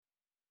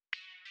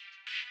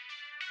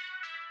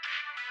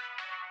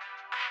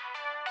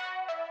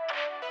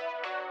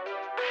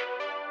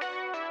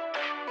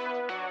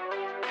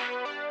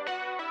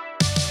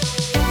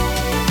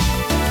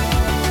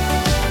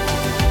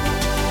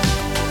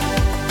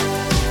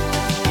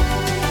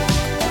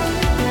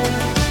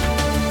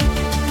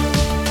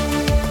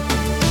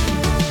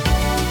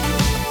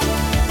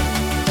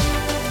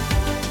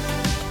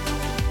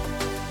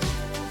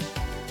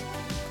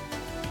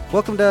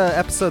Welcome to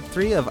episode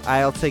 3 of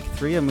I'll Take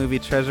 3, a movie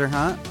treasure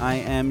hunt. I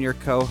am your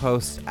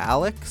co-host,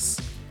 Alex,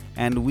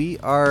 and we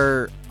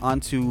are on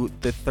to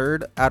the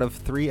third out of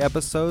 3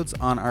 episodes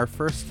on our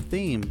first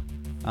theme,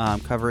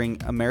 covering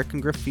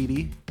American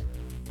Graffiti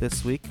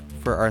this week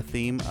for our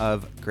theme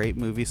of great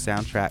movie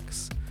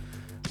soundtracks.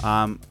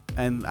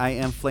 And I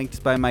am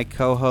flanked by my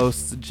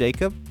co-hosts,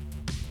 Jacob.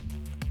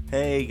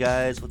 Hey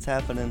guys, what's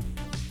happening?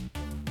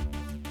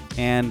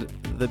 And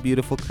the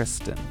beautiful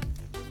Kristen.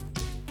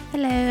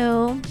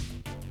 Hello.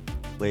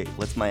 Wait,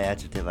 what's my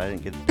adjective?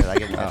 Did I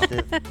get an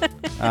adjective?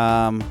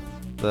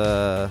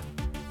 The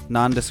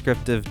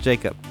non-descriptive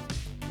Jacob.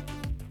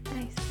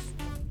 Nice.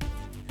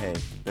 Hey,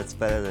 that's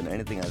better than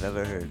anything I've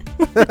ever heard.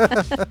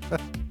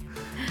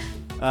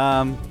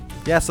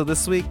 So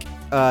this week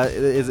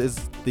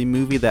is the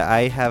movie that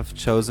I have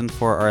chosen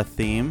for our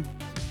theme.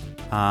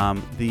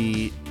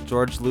 The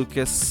George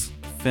Lucas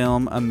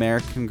film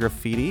American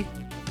Graffiti.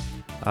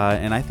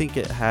 And I think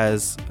it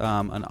has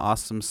an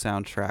awesome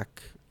soundtrack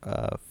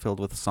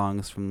filled with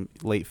songs from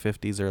late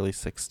 50s, early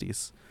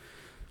 60s.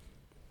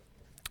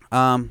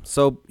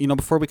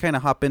 Before we kind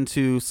of hop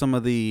into some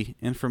of the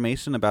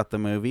information about the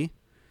movie,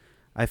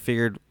 I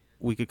figured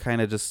we could kind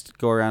of just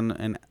go around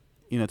and,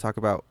 talk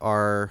about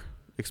our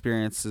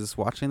experiences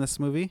watching this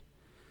movie.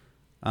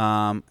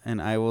 And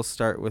I will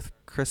start with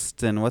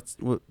Kristen. What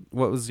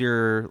was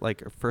your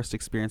first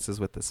experiences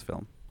with this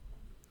film?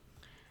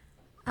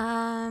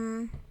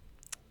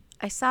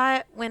 I saw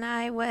it when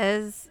I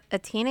was a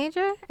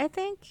teenager, I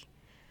think.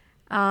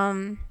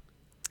 I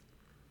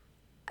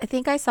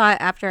think I saw it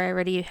after I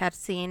already had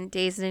seen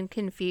Dazed and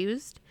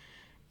Confused,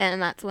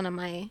 and that's one of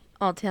my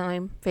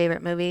all-time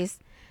favorite movies.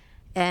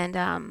 And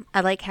I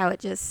like how it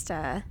just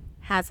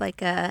has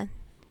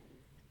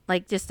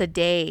just a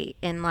day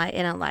in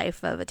a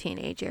life of a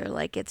teenager.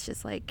 Like it's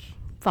just like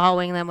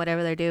following them,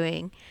 whatever they're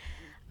doing.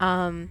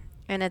 And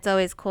it's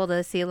always cool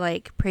to see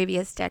like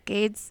previous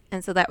decades,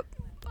 and so that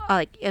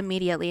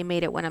immediately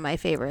made it one of my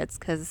favorites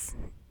because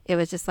it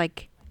was just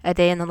like a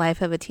day in the life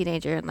of a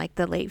teenager in like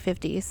the late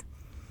 50s.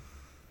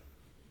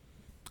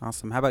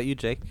 Awesome. How about you,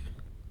 Jake?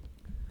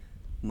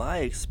 My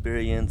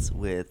experience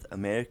with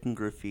American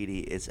Graffiti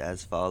is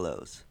as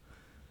follows.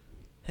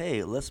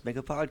 Hey, let's make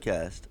a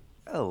podcast.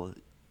 Oh,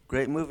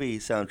 great movie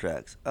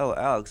soundtracks. Oh,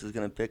 Alex is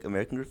going to pick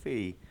American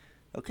Graffiti.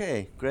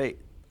 Okay,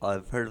 great.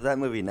 I've heard of that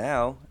movie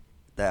now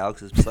that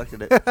Alex has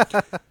selected it.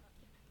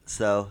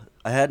 So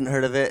I hadn't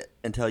heard of it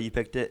until you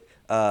picked it.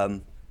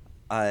 I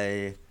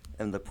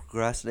am the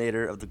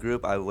procrastinator of the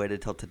group. I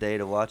waited till today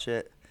to watch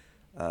it.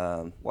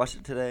 Watched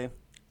it today.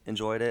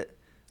 Enjoyed it.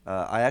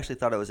 I actually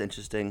thought it was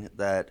interesting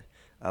that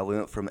we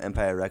went from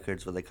Empire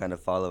Records, where they kind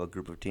of follow a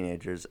group of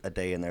teenagers a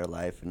day in their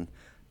life, and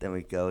then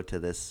we go to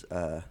this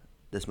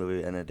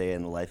movie and a day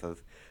in the life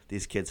of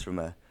these kids from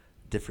a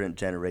different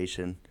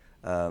generation,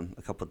 a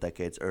couple of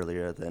decades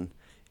earlier than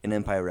in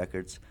Empire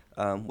Records,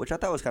 which I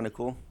thought was kind of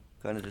cool.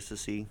 Kind of just to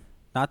see.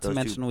 Not to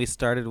mention, we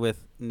started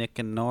with Nick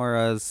and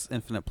Nora's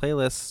Infinite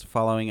Playlist,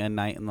 following a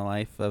night in the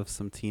life of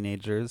some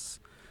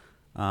teenagers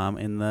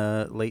in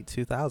the late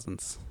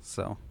 2000s.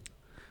 So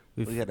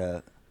we got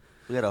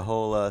a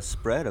whole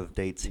spread of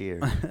dates here.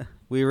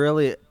 We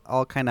really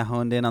all kind of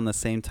honed in on the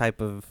same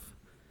type of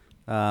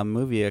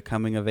movie, a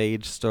coming of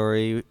age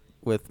story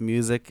with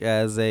music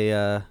as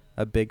a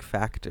big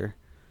factor,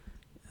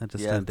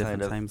 just in a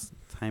different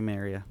time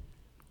area.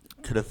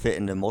 Could have fit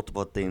into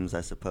multiple themes,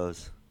 I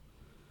suppose.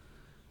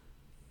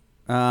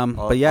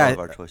 All of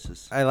our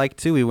choices. I like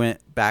too. We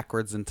went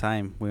backwards in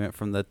time. We went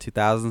from the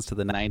 2000s to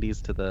the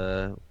 90s to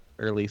the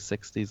early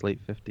 60s,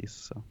 late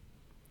 50s. So,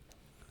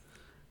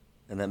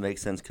 and that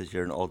makes sense because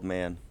you're an old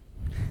man.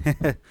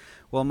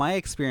 Well, my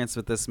experience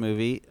with this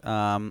movie,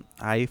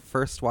 I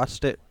first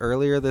watched it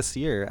earlier this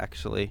year,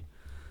 actually.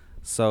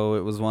 So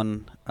it was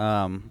one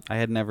I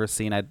had never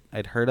seen.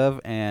 I'd heard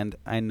of, and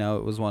I know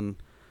it was one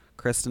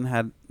Kristen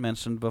had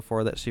mentioned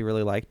before that she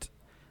really liked.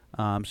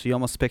 She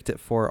almost picked it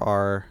for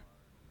our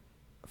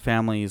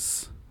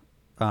family's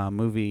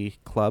movie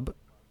club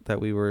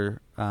that we were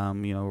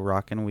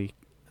rocking. We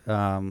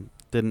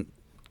didn't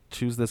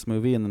choose this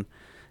movie, and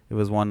it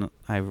was one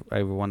I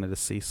wanted to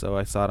see, so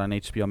I saw it on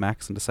HBO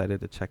Max and decided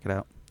to check it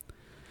out.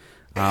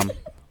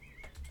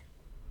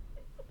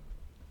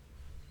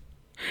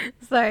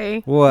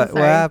 Sorry. What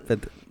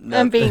happened?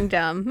 I'm being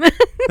dumb.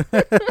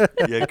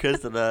 Yeah,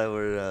 Chris and I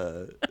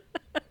were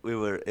we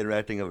were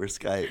interacting over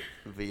Skype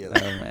via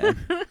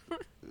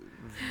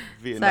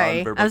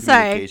I'm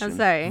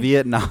sorry.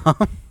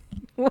 Vietnam.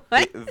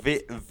 What?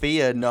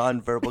 Via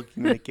non-verbal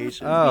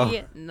communication. Oh.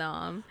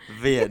 Vietnam.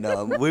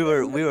 We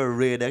were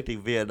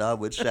reenacting Vietnam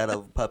with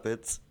shadow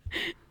puppets.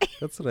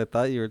 That's what I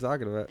thought you were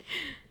talking about.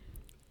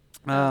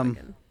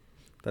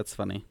 That's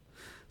funny.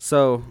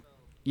 So,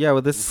 yeah,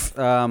 with this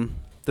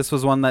this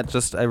was one that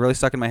just I really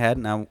stuck in my head,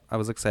 and I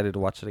was excited to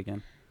watch it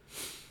again.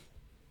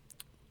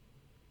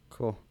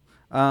 Cool.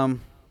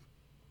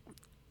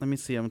 Let me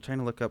see. I'm trying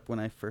to look up when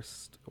I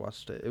first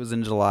watched it. It was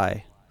in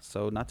July,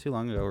 so not too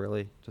long ago,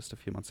 really, just a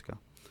few months ago.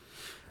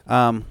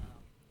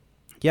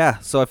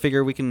 So I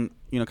figure we can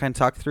kind of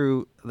talk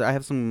through. I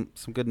have some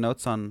good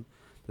notes on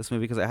this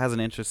movie because it has an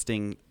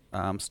interesting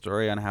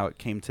story on how it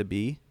came to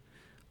be,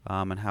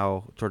 and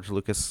how George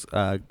Lucas,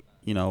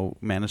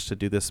 managed to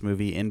do this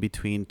movie in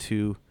between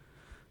two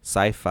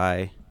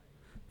sci-fi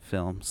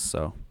films.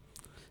 So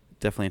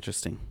definitely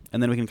interesting.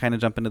 And then we can kind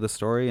of jump into the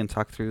story and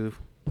talk through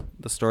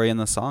the story and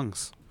the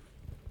songs.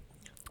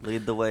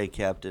 Lead the way,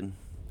 Captain.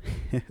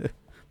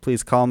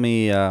 Please call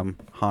me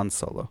Han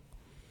Solo.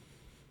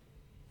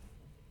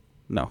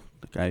 No,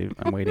 I'm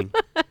waiting.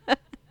 I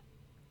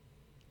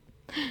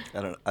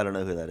don't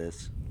know who that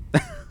is.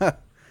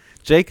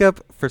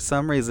 Jacob, for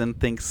some reason,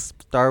 thinks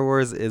Star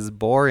Wars is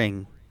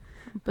boring.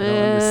 I don't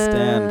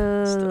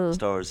understand.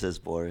 Star Wars is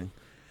boring.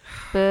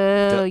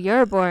 Boo!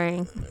 You're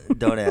boring.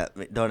 Don't at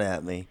me. Don't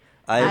at me.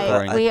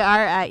 We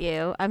are at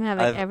you. I'm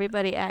having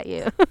everybody at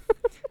you.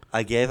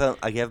 I gave him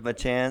a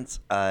chance.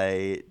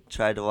 I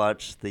tried to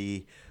watch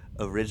the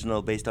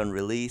original based on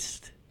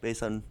release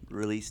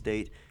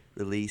date,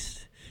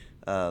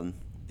 the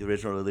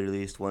original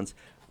released ones.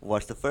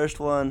 Watched the first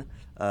one,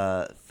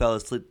 fell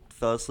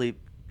asleep,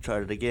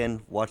 tried it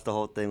again, watched the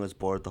whole thing, was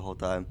bored the whole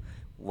time.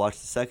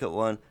 Watched the second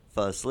one,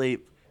 fell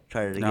asleep,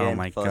 tried it again,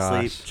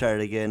 asleep, tried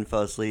it again,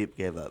 fell asleep,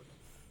 gave up.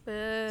 Boo.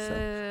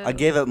 So I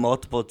gave it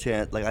multiple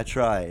chances. Like I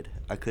tried.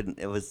 I couldn't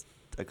do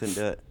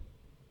it.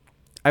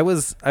 I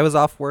was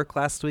off work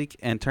last week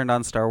and turned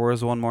on Star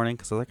Wars one morning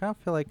because I was like, I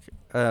feel like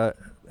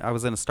I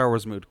was in a Star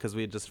Wars mood because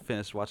we had just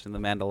finished watching The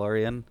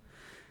Mandalorian,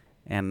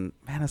 and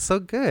man, it's so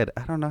good.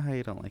 I don't know how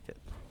you don't like it.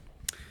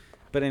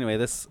 But anyway,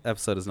 this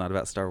episode is not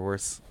about Star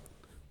Wars,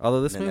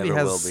 although this movie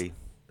has. Will be.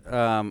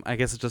 I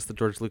guess it's just the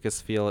George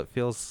Lucas feel. It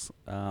feels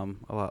a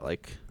lot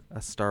like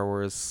a Star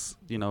Wars.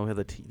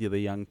 The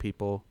young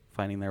people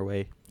finding their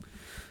way.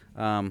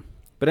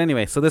 But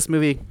anyway, so this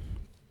movie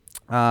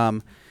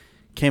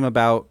came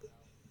about.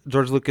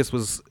 George Lucas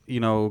was,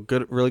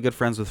 really good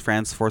friends with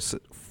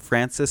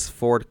Francis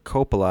Ford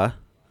Coppola,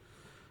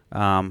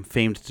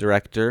 famed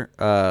director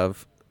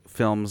of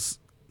films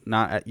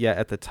not yet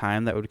at the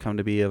time that would come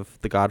to be of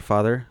The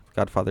Godfather,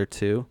 Godfather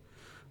 2,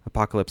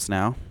 Apocalypse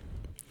Now,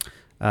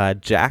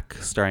 Jack,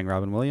 starring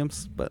Robin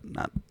Williams, but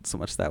not so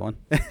much that one.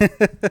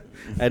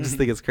 I just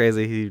think it's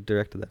crazy he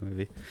directed that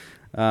movie.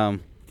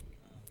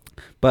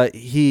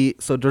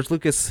 So George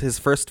Lucas, his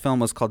first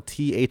film was called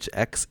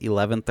THX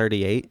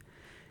 1138.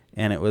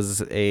 And it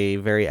was a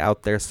very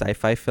out there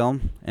sci-fi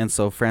film. And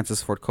so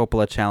Francis Ford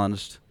Coppola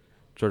challenged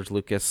George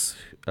Lucas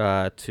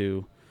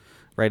to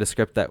write a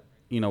script that,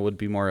 would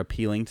be more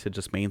appealing to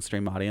just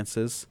mainstream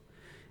audiences.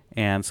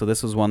 And so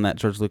this was one that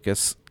George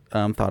Lucas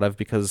thought of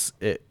because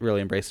it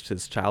really embraced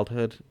his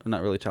childhood,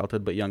 not really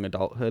childhood, but young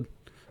adulthood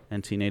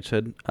and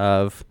teenagehood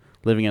of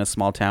living in a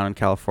small town in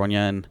California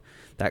and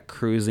that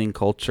cruising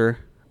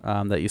culture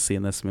that you see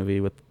in this movie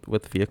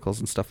with vehicles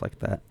and stuff like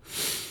that.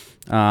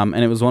 And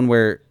it was one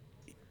where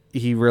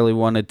he really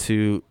wanted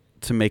to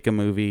make a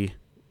movie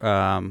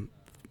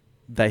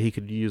that he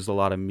could use a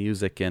lot of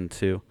music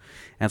into.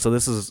 And so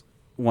this is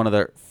one of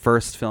the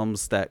first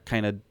films that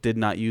kind of did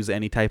not use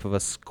any type of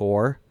a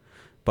score,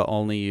 but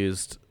only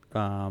used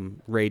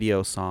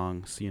radio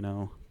songs,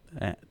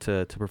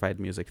 to provide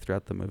music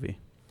throughout the movie.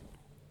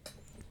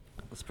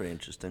 That's pretty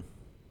interesting.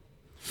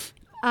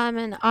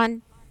 And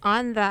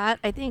on that,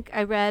 I think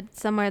I read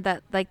somewhere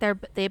that they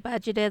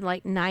budgeted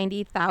like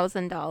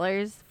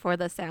 $90,000 for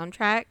the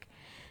soundtrack.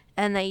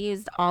 And they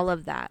used all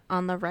of that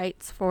on the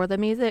rights for the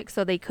music,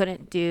 so they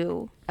couldn't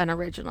do an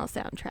original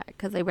soundtrack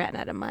because they ran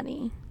out of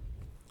money.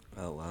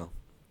 Oh, wow.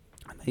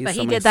 But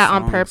he did that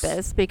on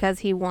purpose because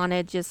he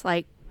wanted just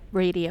like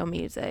radio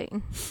music.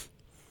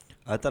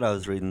 I thought I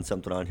was reading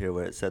something on here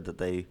where it said that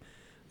they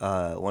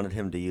wanted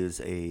him to use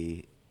because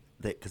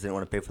they didn't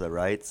want to pay for the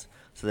rights,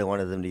 so they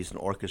wanted them to use an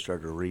orchestra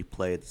to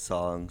replay the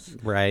songs,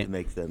 right, to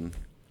make them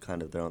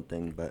kind of their own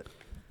thing, but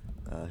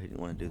he didn't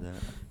want to do that.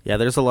 Yeah,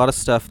 there's a lot of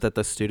stuff that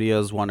the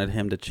studios wanted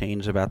him to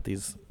change about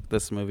this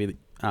movie,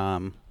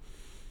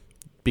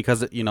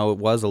 because it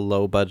was a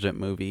low budget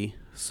movie,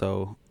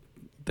 so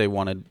they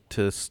wanted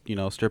to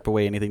strip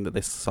away anything that they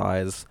saw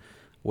as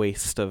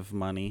waste of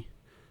money,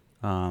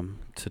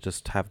 to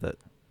just have the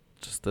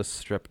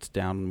stripped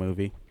down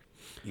movie.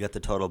 You got the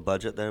total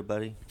budget there,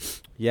 buddy?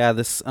 Yeah,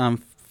 this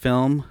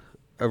film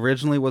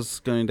originally was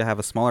going to have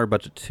a smaller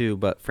budget too,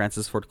 but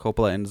Francis Ford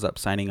Coppola ends up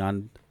signing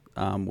on,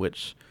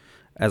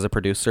 as a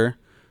producer,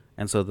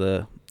 and so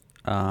the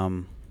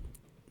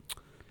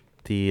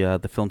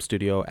film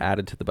studio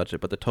added to the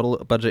budget, but the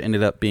total budget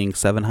ended up being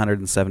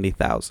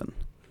 $770,000.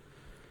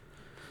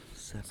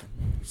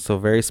 So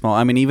very small.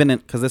 I mean, even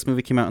because this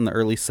movie came out in the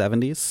early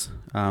 70s,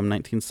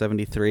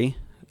 1973,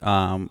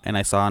 and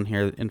I saw on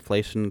here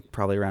inflation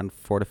probably around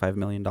 $4 to $5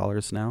 million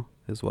now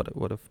is what it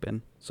would have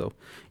been. So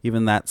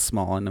even that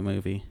small in a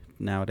movie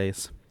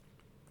nowadays.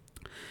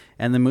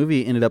 And the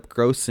movie ended up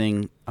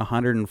grossing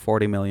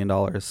 $140 million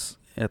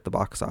at the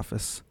box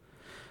office.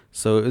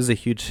 So it was a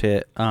huge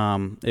hit.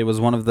 It was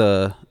one of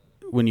the,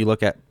 when you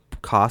look at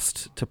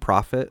cost to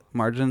profit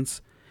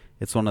margins,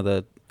 it's one of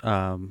the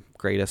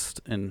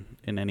greatest in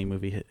any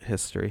movie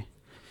history.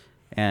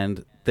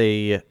 And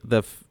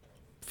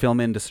film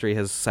industry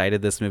has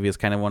cited this movie as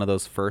kind of one of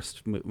those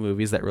first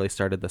movies that really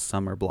started the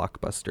summer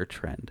blockbuster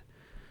trend,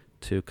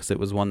 too, because it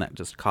was one that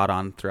just caught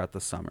on throughout the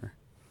summer.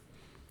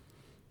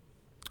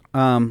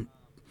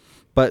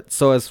 But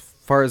so as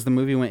far as the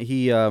movie went,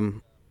 he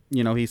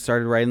he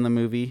started writing the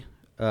movie,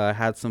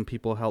 had some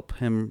people help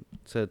him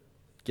to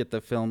get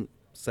the film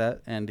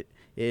set, and it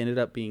ended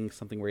up being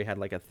something where he had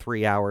like a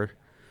 3-hour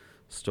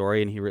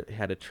story, and he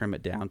had to trim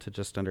it down to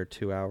just under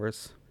 2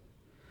 hours.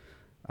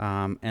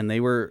 And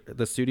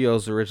the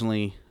studios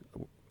originally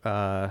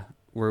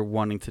were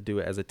wanting to do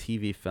it as a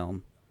TV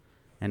film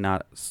and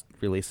not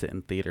release it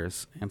in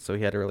theaters, and so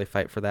he had to really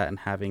fight for that, and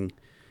having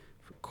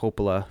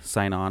Coppola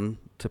sign on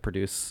to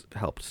produce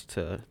helped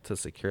to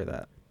secure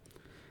that.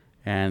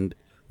 And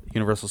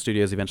Universal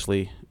Studios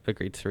eventually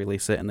agreed to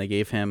release it, and they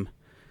gave him,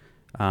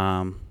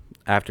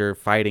 after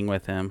fighting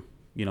with him,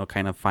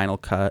 kind of final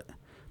cut.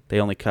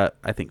 They only cut,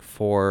 I think,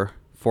 4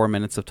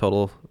 minutes of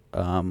total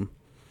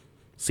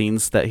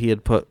scenes that he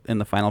had put in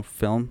the final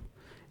film,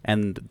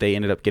 and they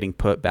ended up getting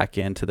put back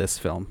into this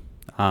film.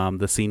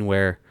 The scene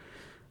where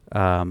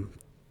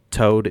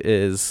Toad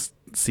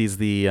sees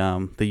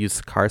the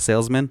used car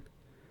salesman.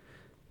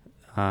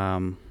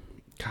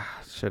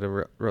 Should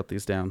have wrote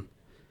these down.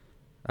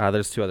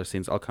 There's 2 other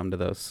scenes. I'll come to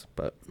those,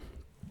 but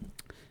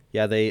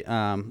yeah, they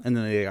and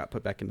then they got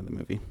put back into the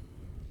movie.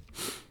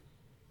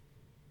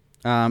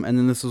 And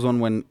then this was one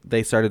when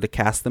they started to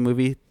cast the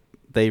movie.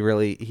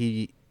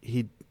 He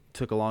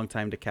took a long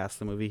time to cast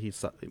the movie. He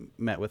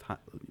met with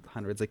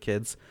hundreds of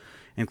kids,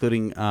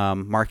 including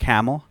Mark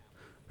Hamill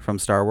from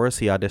Star Wars.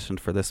 He auditioned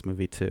for this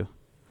movie too.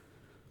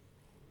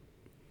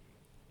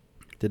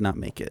 Did not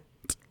make it.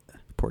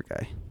 Poor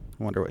guy.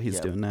 I wonder what he's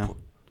doing now.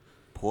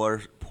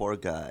 Poor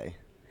guy.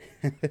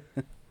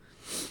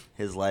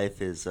 His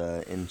life is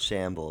in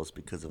shambles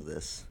because of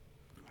this.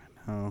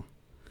 I know.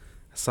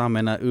 I saw him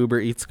in a Uber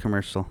Eats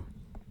commercial.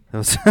 That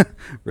was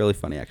really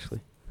funny,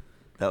 actually.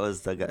 That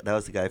was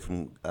the guy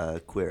from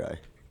Queer Eye.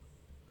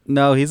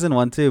 No, he's in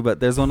one too, but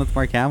there's one with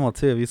Mark Hamill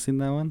too. Have you seen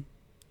that one?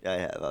 Yeah, I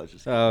have. I was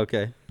just. Oh,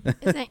 okay.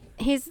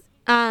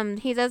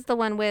 He does the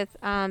one with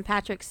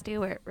Patrick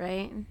Stewart,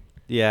 right?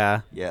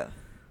 Yeah. Yeah.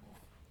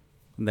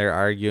 And they're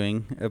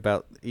arguing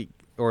about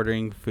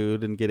ordering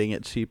food and getting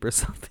it cheap or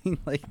something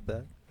like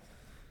that.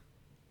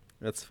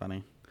 That's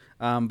funny.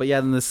 But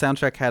yeah, then the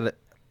soundtrack had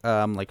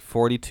like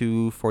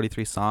 42,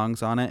 43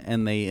 songs on it,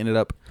 and they ended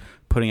up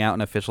putting out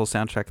an official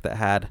soundtrack that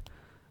had,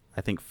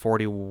 I think,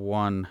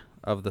 41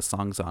 of the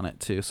songs on it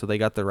too. So they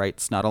got the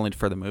rights not only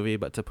for the movie,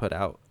 but to put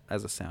out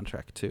as a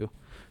soundtrack too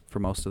for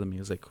most of the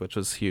music, which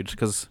was huge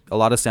because a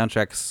lot of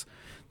soundtracks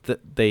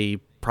that they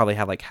probably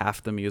have like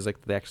half the music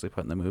that they actually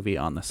put in the movie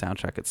on the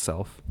soundtrack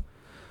itself.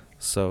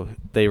 So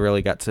they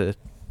really got to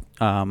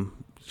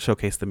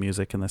showcase the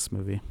music in this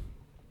movie.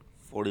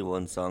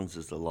 41 songs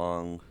is a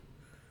long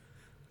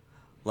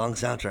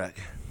soundtrack.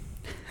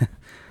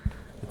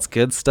 It's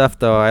good stuff,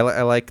 though.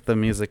 I like the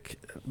music,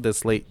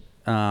 this late,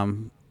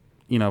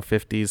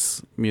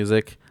 50s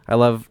music. I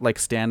love, like,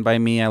 Stand By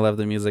Me. I love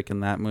the music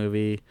in that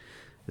movie.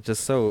 It's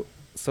just so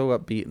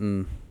upbeat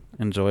and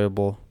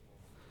enjoyable.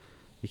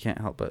 You can't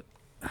help but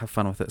have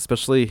fun with it,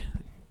 especially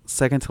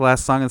second to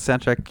last song in the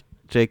soundtrack,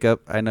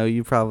 Jacob. I know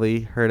you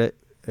probably heard it.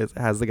 It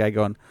has the guy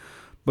going,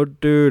 but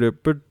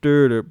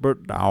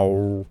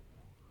now.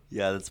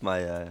 Yeah, that's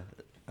my.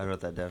 I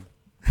wrote that down.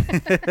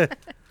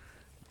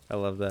 I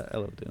love that. I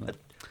love doing that.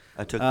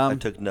 I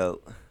took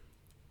note.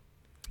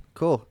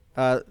 Cool.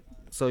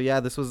 So yeah,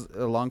 this was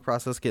a long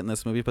process getting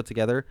this movie put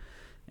together,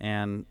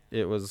 and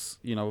it was,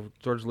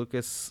 George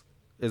Lucas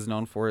is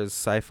known for his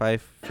sci-fi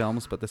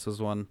films, but this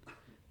was one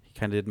he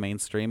kind of did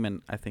mainstream,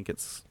 and I think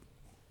it's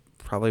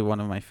probably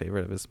one of my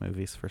favorite of his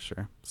movies for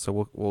sure.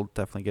 So we'll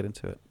definitely get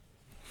into it.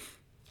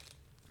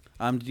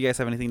 Did you guys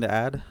have anything to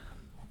add?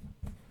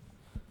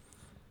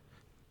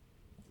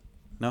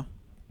 No?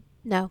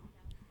 No.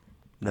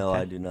 No,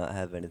 Okay. I do not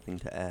have anything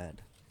to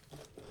add.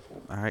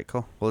 All right,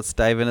 cool. Well, let's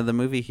dive into the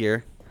movie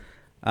here.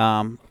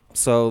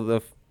 So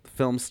the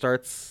film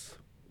starts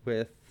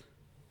with...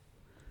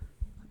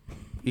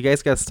 You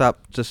guys got to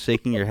stop just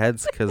shaking your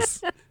heads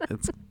because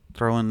it's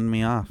throwing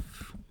me off.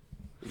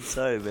 I'm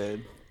sorry,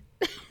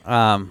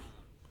 man.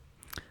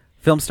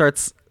 Film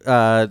starts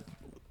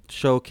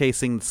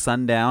showcasing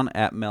sundown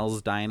at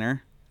Mel's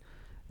Diner,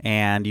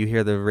 and you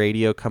hear the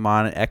radio come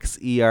on.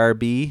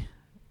 XERB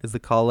is the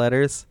call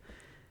letters,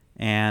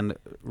 and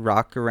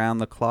Rock Around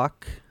the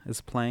Clock is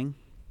playing.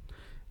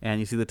 And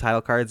you see the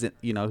title cards,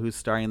 who's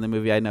starring in the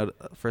movie.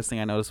 First thing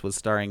I noticed was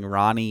starring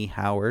Ronnie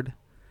Howard,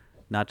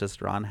 not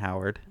just Ron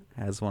Howard,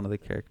 as one of the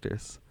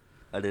characters.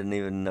 I didn't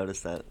even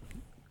notice that.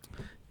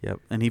 Yep,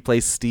 and he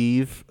plays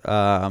Steve.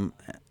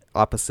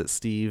 Opposite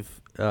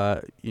Steve,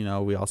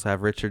 we also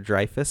have Richard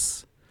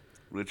Dreyfuss.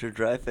 Richard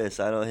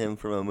Dreyfuss. I know him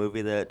from a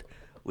movie that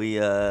we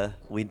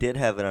did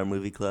have in our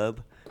movie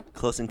club,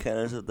 Close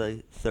Encounters of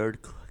the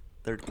Third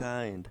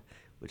Kind,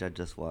 which I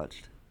just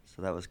watched.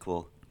 So that was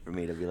cool for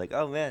me to be like,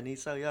 oh man,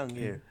 he's so young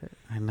here.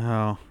 I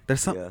know.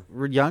 There's some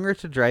young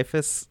Richard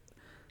Dreyfuss.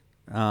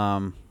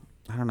 I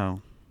don't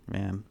know,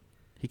 man.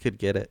 He could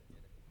get it.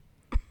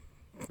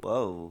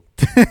 Whoa.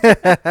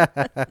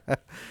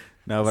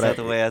 No, That's but not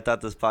the way I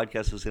thought this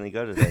podcast was going to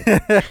go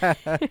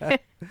today.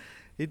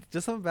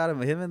 Just something about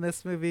him in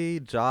this movie.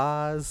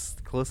 Jaws,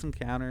 Close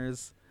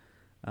Encounters,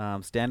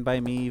 Stand By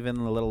Me, even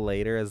a little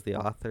later as the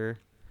author.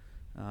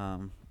 I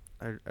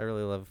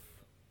really love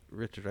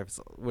Richard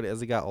Dreyfuss.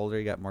 As he got older,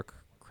 he got more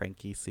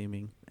cranky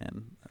seeming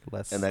and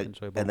less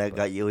enjoyable. And that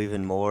got you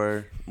even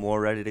more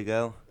ready to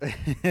go?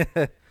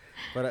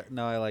 But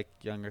no, I like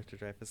young Richard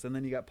Dreyfuss. And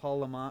then you got Paul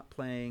Lamont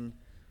playing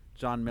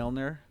John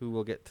Milner, who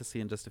we'll get to see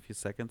in just a few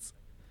seconds.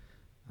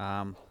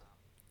 Yeah,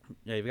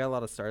 you've got a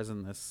lot of stars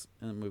in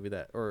the movie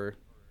that, or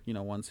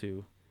ones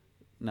who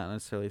not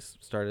necessarily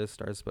started as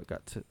stars, but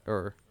got to,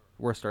 or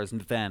were stars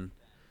then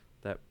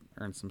that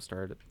earned some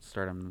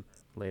stardom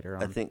later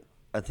on.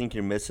 I think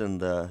you're missing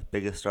the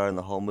biggest star in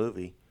the whole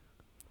movie.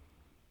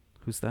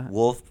 Who's that?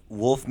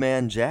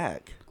 Wolfman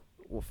Jack.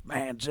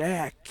 Wolfman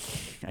Jack.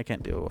 I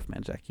can't do a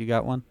Wolfman Jack. You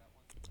got one?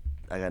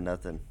 I got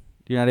nothing.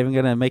 You're not even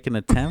gonna make an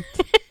attempt?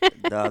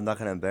 No, I'm not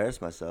gonna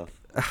embarrass myself.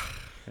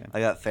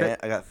 Okay.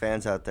 I got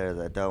fans out there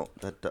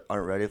that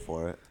aren't ready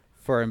for it.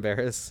 For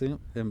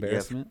embarrassment?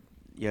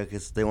 Yeah,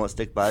 because they won't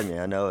stick by me.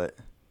 I know it.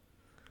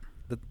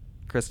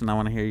 Kristen, I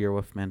want to hear your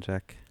Wolfman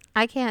Jack.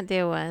 I can't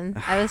do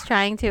one. I was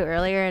trying to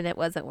earlier and it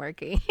wasn't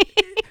working.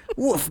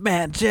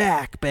 Wolfman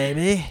Jack,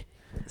 baby.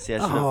 See,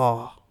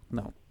 No.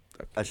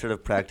 I should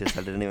have practiced.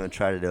 I didn't even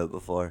try to do it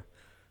before,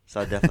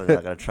 so I'm definitely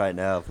not gonna try it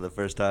now for the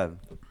first time.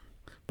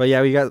 But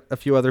yeah, we got a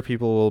few other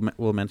people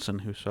we'll mention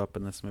who show up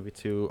in this movie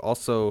too.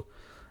 Also,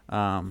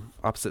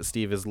 opposite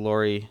Steve is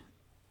Laurie.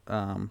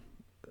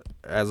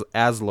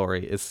 As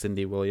Laurie is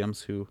Cindy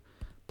Williams, who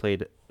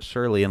played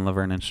Shirley in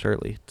Laverne and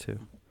Shirley too.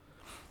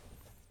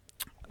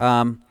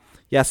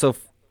 Yeah. So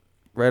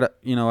right,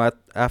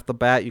 at the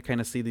bat, you kind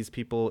of see these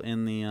people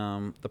in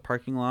the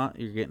parking lot.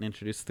 You're getting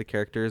introduced to the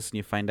characters, and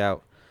you find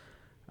out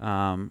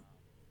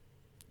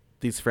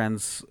these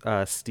friends,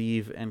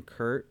 Steve and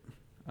Kurt,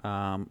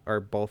 are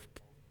both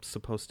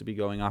supposed to be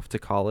going off to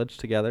college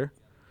together,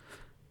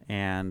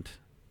 and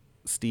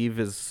Steve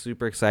is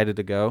super excited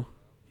to go.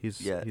 He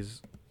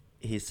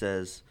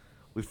says,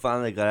 "We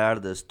finally got out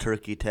of this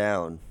turkey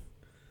town."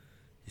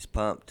 He's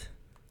pumped.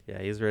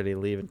 Yeah, he's ready to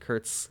leave, and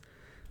Kurt's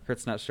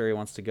not sure he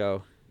wants to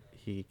go.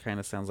 He kind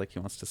of sounds like he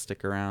wants to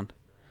stick around.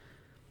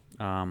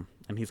 And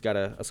he's got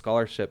a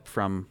scholarship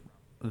from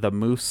the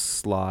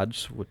Moose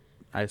Lodge, which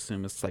I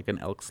assume is like an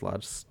Elks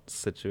Lodge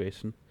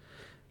situation,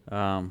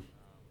 to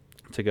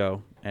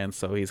go. And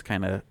so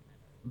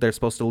they're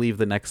supposed to leave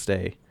the next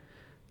day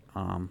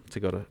to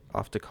go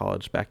off to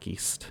college back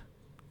east.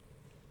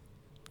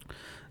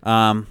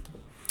 And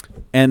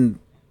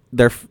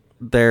the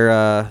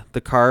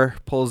car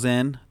pulls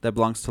in that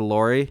belongs to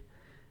Laurie,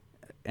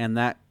 and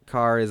that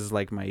car is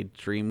like my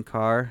dream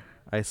car.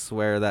 I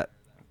swear, that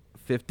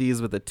 50s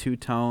with a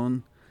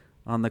two-tone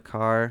on the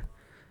car.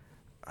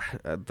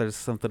 There's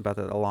something about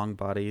that, a long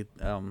body.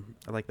 I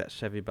like that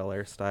Chevy Bel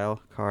Air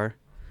style car.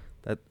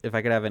 That if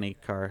I could have any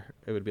car,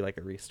 it would be like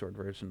a restored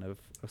version of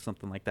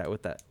something like that,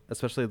 with that,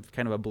 especially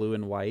kind of a blue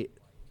and white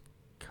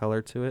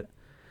color to it.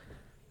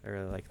 I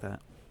really like that.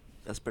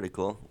 That's pretty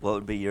cool. What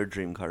would be your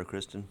dream car,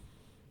 Kristen?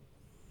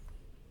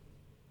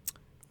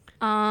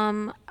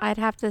 I'd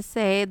have to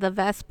say the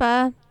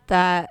Vespa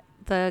that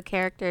the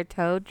character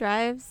Toad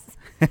drives,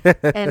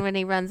 and when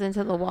he runs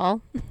into the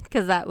wall,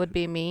 because that would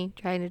be me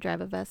trying to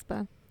drive a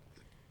Vespa.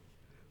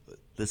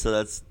 So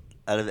that's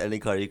out of any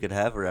car you could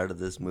have, or out of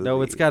this movie? No,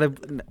 we got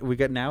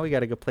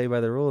to go play by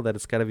the rule that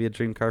it's got to be a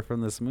dream car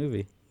from this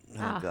movie.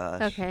 Oh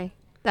gosh. Okay,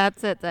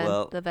 that's it then.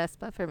 Well, the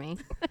Vespa for me.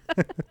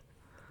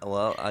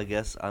 Well, I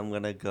guess I'm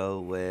gonna go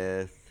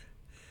with.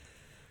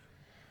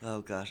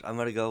 Oh gosh, I'm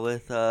gonna go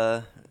with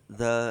the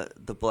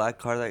black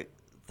car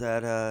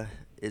that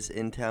is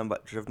in town,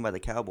 but driven by the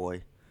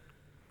cowboy.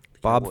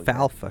 Bob Cowboy guy.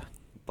 Falfa.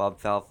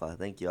 Bob Falfa.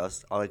 Thank you.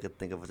 All I could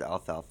think of was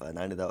alfalfa, and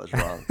I knew that was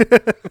wrong.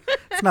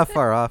 It's not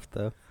far off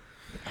though.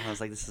 I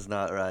was like, this is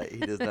not right. He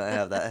does not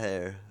have that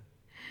hair.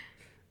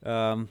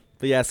 But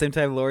yeah, same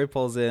time Laurie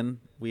pulls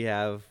in, we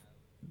have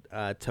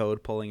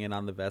Toad pulling in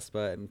on the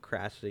Vespa and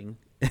crashing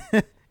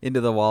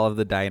into the wall of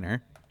the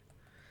diner.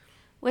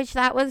 Which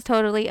that was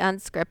totally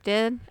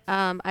unscripted.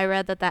 I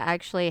read that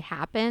actually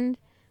happened.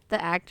 The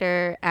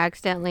actor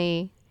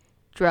accidentally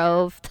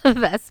drove the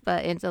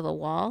Vespa into the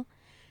wall,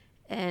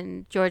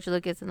 and George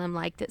Lucas and them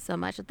liked it so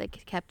much that they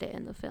kept it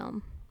in the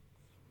film.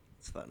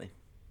 It's funny.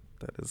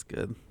 That is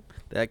good.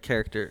 That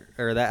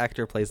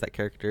actor plays that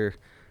character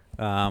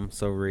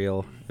so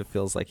real. It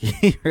feels like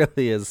he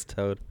really is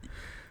Toad.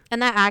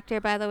 And that actor,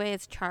 by the way,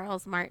 is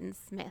Charles Martin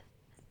Smith.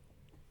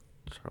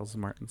 Charles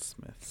Martin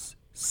Smith.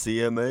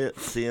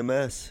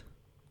 CMS.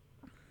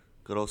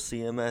 Good old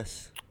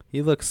CMS.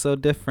 He looks so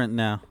different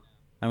now.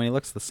 I mean, he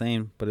looks the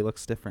same, but he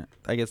looks different.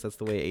 I guess that's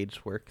the way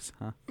age works,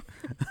 huh?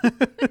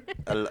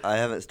 I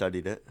haven't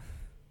studied it.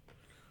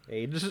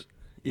 Age?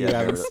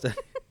 Yeah,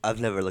 I've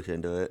never looked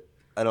into it.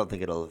 I don't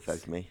think it'll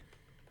affect me.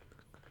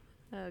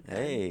 Okay.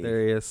 Hey.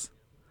 There he is.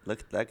 Look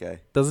at that guy.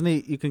 Doesn't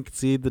he? You can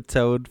see the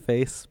Toad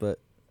face, but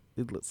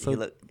it looks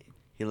so...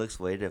 He looks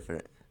way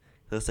different.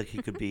 Looks like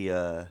he could be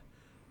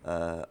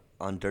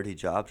on Dirty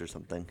Jobs or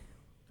something.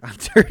 On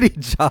Dirty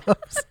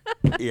Jobs.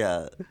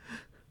 Yeah,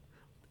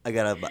 I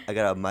got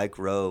a Mike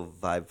Rowe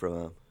vibe from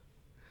him.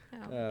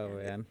 Oh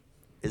man.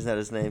 Isn't that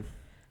his name?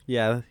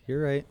 Yeah,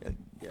 you're right.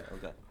 Yeah.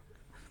 Okay.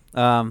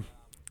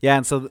 Yeah,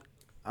 and so,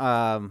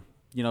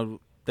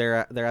 they're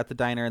at the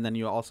diner, and then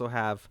you also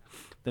have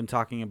them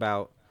talking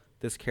about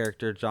this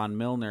character John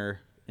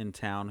Milner in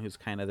town, who's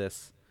kind of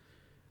this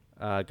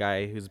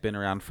guy who's been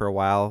around for a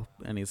while,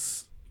 and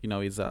he's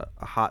a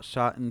hot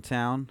shot in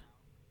town,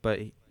 but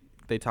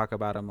they talk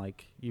about him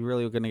like, you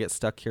really gonna get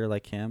stuck here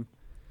like him.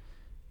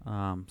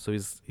 So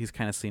he's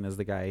kind of seen as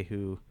the guy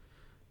who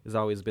has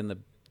always been the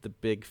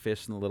big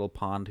fish in the little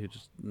pond who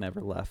just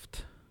never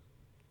left.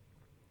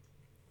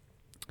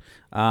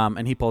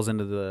 And he pulls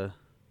into the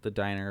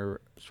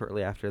diner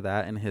shortly after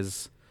that in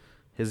his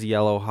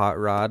yellow hot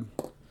rod,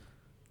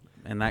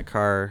 and that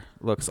car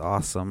looks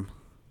awesome.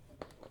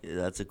 Yeah,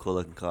 that's a cool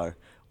looking car.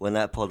 When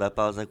that pulled up,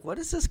 I was like, "What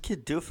does this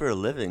kid do for a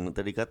living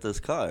that he got this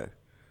car?"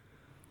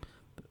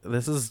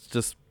 This is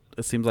just,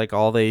 it seems like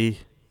all they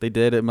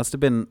did. It must have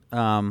been,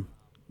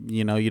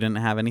 you didn't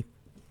have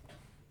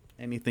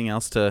anything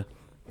else to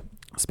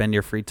spend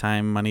your free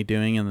time money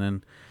doing, and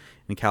then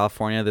in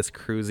California, this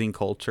cruising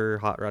culture,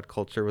 hot rod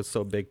culture, was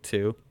so big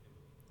too.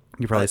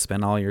 You probably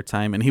spend all your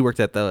time, and he worked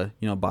at the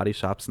body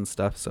shops and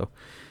stuff, so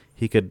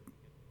he could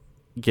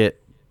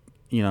get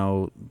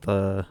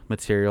the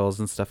materials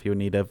and stuff you would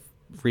need to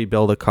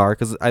rebuild a car.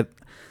 Because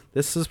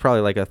this is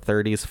probably like a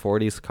 30s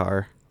 40s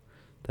car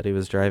that he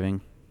was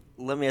driving.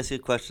 Let me ask you a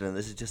question, and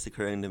this is just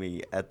occurring to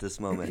me at this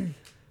moment.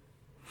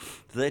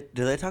 Do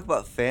they talk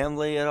about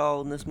family at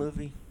all in this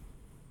movie?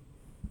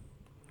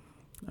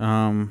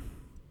 Not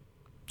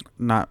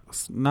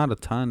a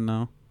ton,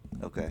 no.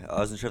 Okay, I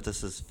wasn't sure if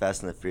this is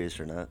Fast and the Furious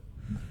or not.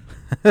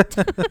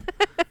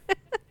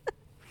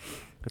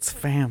 It's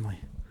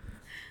family.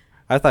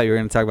 I thought you were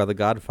going to talk about the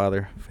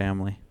Godfather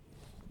family.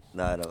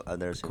 No, I don't. I've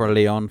never seen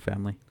Corleone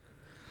family.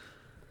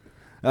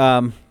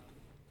 Yeah,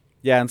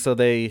 and so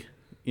they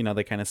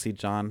kind of see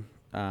John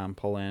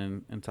pull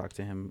in and talk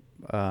to him,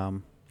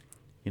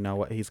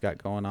 what he's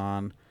got going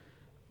on.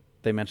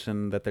 They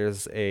mentioned that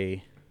there's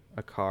a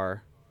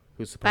car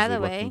who's supposedly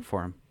looking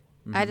for him.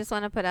 Mm-hmm. I just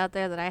want to put out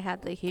there that I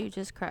had the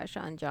hugest crush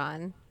on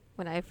John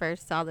when I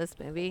first saw this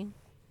movie.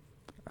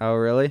 Oh,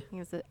 really?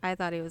 I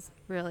thought he was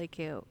really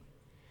cute.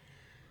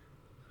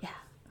 Yeah.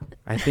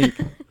 I think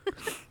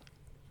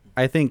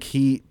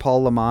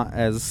Paul Lamont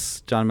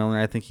as John Milner,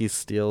 I think he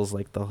steals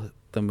like the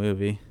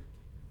movie.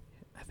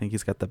 I think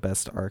he's got the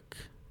best arc.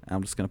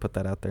 I'm just gonna put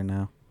that out there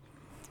now.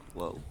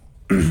 Whoa.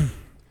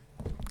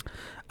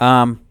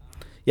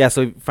 Yeah.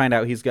 So we find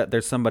out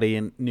there's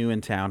somebody new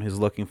in town who's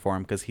looking for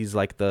him because he's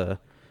like the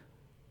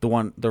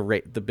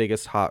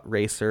biggest hot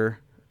racer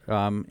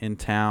in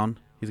town.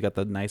 He's got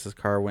the nicest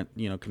car.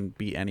 Can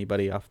beat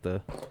anybody off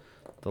the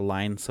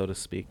line, so to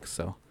speak.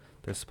 So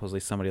there's supposedly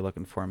somebody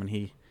looking for him, and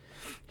he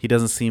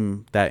doesn't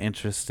seem that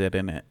interested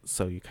in it.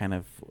 So you kind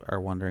of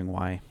are wondering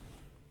why.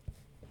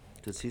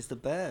 Because he's the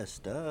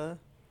best, duh.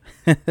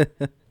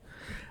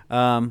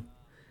 And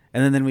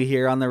then we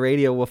hear on the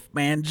radio,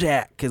 Wolfman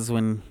Jack is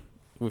when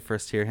we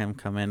first hear him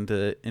come in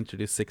to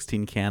introduce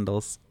 16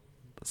 Candles,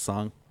 the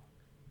song.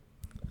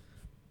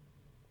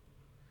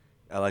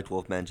 I liked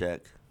Wolfman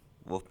Jack.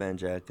 Wolfman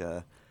Jack,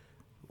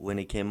 when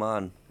he came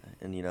on,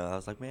 and I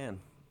was like, man,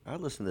 I'd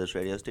listen to this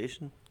radio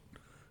station.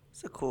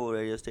 It's a cool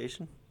radio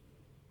station.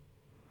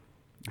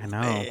 I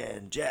know.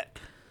 Wolfman Jack.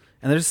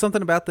 And there's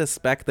something about this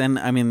back then.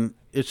 I mean,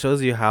 it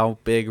shows you how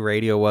big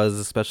radio was,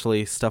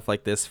 especially stuff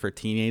like this for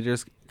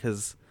teenagers,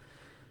 because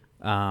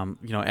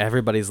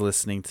everybody's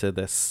listening to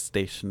this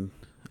station.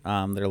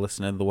 They're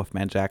listening to the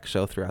Wolfman Jack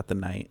show throughout the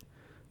night.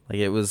 Like,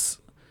 it was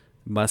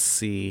must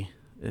see,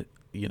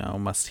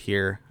 must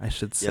hear, I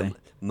should say. Yeah,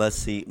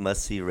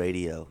 must see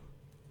radio.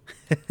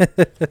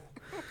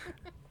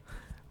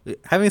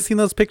 Having seen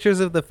those pictures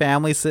of the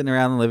family sitting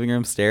around the living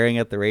room staring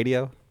at the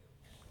radio?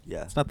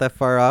 Yeah. It's not that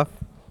far off.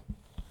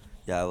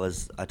 Yeah,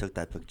 I took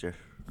that picture.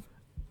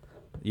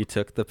 You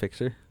took the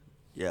picture?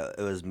 Yeah,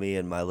 it was me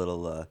and my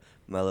little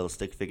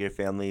stick figure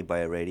family by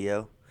a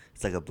radio.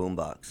 It's like a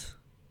boombox.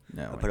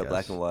 No, I put it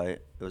black and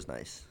white. It was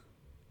nice.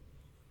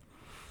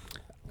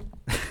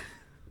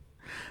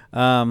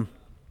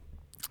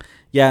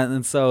 Yeah,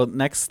 and so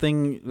next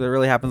thing that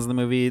really happens in the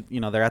movie,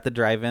 they're at the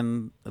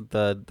drive-in,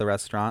 the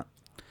restaurant,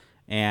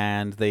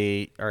 and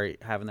they are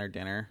having their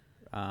dinner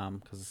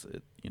because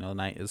the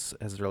night is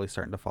really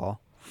starting to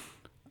fall.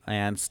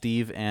 And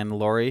Steve and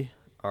Lori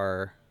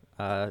are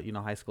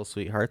high school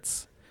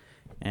sweethearts,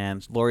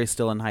 and Lori's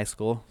still in high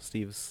school.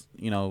 Steve's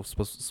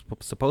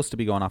supposed to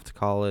be going off to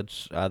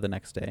college the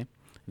next day,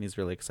 and he's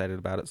really excited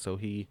about it. So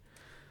he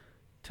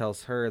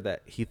tells her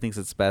that he thinks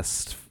it's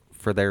best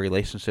for their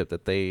relationship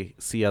that they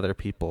see other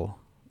people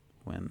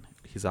when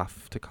he's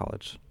off to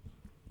college.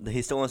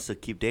 He still wants to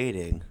keep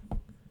dating,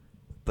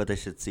 but they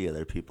should see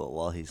other people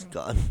while he's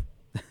gone.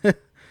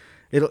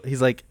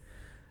 He's like,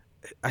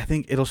 I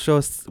think it'll show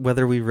us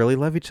whether we really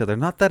love each other.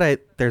 Not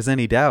that there's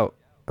any doubt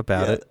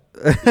about it.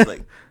 He's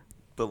like,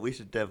 but we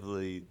should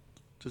definitely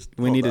just.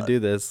 We need to do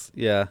this.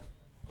 Yeah.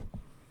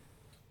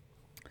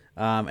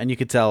 And you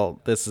could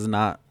tell this is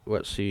not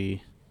what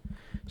she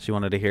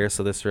wanted to hear.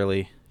 So this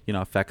really,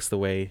 affects the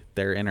way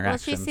their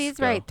interactions Well, she sees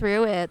go. right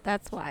through it.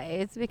 That's why.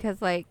 It's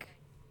because, like,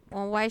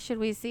 well, why should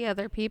we see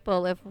other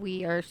people if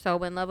we are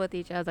so in love with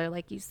each other,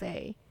 like you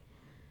say?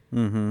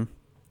 Mm-hmm.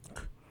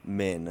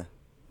 Men,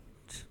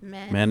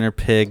 Men are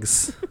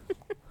pigs.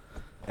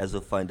 as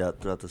we'll find out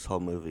throughout this whole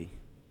movie.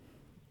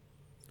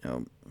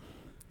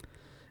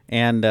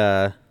 And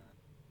then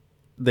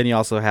you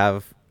also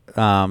have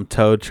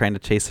Toad trying to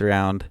chase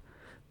around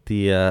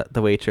the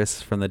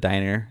waitress from the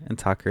diner and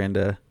talk her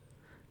into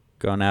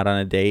going out on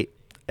a date.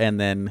 And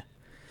then,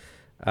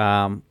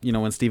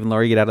 when Steve and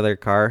Laurie get out of their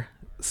car,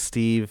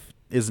 Steve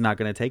is not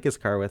going to take his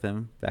car with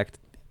him back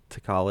to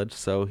college.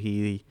 So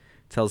he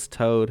tells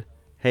Toad,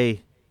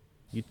 hey,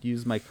 you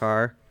use my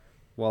car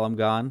while I'm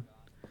gone.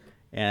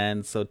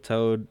 And so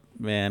Toad,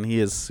 man, he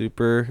is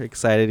super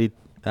excited. He's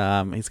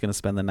going to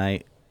spend the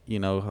night,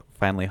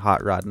 finally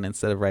hot rodding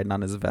instead of riding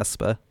on his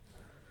Vespa.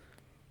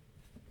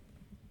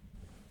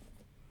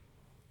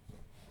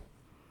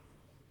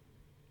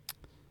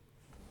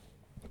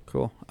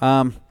 Cool.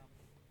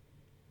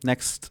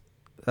 Next,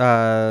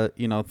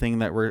 thing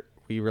that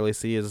we really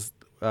see is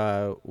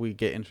we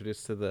get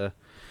introduced to the,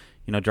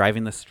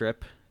 driving the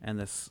strip and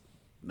this,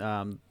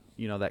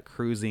 that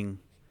cruising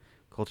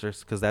culture,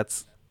 because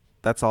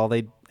that's all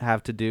they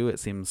have to do. It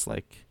seems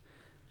like.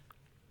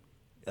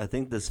 I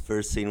think this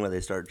first scene where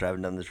they start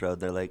driving down this road,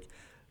 they're like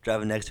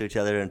driving next to each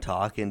other and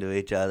talking to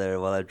each other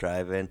while they're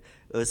driving.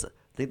 I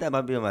think that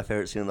might be my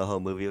favorite scene in the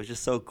whole movie. It was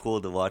just so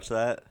cool to watch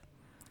that.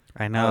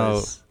 I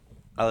know.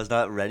 I was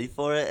not ready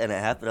for it, and it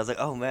happened. I was like,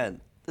 oh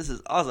man, this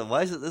is awesome.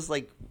 Why isn't this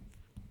like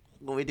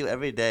what we do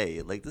every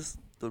day? Like, this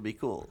would be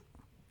cool.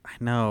 I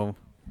know.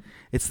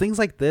 It's things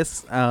like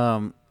this,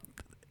 and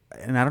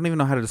I don't even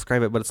know how to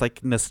describe it, but it's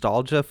like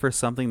nostalgia for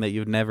something that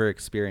you've never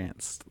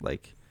experienced.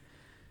 Like,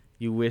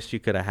 you wish you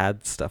could have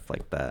had stuff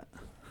like that.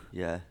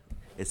 Yeah.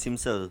 It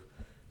seems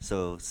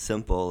so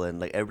simple, and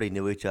like everybody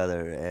knew each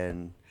other,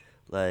 and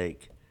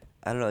like,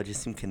 I don't know, it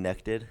just seemed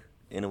connected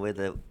in a way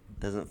that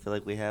doesn't feel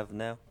like we have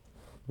now.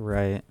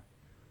 Right.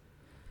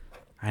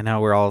 I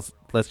know, we're all,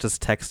 let's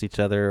just text each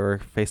other or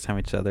FaceTime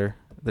each other.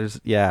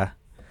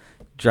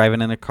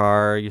 Driving in a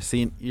car, you're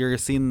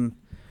seeing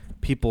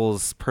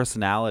people's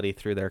personality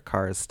through their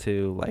cars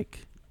too.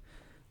 Like,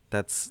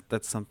 that's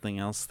something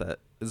else that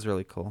is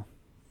really cool.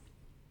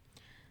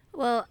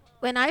 Well,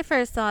 when I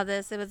first saw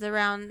this, it was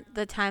around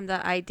the time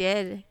that I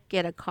did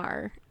get a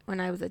car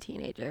when I was a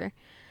teenager.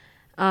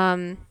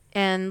 And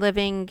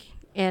living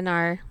in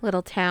our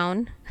little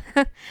town,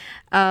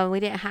 we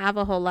didn't have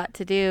a whole lot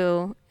to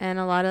do. And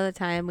a lot of the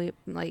time,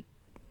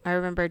 I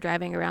remember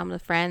driving around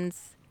with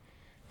friends,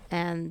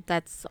 and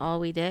that's all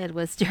we did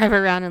was drive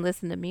around and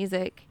listen to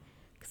music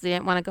because we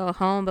didn't want to go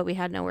home, but we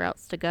had nowhere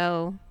else to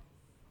go.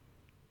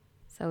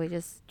 So we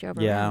just drove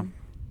around.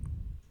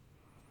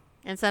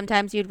 And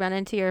sometimes you'd run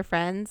into your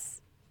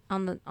friends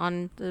on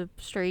the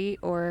street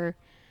or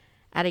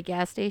at a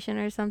gas station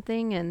or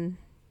something, and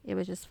it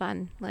was just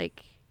fun.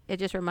 Like, it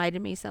just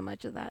reminded me so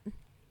much of that.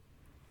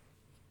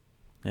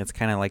 It's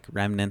kind of like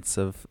remnants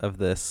of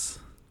this.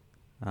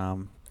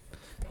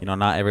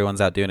 Not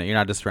everyone's out doing it. You're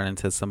not just running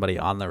into somebody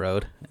on the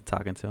road and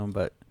talking to them,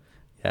 but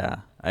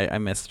yeah, I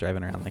miss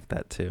driving around like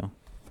that too.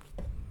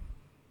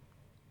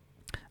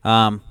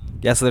 So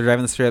they're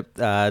driving the strip.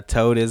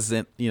 Toad is,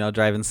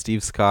 driving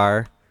Steve's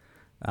car.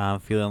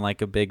 Feeling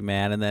like a big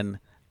man, and then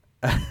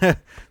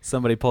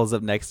somebody pulls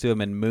up next to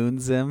him and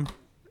moons him.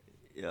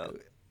 Yeah,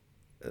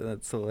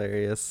 that's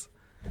hilarious.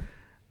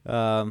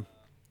 And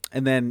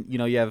then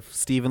you have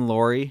Steve and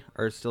Laurie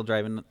are still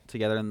driving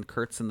together, and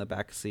Kurt's in the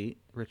back seat,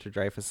 Richard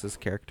Dreyfuss's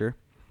character.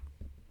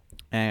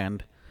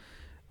 And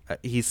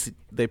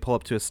they pull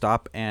up to a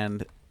stop,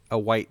 and a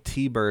white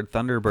T-Bird,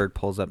 Thunderbird,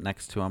 pulls up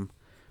next to him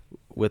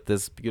with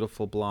this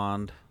beautiful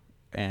blonde,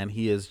 and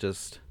he is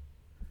just.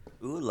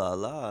 Ooh la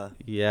la.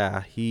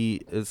 Yeah,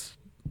 he is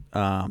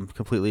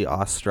completely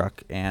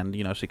awestruck, and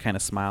she kind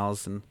of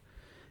smiles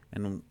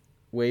and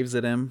waves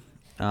at him,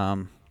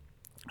 and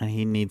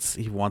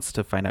he wants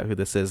to find out who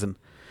this is, and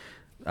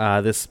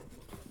this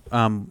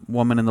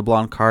woman in the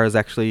blonde car is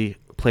actually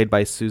played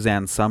by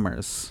Suzanne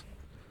Summers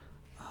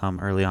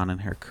early on in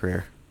her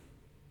career.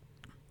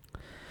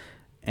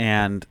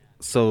 And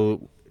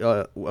so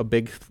a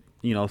big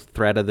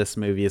thread of this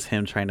movie is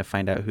him trying to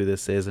find out who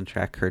this is and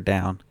track her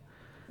down.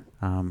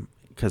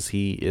 Because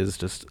he is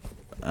just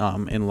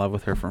in love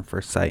with her from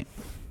first sight.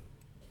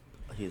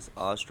 He's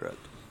awestruck.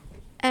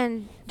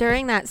 And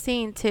during that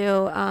scene,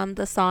 too,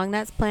 the song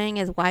that's playing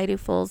is Why Do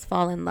Fools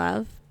Fall in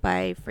Love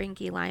by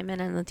Frankie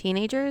Lyman and the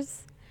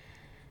Teenagers.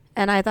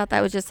 And I thought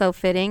that was just so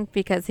fitting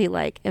because he,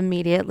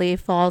 immediately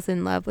falls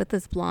in love with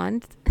this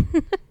blonde.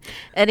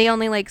 And he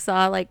only,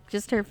 saw,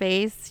 just her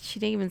face. She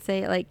didn't even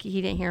say,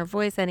 he didn't hear her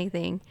voice,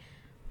 anything.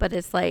 But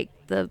it's,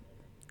 the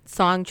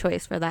song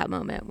choice for that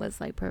moment was,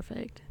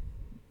 perfect.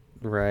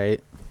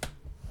 Right.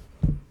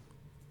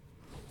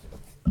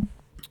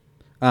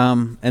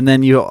 And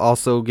then you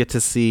also get to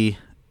see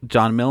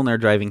John Milner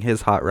driving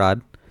his hot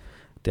rod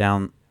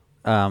down,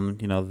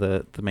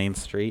 the main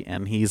street,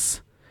 and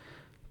he's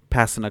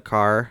passing a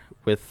car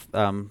with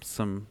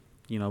some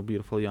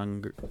beautiful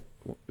young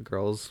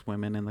girls,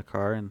 women in the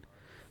car, and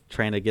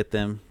trying to get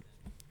them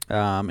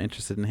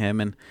interested in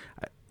him. And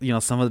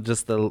some of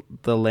just the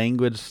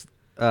language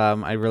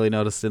I really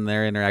noticed in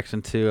their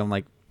interaction too. I'm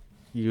like,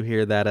 you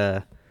hear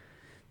that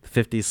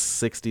 50s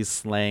 60s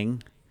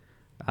slang.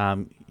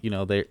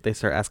 They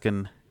start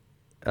asking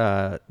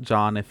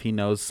John if he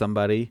knows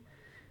somebody,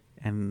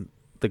 and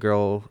the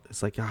girl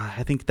is like,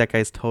 I think that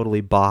guy's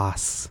totally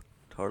boss.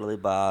 Totally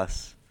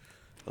boss.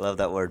 I love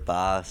that word,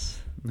 boss.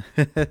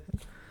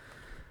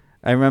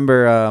 I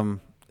remember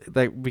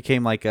that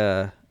became like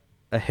a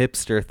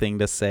hipster thing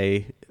to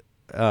say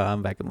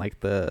back in like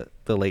the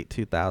late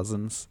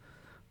 2000s.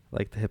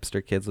 Like the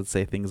hipster kids would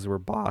say things were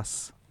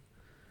boss.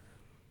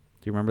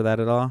 Do you remember that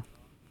at all?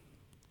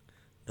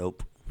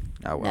 Nope.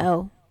 Oh, well.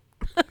 No.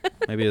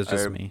 Maybe it was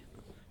just me.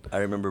 I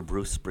remember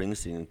Bruce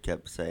Springsteen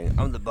kept saying,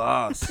 "I'm the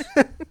boss."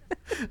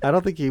 I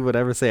don't think he would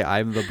ever say,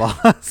 "I'm the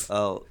boss."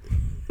 Oh,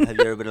 have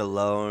you ever been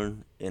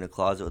alone in a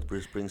closet with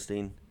Bruce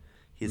Springsteen?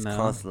 He's No.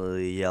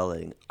 constantly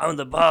yelling, "I'm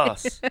the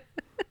boss."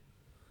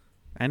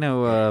 I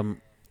know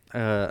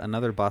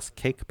another boss,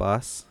 Cake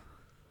Boss.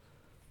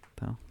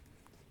 Though.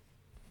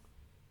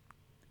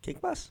 Cake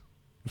boss?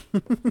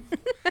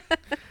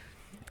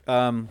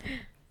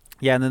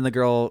 Yeah, and then the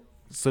girl,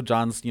 so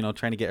John's,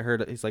 trying to get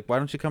her he's like, why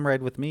don't you come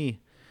ride with me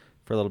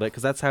for a little bit?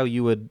 Because that's how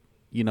you would,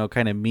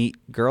 kind of meet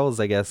girls,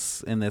 I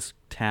guess, in this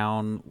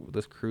town,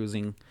 this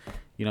cruising,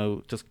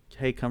 just,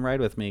 hey, come ride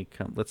with me.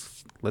 Come,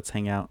 let's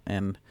hang out.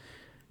 And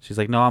she's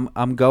like, no,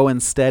 I'm going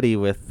steady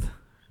with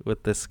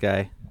this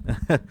guy.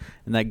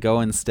 And that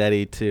going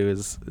steady too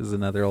is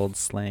another old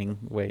slang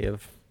way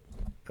of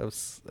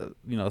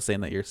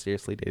saying that you're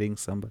seriously dating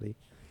somebody.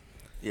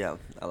 Yeah,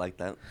 I like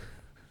that.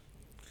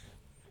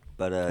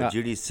 But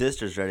Judy's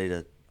sister's ready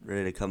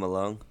to come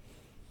along.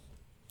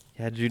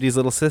 Yeah, Judy's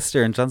little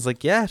sister, and John's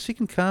like, yeah, she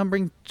can come.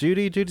 Bring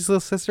Judy's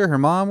little sister, her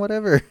mom,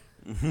 whatever.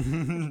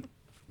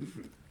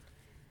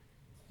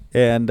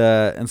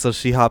 And so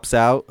she hops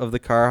out of the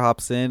car,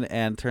 hops in,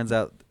 and turns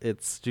out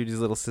it's Judy's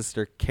little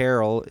sister.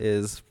 Carol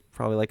is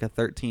probably like a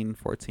 13,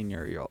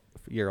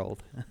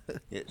 14-year-old.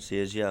 Yeah, she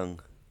is young.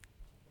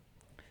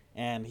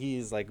 And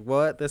he's like,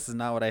 what? This is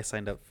not what I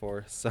signed up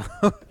for. So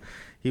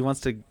he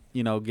wants to,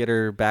 get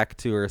her back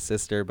to her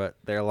sister, but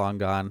they're long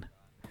gone.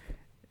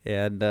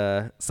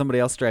 And somebody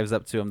else drives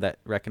up to him that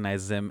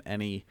recognizes him,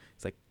 and he's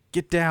like,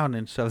 get down,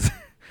 and shoves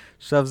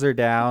her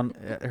down.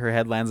 Her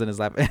head lands in his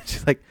lap, and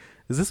she's like,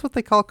 is this what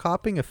they call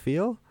copping a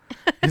feel?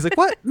 He's like,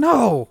 what?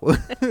 No.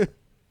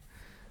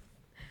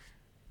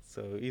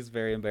 So he's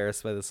very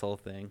embarrassed by this whole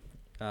thing,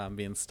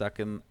 being stuck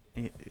in.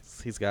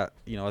 He's got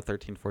a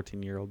 13,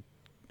 14-year-old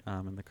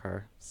in the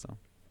car. So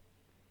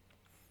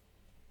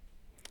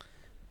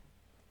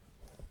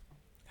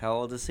How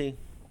old is he?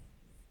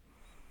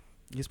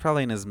 he's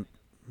probably in his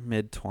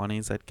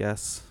mid-20s, I'd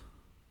guess.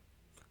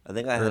 I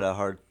think I had a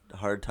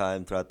hard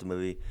time throughout the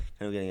movie,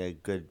 kind of getting a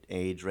good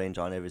age range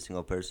on every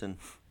single person.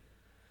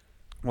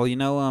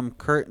 Well,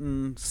 Kurt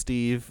and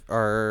Steve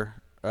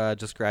are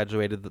just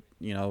graduated,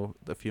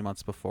 a few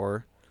months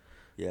before.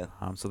 Yeah.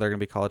 So they're going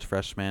to be college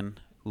freshmen.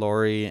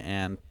 Lori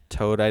and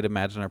Toad, I'd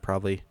imagine, are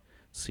probably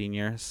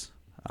seniors.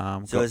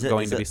 So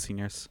going to be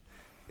seniors.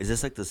 Is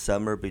this like the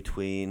summer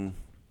between?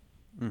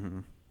 Mm-hmm.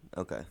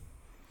 Okay.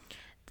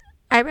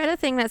 I read a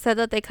thing that said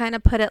that they kind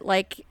of put it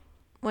like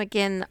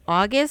in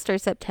August or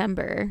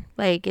September.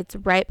 Like it's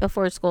right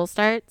before school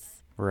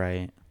starts.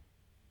 Right.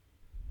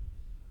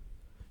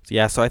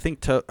 Yeah, so I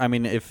think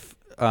if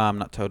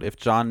not Toad, if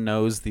John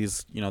knows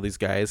these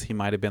guys, he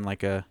might have been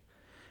like a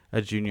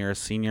junior or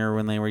senior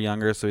when they were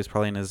younger, so he's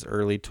probably in his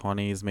early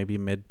 20s, maybe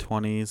mid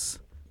 20s.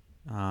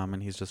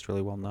 And he's just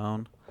really well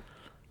known.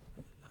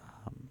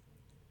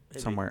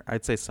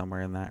 I'd say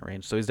somewhere in that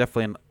range. So he's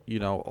definitely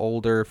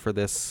older for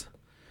this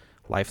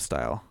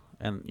lifestyle,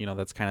 and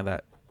that's kind of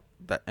that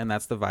and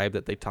that's the vibe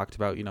that they talked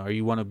about.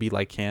 You want to be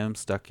like him,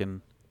 stuck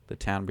in the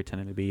town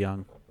pretending to be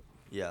young.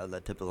 Yeah,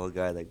 that typical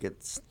guy that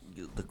gets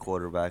the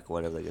quarterback or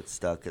whatever that gets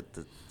stuck at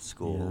the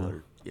school,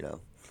 or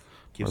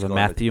keeps or the going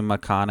Matthew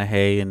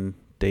McConaughey in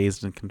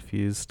Dazed and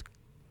Confused.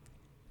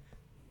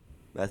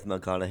 Matthew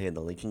McConaughey in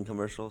the Lincoln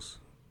commercials.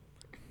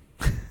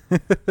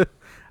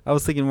 I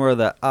was thinking more of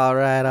the all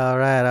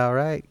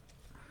right.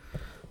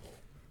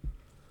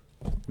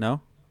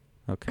 No?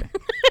 Okay.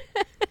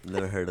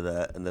 Never heard of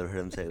that. I never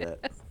heard him say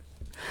that.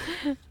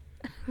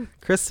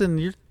 Kristen,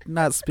 you're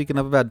not speaking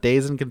up about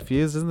Dazed and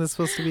Confused. Isn't this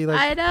supposed to be like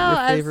I know. your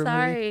I'm favorite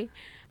sorry, movie?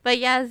 but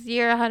yes,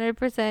 you're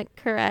 100%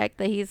 correct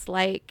that he's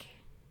like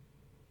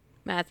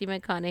Matthew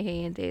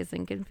McConaughey in Dazed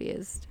and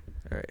Confused.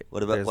 All right.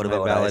 What about There's what my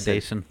about what I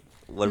said? validation?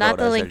 What Not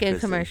about the what I said, Lincoln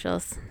Kristen?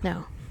 commercials.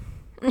 No.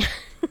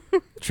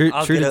 True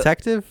I'll get a-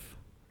 Detective?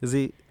 Is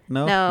he?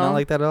 No, No. not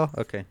like that at all.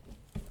 Okay.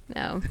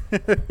 No.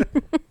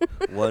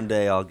 One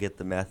day I'll get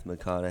the Matthew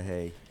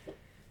McConaughey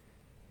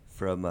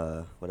from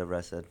whatever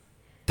I said.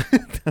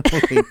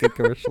 The Lincoln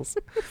commercials.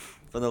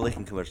 From the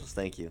Lincoln commercials.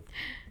 Thank you.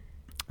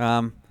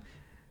 And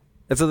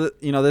so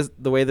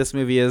the way this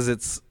movie is,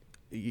 it's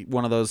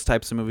one of those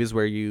types of movies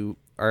where you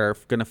are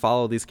going to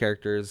follow these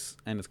characters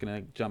and it's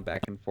going to jump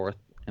back and forth.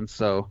 And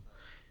so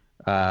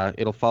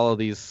it'll follow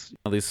these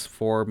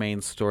four main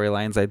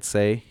storylines. I'd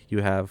say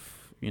you have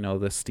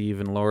the Steve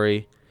and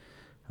Lori,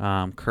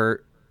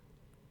 Kurt,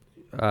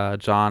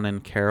 John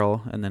and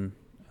Carol, and then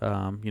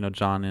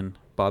John and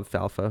Bob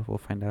Falfa. We'll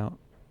find out,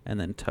 and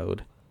then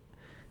Toad,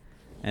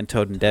 and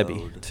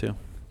Debbie too.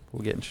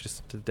 We'll get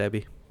introduced to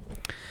Debbie.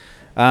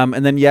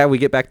 And then we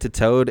get back to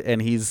Toad,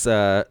 and he's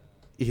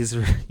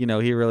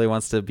he really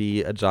wants to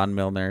be a John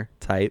Milner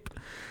type,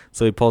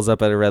 so he pulls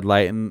up at a red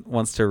light and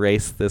wants to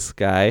race this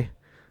guy.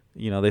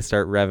 They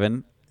start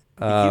revving.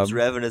 He keeps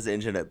revving his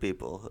engine at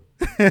people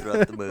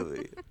throughout the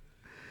movie.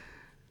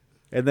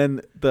 And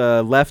then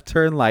the left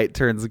turn light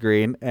turns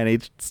green, and he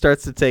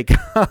starts to take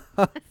off.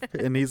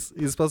 And he's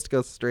supposed to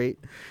go straight,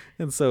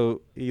 and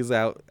so he's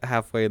out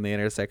halfway in the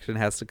intersection,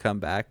 has to come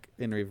back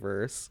in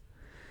reverse.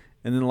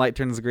 And then the light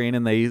turns green,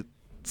 and they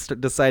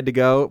decide to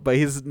go, but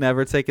he's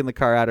never taken the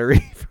car out of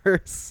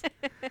reverse.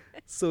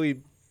 So he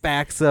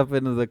backs up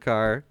into the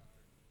car,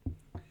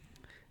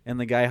 and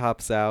the guy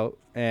hops out,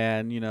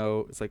 and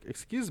it's like,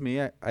 "Excuse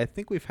me, I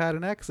think we've had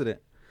an accident."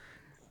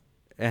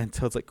 And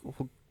Toad's like,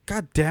 "Well,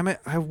 God damn it,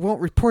 I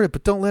won't report it,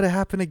 but don't let it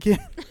happen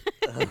again."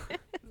 That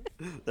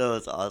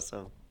was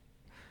awesome.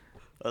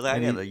 I was like, I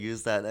gotta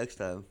use that next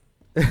time.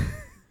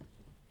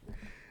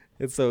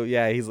 And so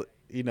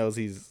he knows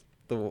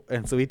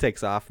and so he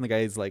takes off, and the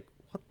guy's like,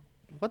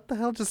 what the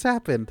hell just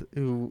happened?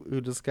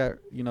 Who just got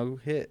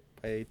hit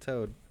by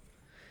Toad?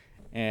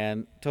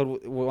 And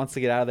Toad wants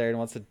to get out of there and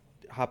wants to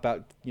hop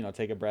out,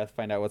 take a breath,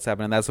 find out what's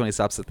happening. And that's when he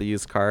stops at the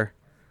used car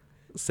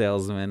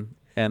salesman.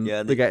 And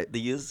the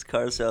used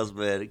car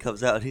salesman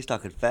comes out, and he's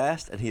talking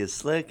fast, and he is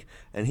slick,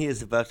 and he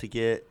is about to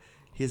get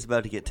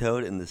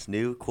Toad in this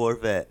new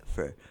Corvette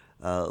for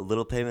a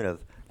little payment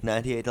of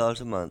 $98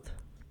 a month.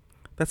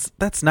 That's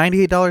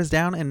 $98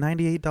 down and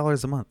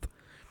 $98 a month.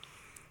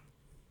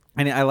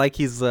 And I like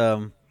he's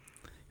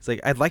like,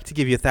 "I'd like to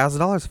give you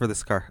 $1,000 for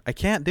this car. I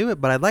can't do it,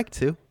 but I'd like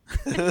to."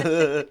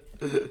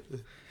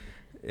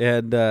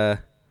 And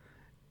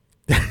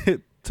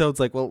Toad's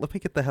like, "Well, let me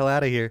get the hell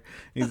out of here."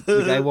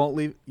 The guy won't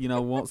leave,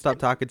 won't stop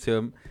talking to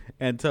him.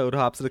 And Toad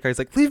hops in the car. He's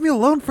like, "Leave me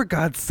alone, for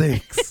God's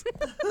sakes."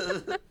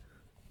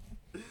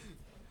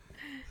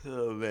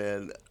 Oh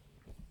man,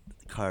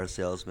 car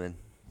salesman.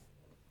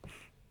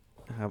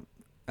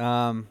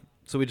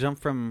 So we jump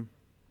from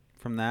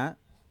that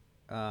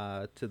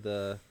to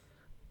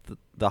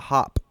the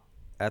hop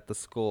at the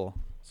school.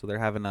 So they're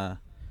having a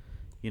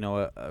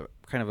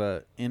kind of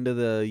a end of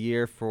the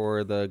year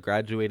for the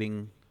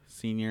graduating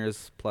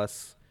seniors,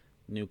 plus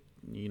the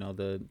new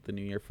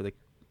year for the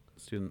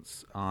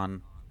students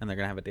on, and they're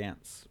gonna have a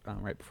dance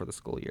right before the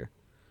school year.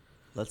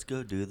 Let's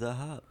go do the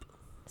hop.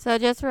 So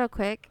just real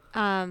quick,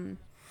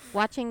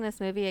 watching this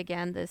movie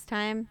again this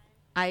time,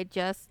 I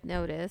just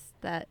noticed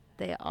that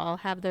they all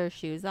have their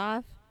shoes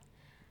off.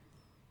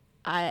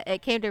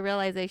 It came to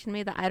realization to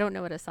me that I don't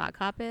know what a sock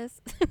hop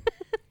is.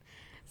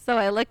 So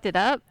I looked it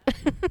up.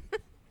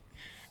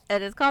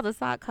 And it's called a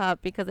sock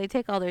hop because they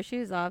take all their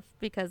shoes off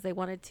because they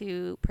wanted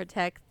to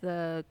protect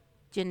the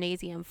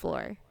gymnasium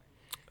floor.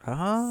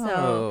 Oh.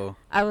 So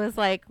I was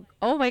like,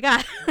 oh my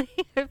God,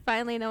 I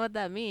finally know what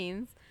that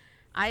means.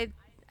 I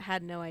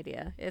had no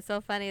idea. It's so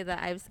funny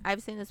that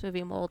I've seen this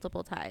movie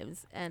multiple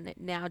times, and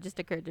it now just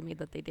occurred to me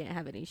that they didn't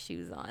have any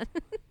shoes on.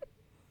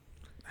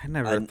 I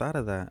never thought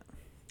of that.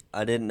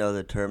 I didn't know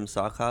the term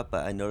sock hop,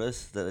 but I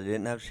noticed that they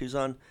didn't have shoes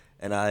on,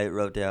 and I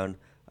wrote down,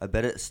 "I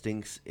bet it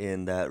stinks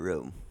in that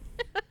room."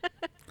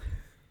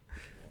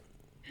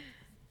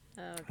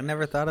 I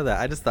never thought of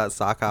that. I just thought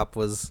sock hop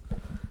was,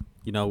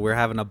 we're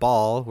having a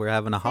ball, we're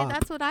having a hop.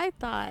 That's what I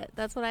thought.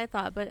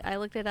 But I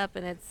looked it up,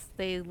 and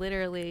they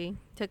literally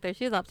took their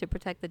shoes off to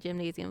protect the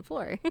gymnasium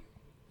floor.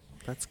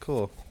 That's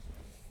cool.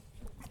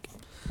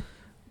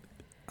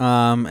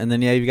 And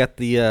then you got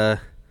the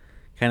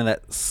kind of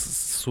that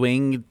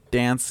swing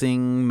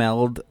dancing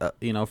meld,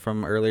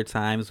 from earlier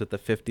times with the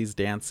 50s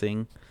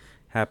dancing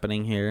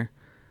happening here.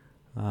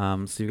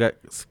 So you've got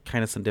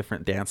kind of some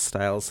different dance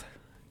styles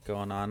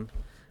going on.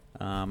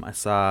 I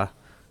saw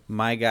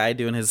my guy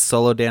doing his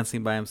solo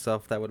dancing by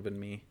himself. That would have been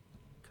me,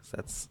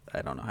 because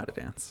I don't know how to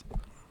dance.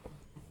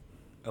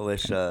 I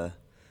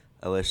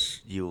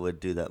wish you would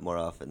do that more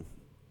often.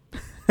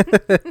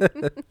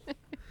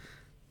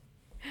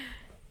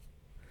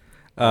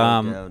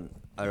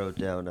 I wrote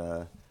down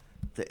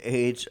the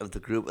age of the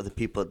group of the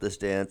people at this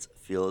dance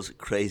feels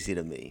crazy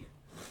to me.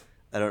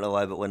 I don't know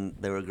why, but when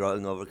they were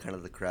growing over kind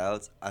of the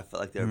crowds, I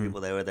felt like there were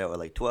people there that were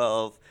like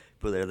 12,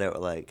 people there that were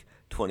like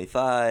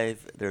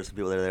 25, there were some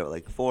people there that were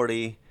like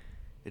 40.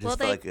 It just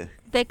felt like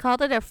they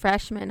called it a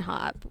freshman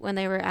hop when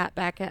they were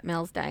back at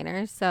Mel's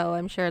Diner, so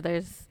I'm sure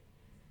they've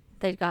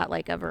got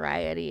like a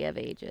variety of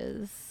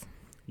ages.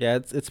 Yeah,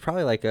 it's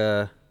probably like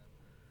a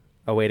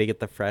way to get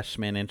the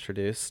freshmen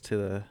introduced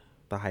to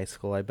the high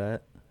school, I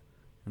bet.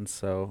 And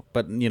so,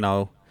 but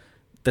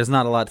there's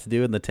not a lot to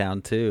do in the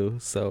town too,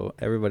 so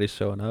everybody's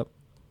showing up.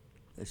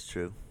 It's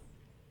true.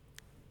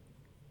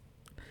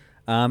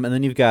 And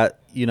then you've got,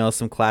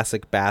 some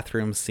classic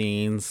bathroom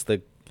scenes.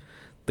 The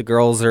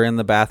girls are in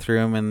the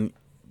bathroom, and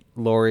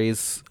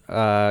Lori's,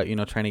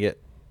 trying to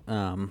get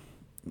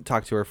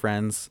talk to her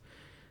friends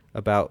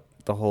about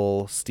the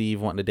whole Steve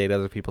wanting to date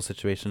other people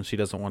situation. She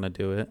doesn't want to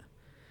do it.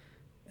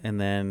 And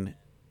then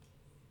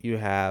you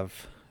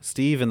have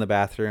Steve in the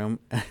bathroom,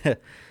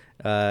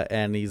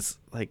 and he's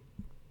like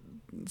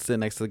sitting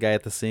next to the guy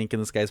at the sink,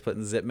 and this guy's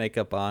putting zip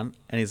makeup on,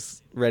 and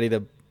he's ready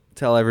to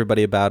tell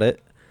everybody about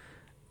it.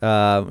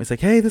 He's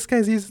like, "Hey, this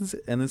guy's using,"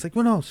 and it's like,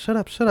 "Well, no, shut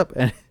up."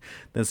 And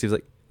then Steve's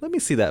like, "Let me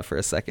see that for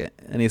a second,"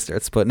 and he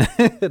starts putting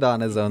it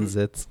on his own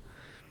zits.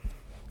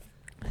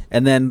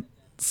 And then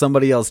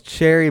somebody yells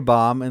 "cherry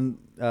bomb" and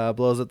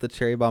blows up the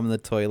cherry bomb in the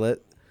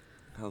toilet.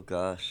 Oh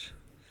gosh,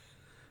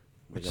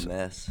 like a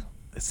mess.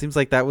 It seems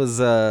like that was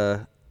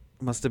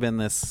must have been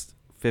this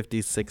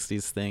 50s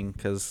 60s thing,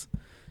 because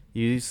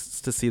you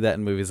used to see that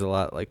in movies a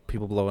lot, like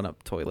people blowing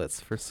up toilets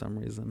for some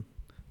reason.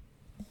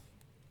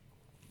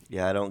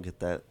 Yeah, I don't get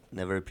that.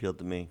 Never appealed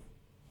to me.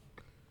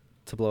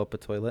 To blow up a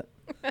toilet?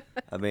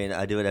 I mean,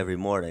 I do it every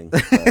morning,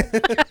 but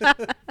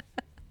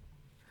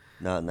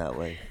not in that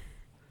way.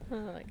 Oh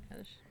my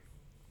gosh.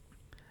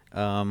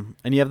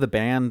 And you have the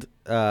band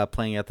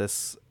playing at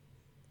this,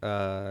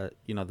 the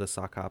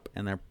sock hop,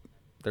 and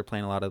they're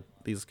playing a lot of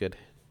these good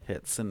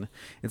hits, and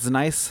it's a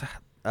nice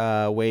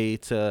way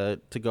to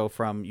go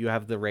from, you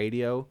have the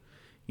radio,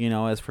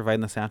 as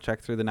providing the soundtrack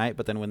through the night,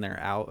 but then when they're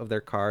out of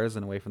their cars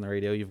and away from the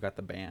radio, you've got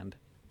the band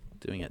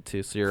doing it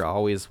too. So you're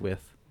always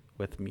with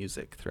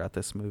music throughout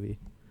this movie.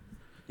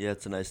 Yeah,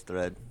 it's a nice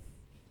thread.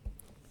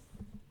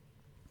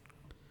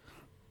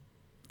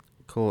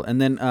 Cool.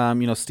 And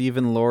then Steve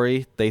and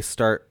Lori, they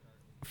start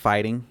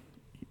fighting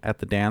at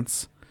the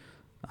dance.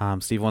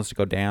 Steve wants to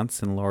go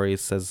dance, and Lori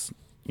says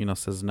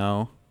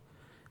no,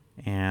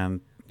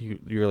 and you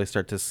really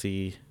start to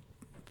see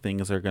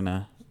things are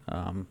gonna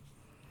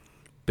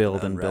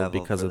build and build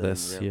because of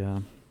this. Yeah.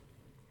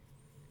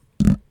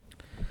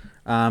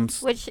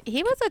 Which,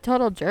 he was a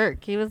total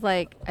jerk. He was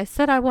like, "I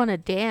said I want to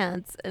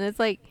dance," and it's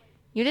like,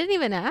 you didn't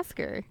even ask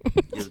her.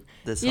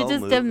 This You whole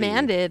just movie,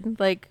 demanded,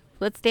 like,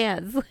 let's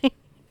dance.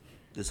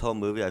 This whole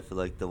movie, I feel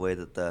like the way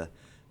that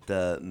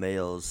the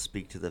males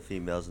speak to the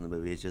females in the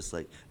movie is just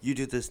like, "You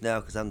do this now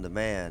because I'm the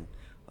man,"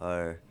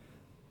 or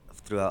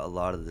throughout a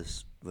lot of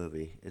this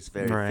movie, it's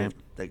very Right.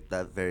 like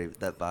that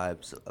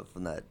vibes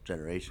from that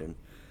generation.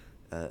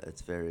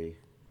 It's very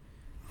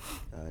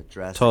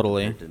drastic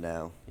Totally. compared to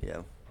now.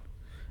 Yeah.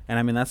 And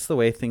I mean, that's the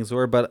way things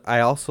were. But I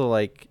also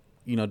like,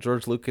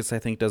 George Lucas, I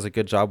think, does a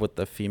good job with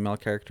the female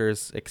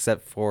characters,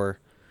 except for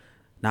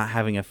not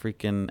having a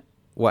freaking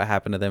what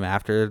happened to them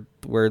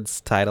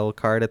afterwards title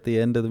card at the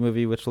end of the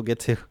movie, which we'll get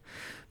to.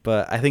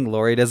 But I think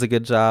Lori does a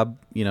good job.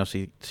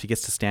 She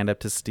gets to stand up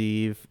to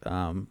Steve.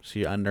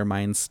 She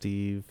undermines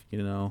Steve,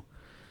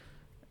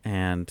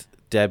 and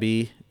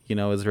Debbie,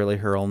 is really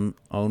her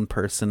own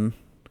person,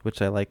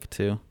 which I like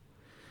too.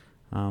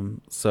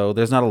 So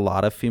there's not a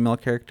lot of female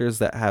characters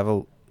that have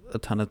a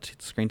ton of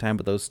screen time,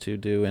 but those two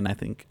do,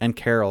 and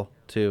Carol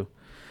too.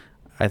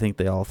 I think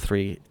they all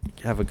three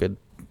have a good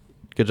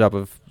job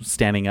of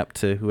standing up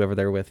to whoever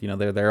they're with.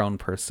 They're their own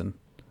person.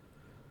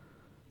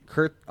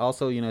 Kurt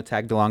also,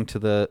 tagged along to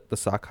the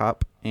sock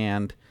hop,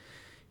 and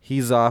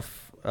he's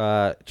off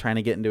trying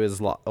to get into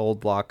his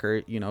old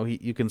locker.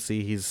 You can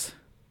see he's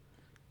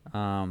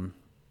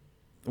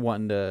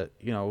wanting to,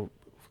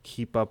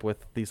 keep up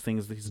with these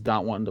things that he's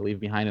not wanting to leave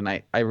behind. And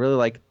I really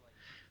like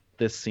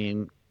this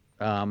scene.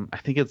 I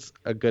think it's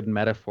a good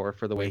metaphor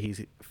for the way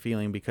he's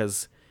feeling,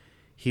 because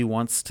he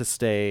wants to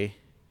stay,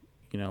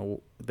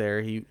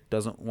 there. He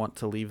doesn't want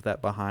to leave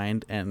that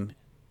behind. And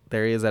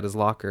there he is at his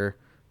locker,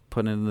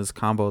 putting in his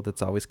combo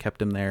that's always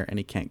kept him there, and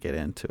he can't get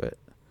into it.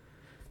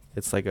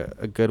 It's like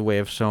a good way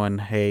of showing,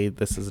 hey,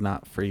 this is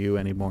not for you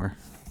anymore.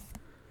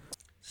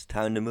 It's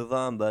time to move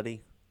on,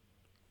 buddy.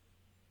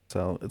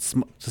 So it's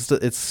just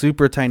it's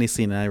super tiny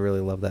scene, and I really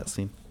love that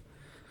scene.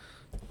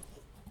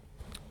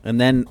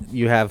 And then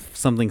you have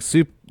something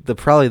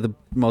probably the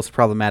most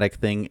problematic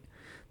thing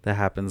that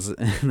happens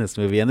in this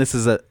movie, and this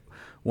is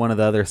one of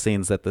the other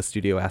scenes that the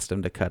studio asked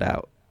him to cut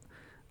out.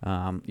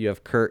 You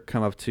have Kurt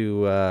come up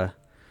to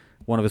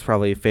one of his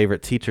probably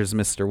favorite teachers,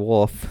 Mr.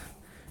 Wolf,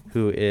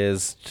 who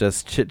is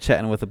just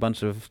chit-chatting with a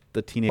bunch of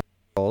the teenage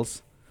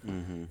girls.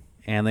 Mm-hmm.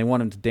 And they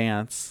want him to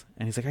dance,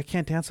 and he's like, "I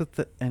can't dance with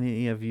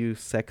any of you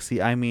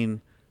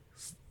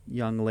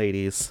young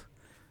ladies."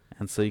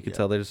 And so you can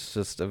tell there's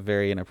just a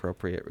very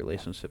inappropriate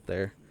relationship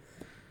there.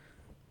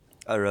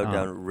 I wrote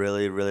down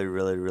really, really,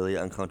 really, really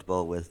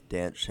uncomfortable with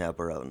dance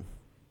chaperone.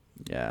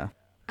 Yeah.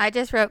 I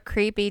just wrote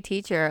creepy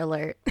teacher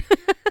alert.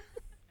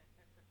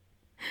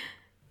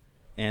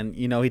 And,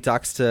 Kurt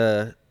talks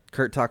to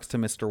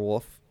Mr.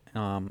 Wolf,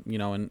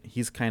 and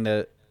he's kind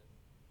of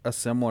a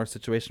similar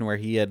situation where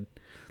he had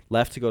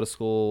left to go to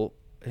school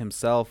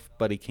himself,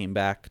 but he came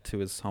back to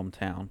his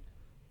hometown,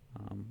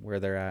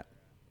 where they're at.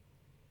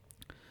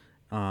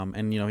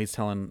 And he's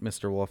telling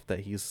Mr. Wolf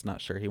that he's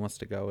not sure he wants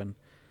to go, and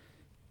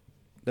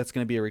that's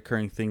going to be a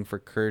recurring thing for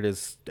Kurt.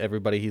 Is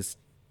everybody he's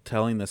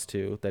telling this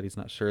to that he's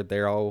not sure,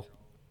 they're all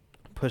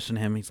pushing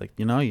him. He's like,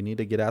 you need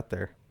to get out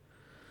there.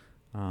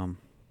 And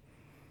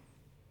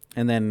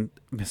then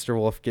Mr.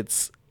 Wolf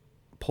gets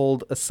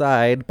pulled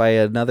aside by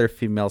another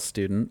female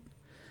student,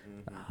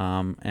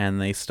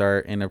 and they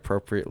start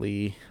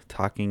inappropriately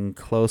talking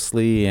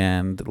closely,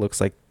 and it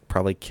looks like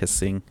probably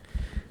kissing,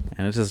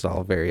 and it's just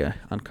all very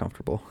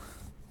uncomfortable.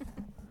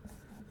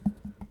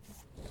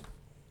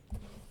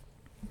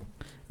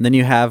 And then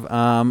you have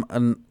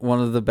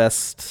one of the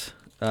best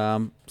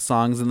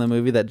songs in the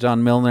movie that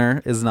John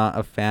Milner is not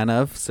a fan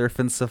of,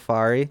 Surfin'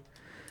 Safari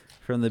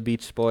from the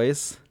Beach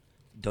Boys.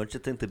 Don't you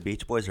think the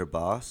Beach Boys are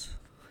boss?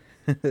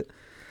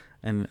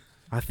 And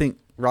I think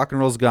rock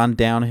and roll's gone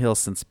downhill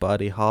since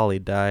Buddy Holly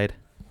died.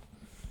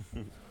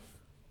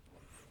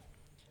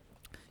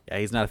 Yeah,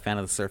 he's not a fan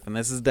of the surfing.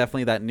 This is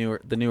definitely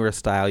the newer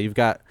style. You've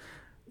got,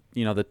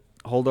 the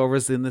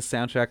holdovers in the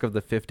soundtrack of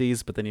the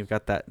 50s, but then you've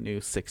got that new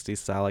 60s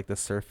style, like the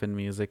surfing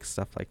music,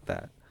 stuff like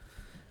that.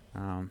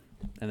 And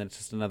then it's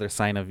just another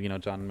sign of,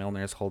 John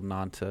Milner is holding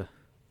on to,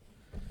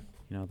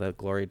 the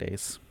glory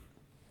days.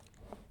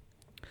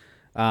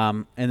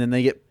 And then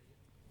they get,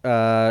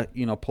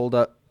 pulled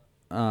up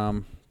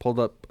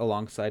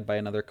alongside by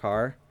another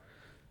car.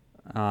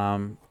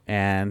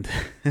 And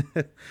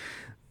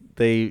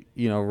they,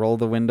 roll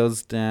the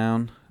windows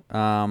down.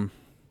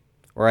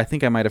 Or I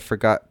think I might have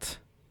forgot.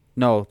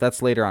 No,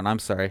 that's later on. I'm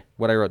sorry.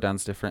 What I wrote down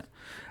is different.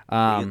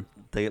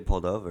 They get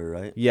pulled over,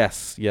 right?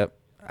 Yes. Yep.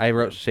 I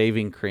wrote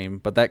shaving cream,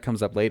 but that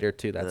comes up later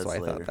too. That's why I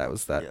thought that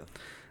was that.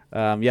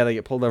 Yeah. They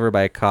get pulled over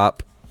by a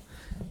cop,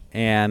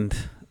 and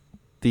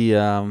the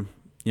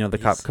the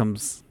cop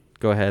comes.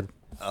 Go ahead.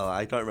 Oh,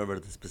 I don't remember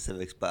the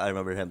specifics, but I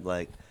remember him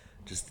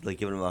just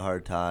giving him a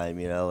hard time,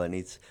 and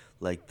he's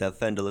like, that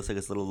fender looks like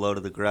it's a little low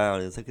to the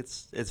ground. It's like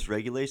it's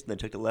regulation. They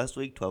checked it last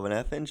week,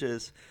 12.5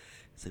 inches.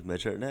 It's like,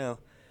 measure it now.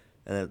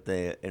 And at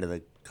the end of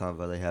the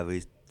convo they have,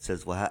 he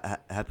says, well,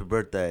 happy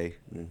birthday,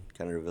 and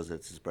kind of reveals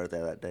it's his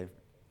birthday that day.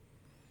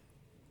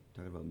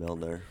 Talking about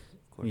Milner.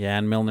 Of course. Yeah,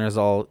 and Milner's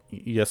all,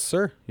 yes,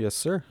 sir. Yes,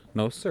 sir.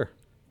 No, sir.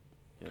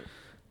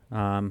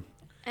 Yeah.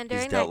 And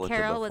during dealt that, with it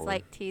Carol was before.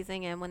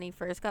 teasing him when he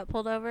first got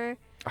pulled over.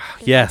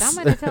 She's Yes. like, I'm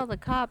going to tell the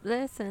cop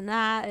this and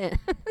that.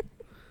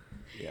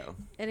 Yeah.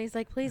 And he's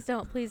like, please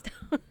don't, please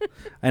don't.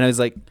 I know, he's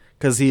like,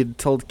 because he had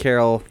told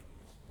Carol,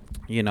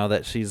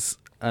 that she's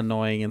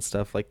annoying and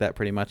stuff like that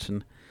pretty much.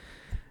 And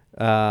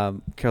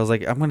Carol's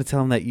like, I'm going to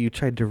tell him that you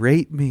tried to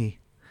rape me.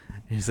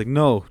 And he's like,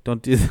 no,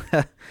 don't do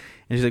that.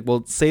 And she's like,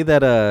 well, say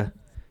that I'm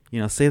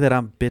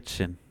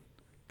bitchin'.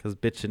 Because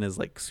bitchin' is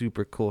like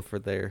super cool for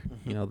their,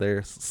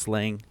 their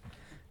slang.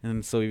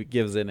 And so he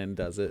gives in and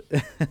does it.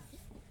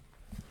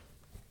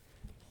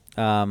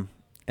 And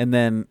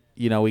then,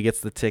 he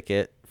gets the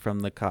ticket from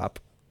the cop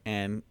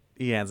and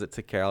he hands it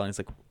to Carol and he's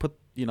like,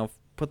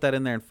 put that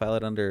in there and file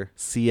it under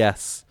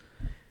CS.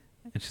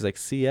 And she's like,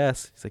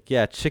 CS? He's like,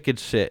 yeah, chicken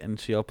shit. And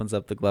she opens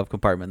up the glove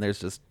compartment. There's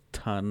just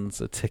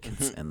tons of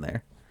tickets in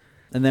there.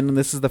 And then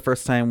this is the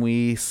first time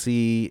we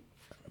see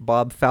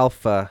Bob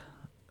Falfa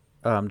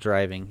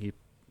driving. He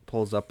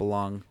pulls up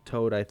along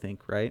Toad, I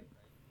think, right?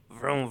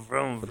 Vroom,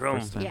 vroom,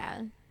 vroom.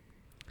 Yeah.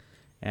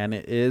 And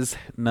it is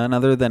none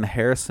other than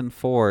Harrison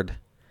Ford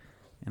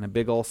in a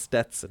big old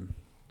Stetson.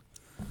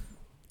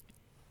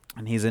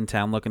 And he's in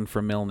town looking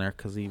for Milner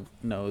because he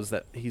knows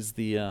that he's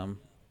the,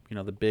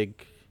 the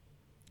big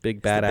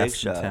badass in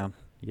shot. town.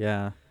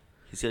 Yeah.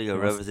 He's going to go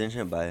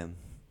representation by him.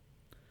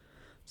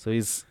 So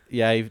he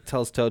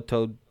tells Toad.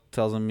 Toad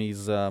tells him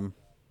he's, you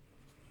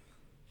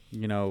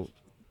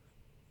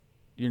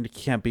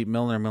can't beat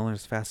Milner.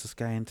 Milner's the fastest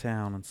guy in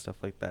town and stuff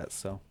like that.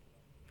 So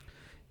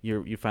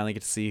you finally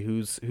get to see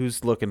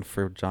who's looking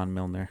for John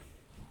Milner.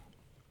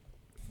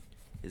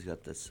 He's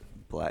got this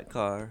black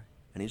car,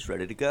 and he's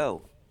ready to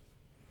go.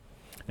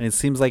 And it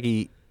seems like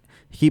he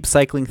keeps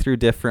cycling through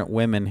different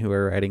women who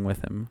are riding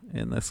with him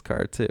in this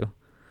car too.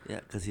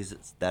 Yeah, because he's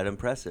that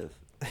impressive.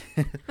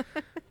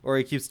 Or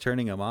he keeps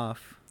turning them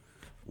off.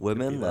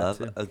 Women Could be that love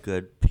too. a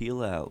good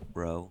peel out,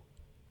 bro.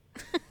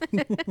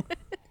 I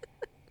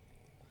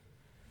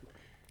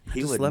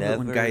just love it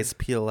when guys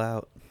peel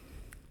out.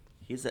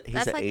 He's an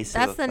That's ace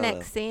that's of the a fellow.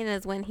 next scene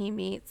is when he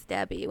meets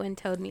Debbie, when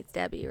Toad meets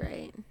Debbie,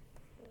 right?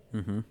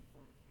 Mm-hmm.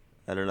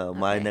 I don't know.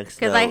 My next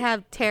Because I note-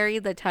 have Terry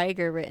the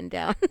Tiger written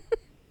down.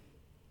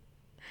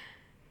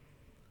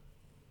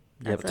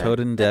 Yep, That's Toad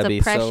and that's Debbie.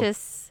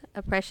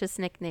 a precious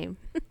nickname.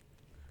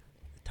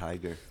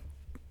 Tiger.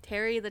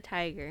 Terry the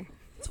Tiger.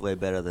 It's way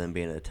better than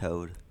being a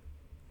toad.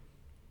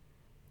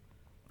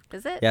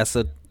 Is it? Yeah,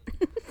 so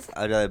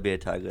I'd rather be a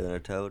tiger than a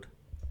toad.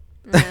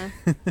 Uh,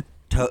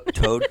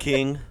 Toad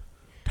King,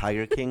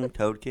 Tiger King,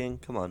 Toad King.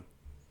 Come on,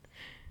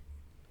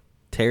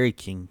 Terry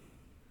King.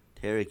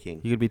 Terry King.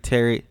 You could be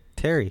Terry.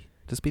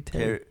 Just be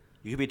Terry.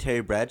 You could be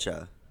Terry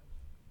Bradshaw.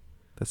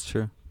 That's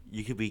true.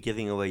 You could be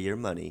giving away your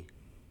money.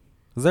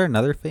 Is there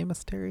another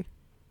famous Terry?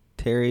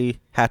 Terry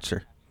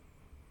Hatcher.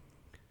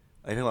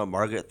 Are you talking about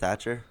Margaret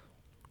Thatcher?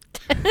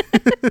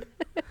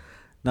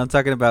 No, I'm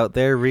talking about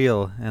they're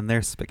real and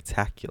they're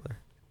spectacular.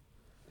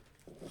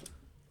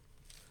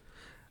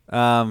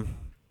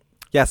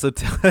 Yeah, so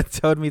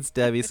Toad meets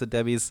Debbie. So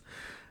Debbie's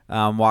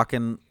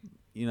walking,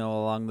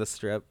 along the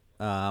strip.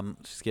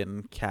 She's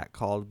getting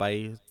catcalled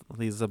by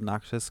these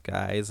obnoxious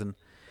guys, and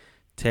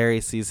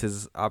Terry sees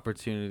his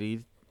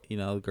opportunity.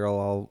 The girl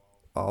all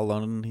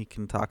alone, and he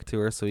can talk to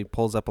her. So he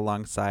pulls up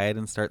alongside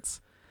and starts,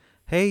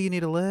 "Hey, you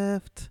need a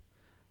lift?"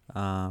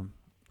 Trying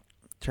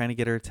to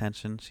get her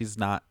attention. She's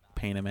not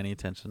paying him any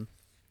attention.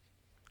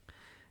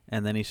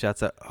 And then he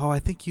shouts out, "Oh, I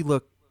think you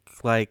look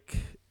like,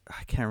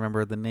 I can't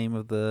remember the name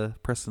of the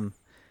person."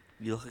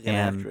 You look like an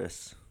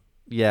actress.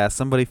 Yeah,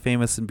 somebody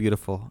famous and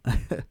beautiful.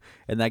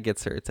 And that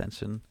gets her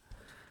attention.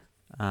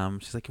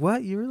 She's like,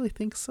 "What? You really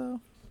think so?"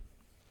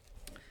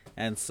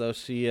 And so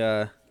she,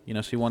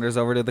 she wanders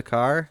over to the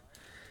car,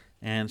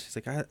 and she's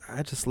like,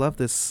 I just love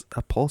this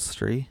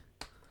upholstery.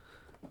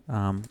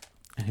 And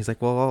he's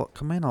like, "Well,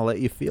 come in, I'll let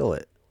you feel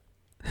it."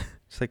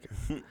 She's like,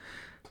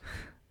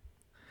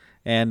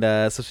 and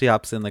so she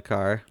hops in the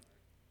car,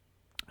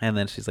 and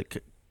then she's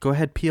like, "Go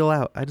ahead, peel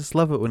out. I just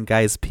love it when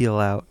guys peel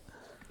out."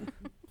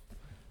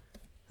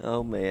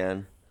 Oh,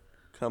 man.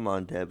 Come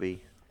on,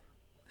 Debbie.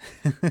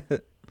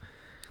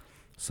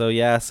 So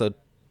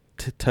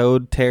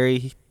Toad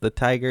Terry the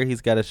tiger, he's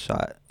got a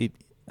shot.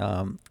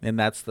 And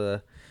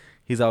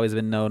he's always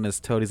been known as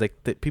Toad. He's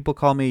like, people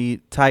call me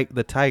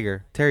the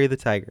tiger, Terry the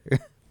tiger.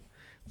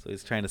 So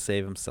he's trying to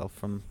save himself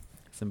from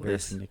this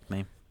embarrassing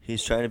nickname.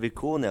 He's trying to be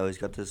cool now. He's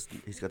got this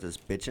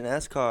bitchin'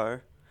 ass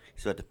car.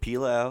 He's about to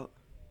peel out.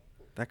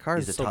 That car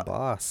is so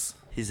boss.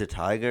 He's a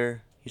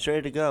tiger. He's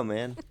ready to go,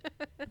 man.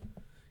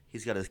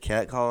 He's got his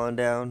cat calling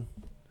down.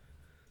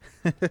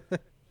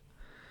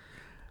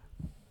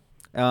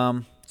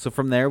 So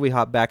from there we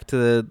hop back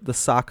to the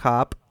sock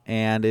hop,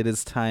 and it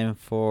is time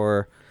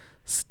for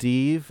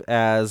Steve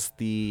as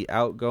the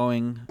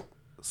outgoing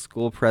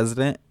school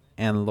president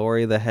and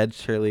Lori the head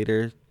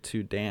cheerleader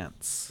to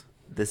dance.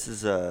 This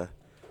is the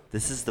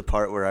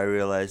part where I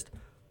realized,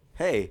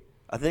 hey,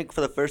 I think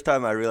for the first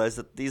time I realized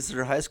that these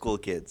are high school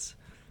kids.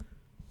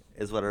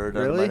 Is what I wrote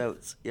down in my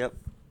notes. Yep.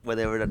 When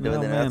they were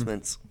doing the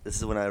announcements, this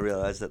is when I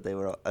realized that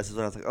this is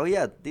when I was like, oh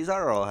yeah, these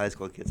are all high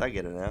school kids. I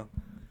get it now.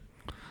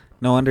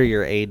 No wonder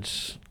your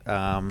age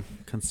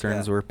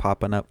concerns were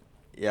popping up.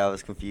 Yeah, I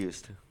was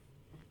confused.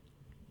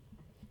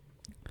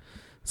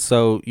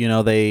 So,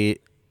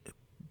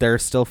 they're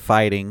still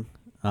fighting,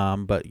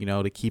 but,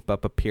 to keep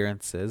up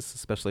appearances,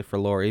 especially for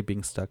Lori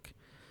being stuck,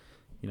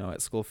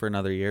 at school for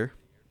another year.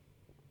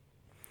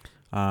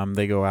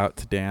 They go out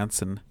to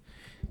dance, and,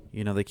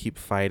 they keep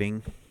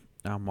fighting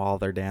while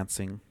they're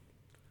dancing.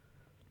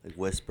 Like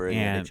whispering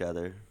at each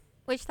other.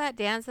 Which that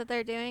dance that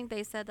they're doing,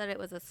 they said that it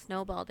was a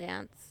snowball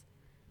dance.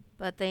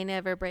 But they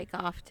never break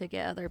off to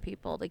get other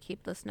people to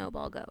keep the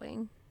snowball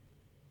going.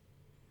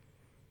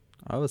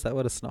 Oh, is that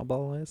what a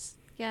snowball is?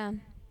 Yeah.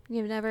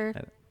 You've never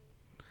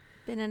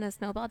been in a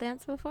snowball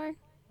dance before?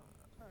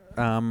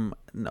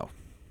 No.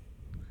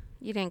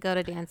 You didn't go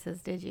to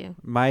dances, did you?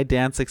 My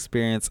dance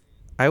experience,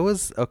 I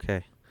was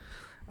late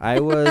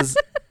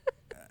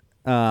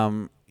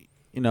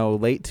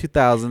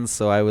 2000s,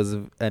 so I was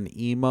an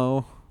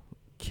emo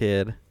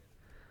kid.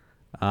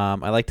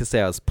 I like to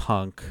say I was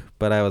punk,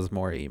 but I was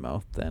more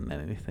emo than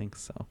anything.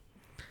 So,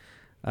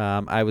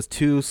 I was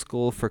too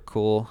school for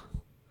cool.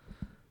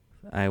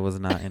 I was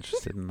not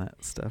interested in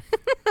that stuff.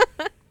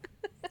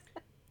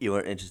 You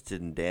weren't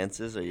interested in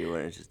dances, or you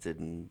weren't interested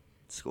in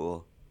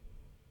school?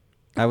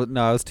 I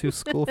was too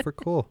school for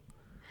cool.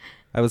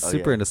 I was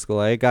super into school.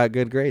 I got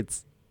good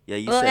grades.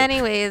 Yeah,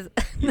 anyways,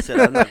 you said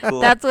I'm not cool.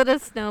 That's what a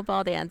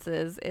snowball dance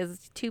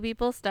is two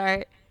people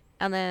start,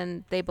 and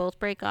then they both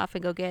break off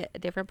and go get a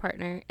different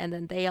partner, and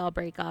then they all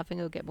break off and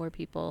go get more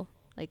people.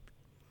 Like,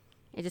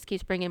 it just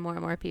keeps bringing more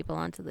and more people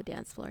onto the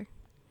dance floor.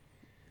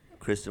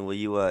 Kristen, will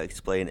you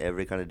explain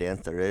every kind of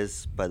dance there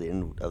is by the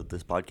end of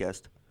this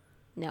podcast?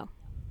 No.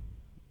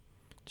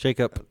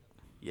 Jacob.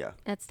 Yeah.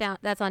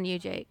 That's on you,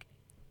 Jake.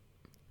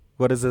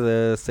 What is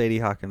the Sadie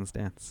Hawkins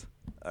dance?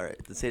 All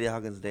right. The Sadie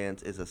Hawkins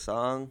dance is a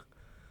song.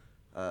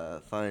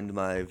 Find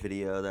my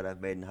video that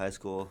I've made in high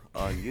school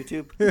on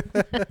YouTube.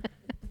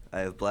 I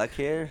have black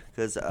hair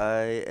because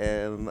I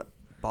am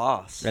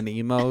boss. An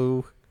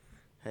emo.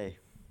 Hey,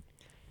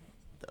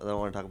 I don't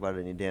want to talk about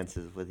any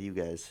dances with you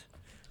guys.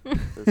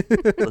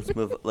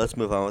 Let's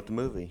move on with the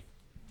movie.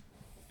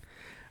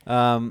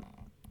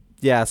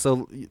 Yeah,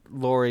 so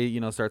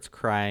Lori, starts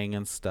crying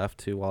and stuff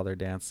too while they're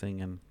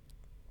dancing, and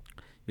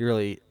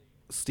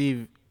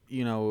Steve,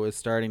 is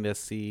starting to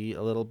see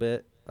a little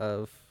bit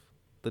of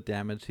the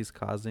damage he's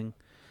causing,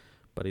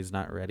 but he's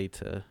not ready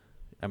to.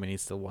 He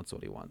still wants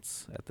what he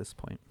wants at this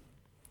point.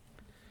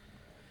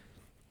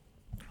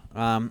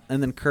 And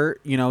then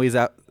Kurt, he's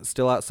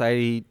still outside.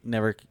 He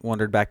never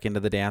wandered back into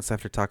the dance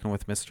after talking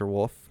with Mr.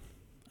 Wolf.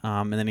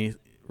 And then he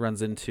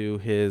runs into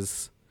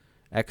his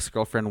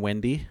ex-girlfriend,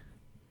 Wendy.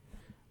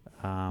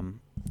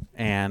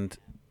 And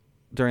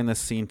during this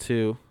scene,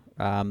 too,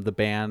 the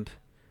band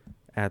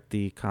at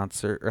the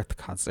concert,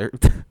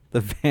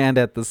 the band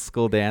at the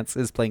school dance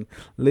is playing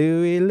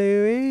Louie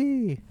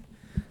Louie.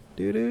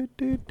 Do do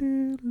do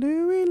do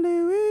Louie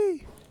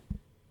Louie.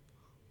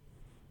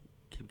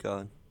 Keep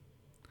going.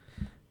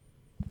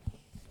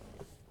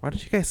 Why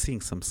don't you guys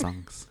sing some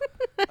songs?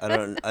 I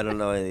don't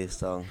know any of these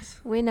songs.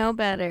 We know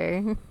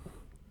better.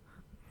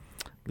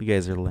 You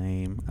guys are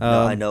lame.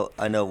 No,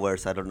 I know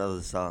worse. I don't know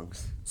the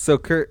songs. So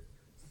Kurt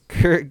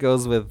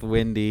goes with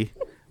Wendy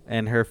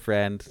and her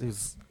friend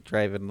who's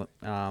driving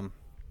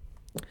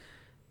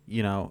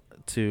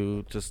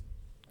to just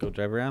go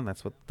drive around.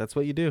 That's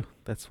what you do.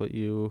 That's what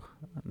you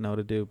know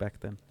to do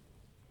back then.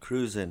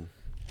 Cruising.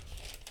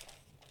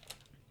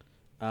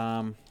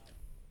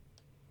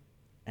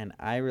 And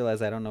I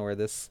realize I don't know where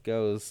this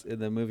goes in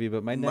the movie,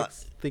 but my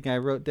next thing I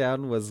wrote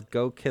down was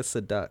 "Go Kiss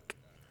a Duck."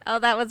 Oh,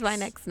 that was my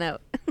next note.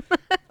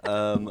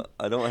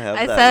 I don't have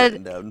I that said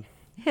written down.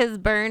 his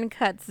burn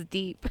cuts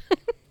deep.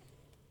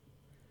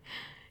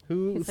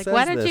 Who He's says like,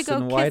 "Why don't you this, go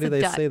and why kiss do a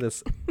they duck?" say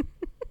this?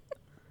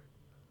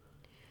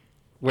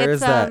 Where is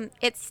that?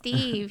 It's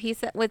Steve. He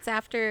said what's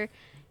after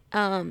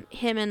him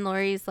and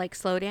Lori's like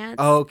slow dance.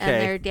 Okay,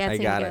 And they're I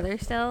dancing got it. together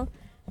still.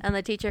 And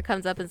the teacher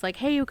comes up and is like,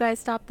 "Hey, you guys,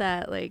 stop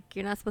that. Like,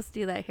 you're not supposed to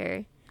do that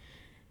here."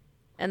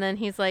 And then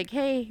he's like,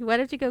 "Hey, why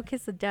don't you go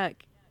kiss a duck?"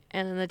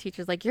 And then the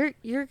teacher's like,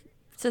 "You're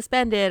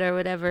suspended or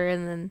whatever."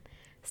 And then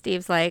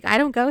Steve's like, "I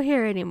don't go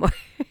here anymore."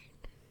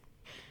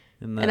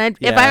 And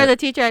if I were the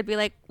teacher, I'd be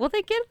like, "Well,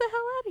 then get the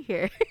hell out of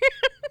here."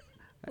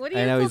 What are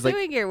I know, you he's still like-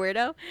 doing here,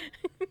 weirdo?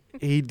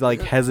 he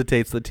like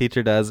hesitates. The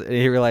teacher does, and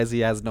he realizes he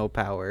has no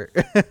power.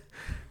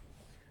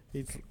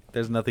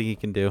 There's nothing he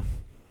can do.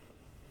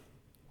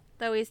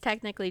 Though he's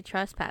technically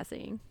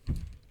trespassing.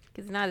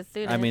 Because he's not a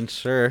student. I mean,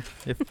 sure,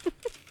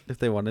 if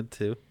they wanted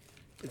to.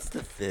 It's the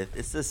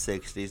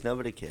 60s.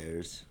 Nobody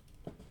cares.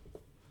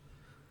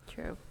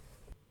 True.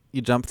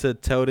 You jump to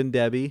Toad and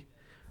Debbie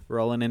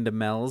rolling into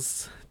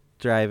Mel's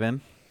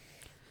driving.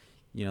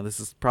 You know, this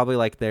is probably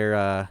like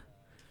their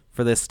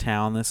for this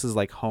town, this is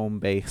like home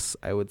base,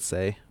 I would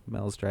say.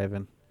 Mel's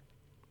driving.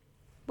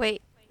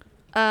 Wait.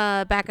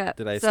 Back up.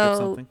 Did I skip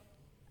something?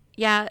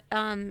 Yeah,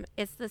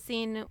 it's the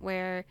scene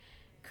where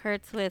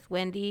Kurt's with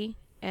Wendy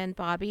and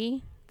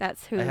Bobby.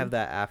 That's who I have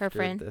that after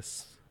friend.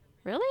 this.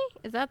 Really?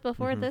 Is that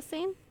before Mhm. this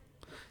scene?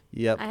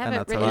 Yep, I and have it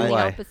that's written the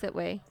why. opposite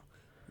way.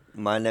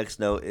 My next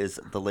note is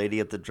the lady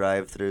at the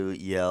drive-thru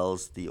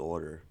yells the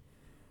order.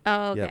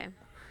 Oh, Yep. okay.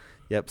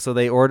 Yep, so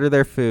they order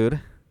their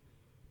food.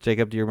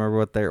 Jacob, do you remember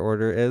what their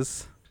order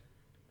is?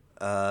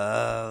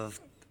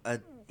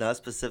 Not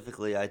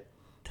specifically. I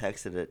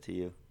texted it to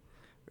you.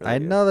 I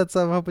earlier. know that's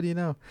what I'm hoping you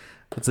know.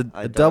 It's I a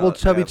don't- double I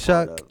chubby gotta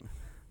pull it chuck, up.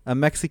 a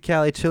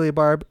Mexicali chili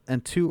barb,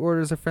 and 2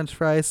 orders of French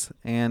fries,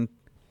 and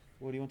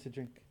what do you want to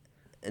drink?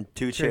 And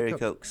 2 Cherry cherry Coke.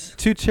 cokes.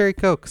 2 cherry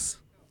cokes.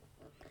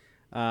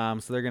 So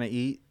they're gonna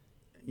eat,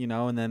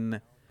 and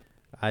then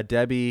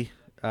Debbie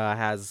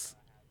has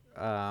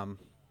an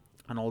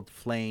old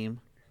flame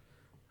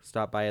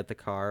stop by at the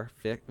car,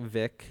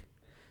 Vic,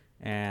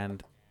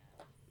 and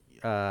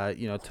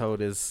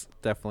Toad is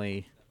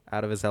definitely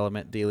out of his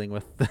element dealing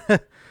with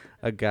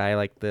a guy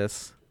like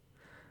this.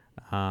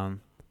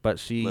 But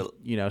she,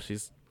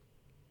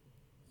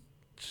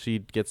 she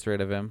gets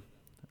rid of him.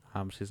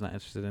 She's not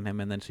interested in him,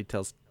 and then she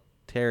tells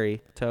Tiger,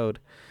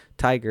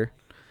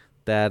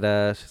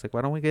 that she's like,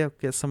 why don't we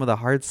get some of the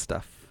hard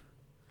stuff?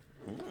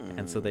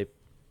 And so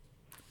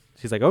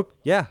she's like, oh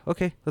yeah,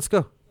 okay, let's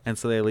go. And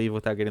so they leave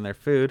without getting their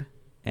food.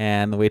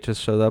 And the waitress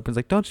shows up and is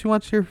like, don't you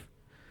want your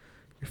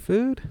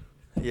food?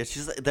 Yeah,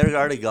 she's like, they're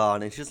already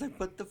gone, and she's like,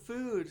 but the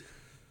food,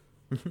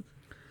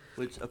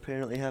 which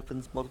apparently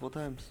happens multiple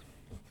times.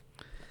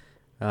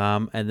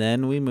 And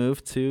then we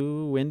move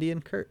to Wendy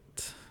and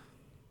Kurt.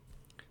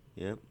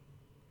 Yep.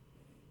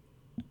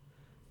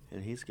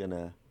 And he's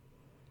gonna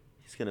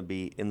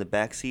be in the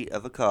back seat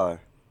of a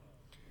car.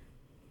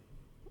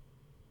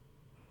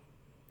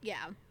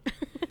 Yeah.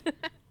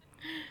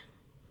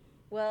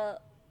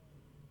 Well,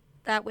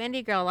 that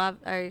Wendy girl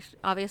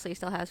obviously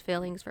still has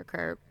feelings for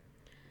Kurt.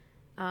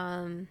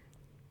 And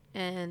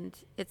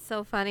it's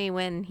so funny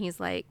when he's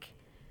like,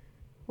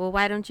 well,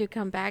 why don't you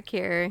come back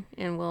here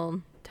and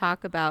we'll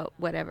talk about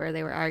whatever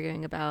they were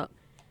arguing about.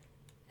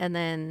 And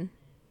then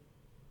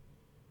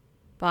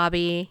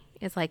Bobby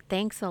is like,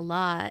 thanks a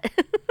lot.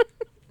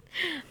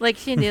 Like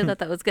she knew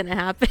that was going to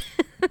happen.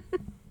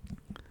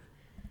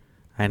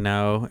 I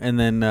know. And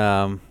then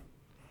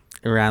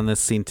around this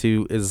scene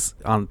too is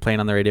playing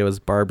on the radio is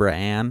Barbara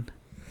Ann.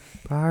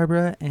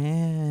 Barbara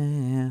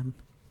Ann.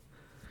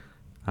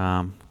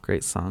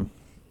 Great song.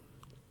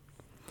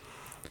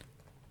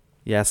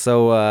 Yeah,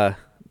 so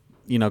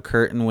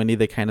Kurt and Wendy,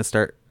 they kind of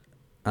start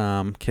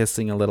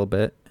kissing a little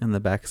bit in the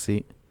back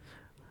seat.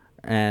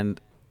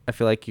 And I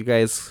feel like you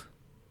guys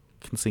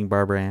can sing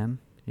Barbara Ann.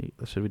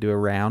 Should we do a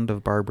round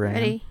of Barbara Ann?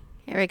 Ready?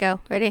 Here we go.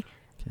 Ready?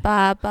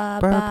 Ba ba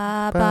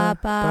ba ba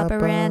ba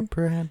Baran.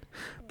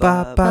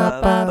 Ba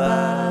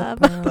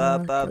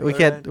ba ba. We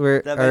can't.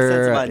 That makes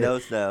sense in my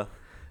notes now.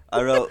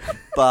 I wrote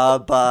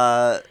ba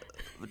ba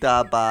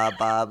Da ba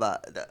ba ba.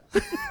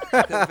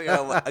 I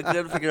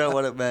couldn't figure out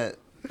what it meant.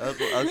 I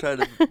was trying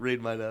to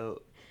read my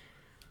note.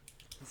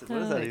 I said, what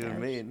does Oh that my even gosh.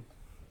 mean?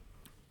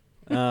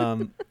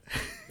 Um,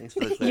 Thanks for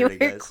the You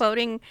clarity,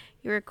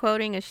 were guys.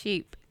 quoting a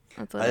sheep.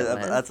 That's what it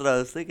was. That's what I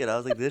was thinking. I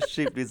was like, this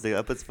sheep needs to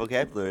up its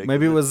vocabulary.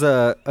 maybe it 'cause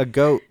was a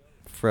goat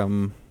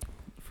from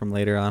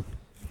later on.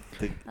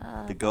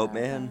 the goat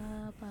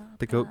man.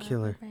 The goat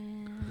killer.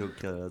 Goat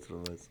killer. That's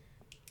what it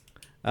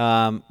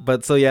was.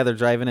 But so yeah, they're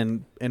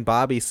driving and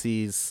Bobby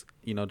sees,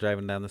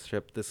 driving down the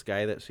strip, this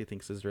guy that she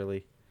thinks is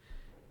really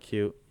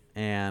cute.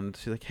 And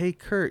she's like, hey,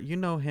 Kurt, you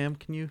know him.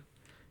 Can you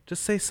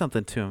just say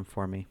something to him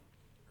for me?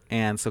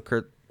 And so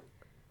Kurt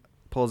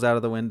pulls out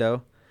of the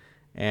window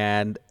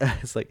and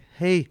it's like,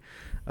 hey,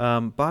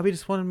 Bobby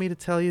just wanted me to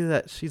tell you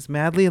that she's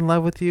madly in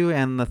love with you,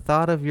 and the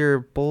thought of your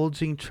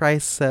bulging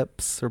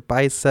triceps or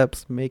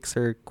biceps makes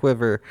her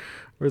quiver,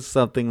 or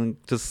something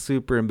just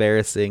super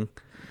embarrassing.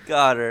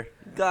 Got her.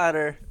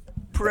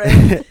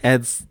 Pray.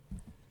 And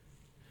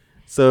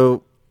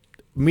so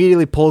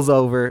immediately pulls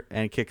over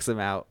and kicks him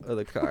out of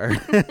the car.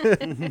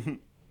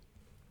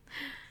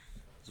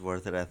 It's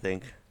worth it, I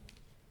think.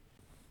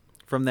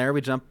 From there,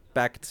 we jump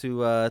back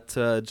to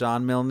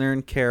John Milner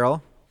and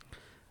Carol.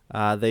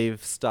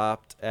 They've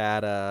stopped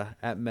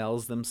at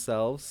Mel's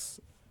themselves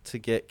to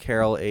get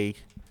Carol a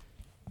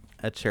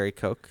cherry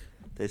Coke.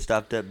 They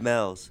stopped at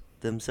Mel's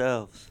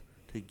themselves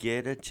to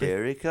get a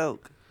cherry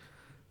Coke.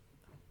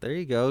 There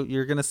you go.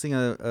 You're gonna sing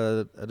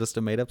just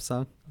a made up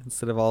song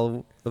instead of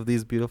all of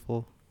these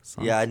beautiful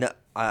songs. Yeah, I know.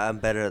 I'm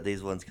better at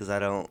these ones because I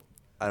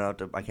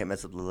can't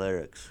mess up the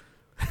lyrics.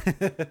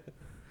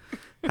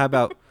 How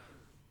about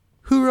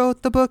Who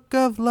Wrote the Book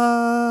of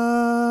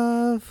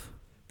Love?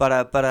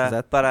 Ba ba Is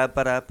that- ba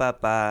ba ba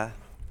ba.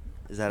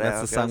 Is that That's how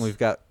the it song goes? we've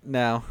got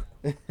now.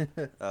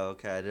 Oh,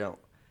 okay.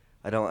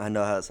 I don't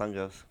know how that song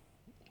goes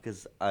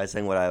because I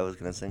sang what I was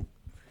gonna sing,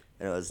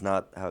 and it was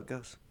not how it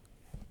goes.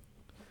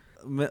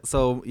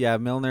 So yeah,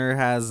 Milner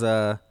has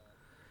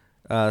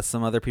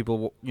some other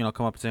people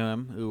come up to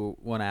him who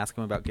want to ask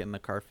him about getting the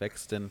car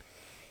fixed, and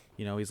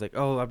he's like,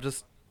 oh, I'm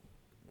just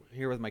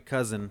here with my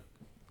cousin,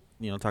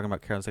 talking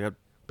about Carol. It's like, I'm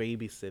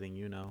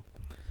babysitting,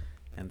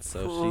 and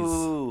so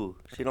Ooh,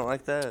 she don't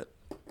like that.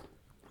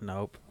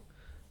 nope.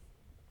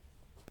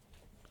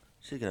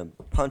 She's gonna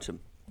punch him.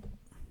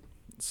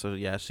 So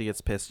yeah, she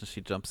gets pissed and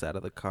she jumps out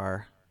of the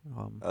car.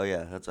 Oh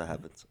yeah, that's what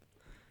happens.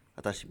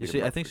 I thought she beat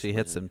him I up think for she some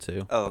hits reason. him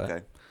too. Oh, but-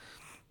 okay.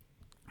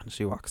 And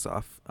she walks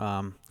off.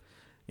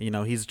 He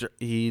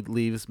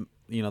leaves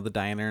the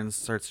diner and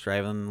starts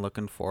driving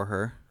looking for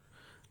her.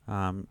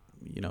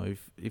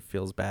 He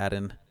feels bad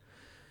and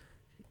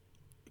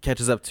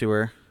catches up to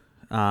her.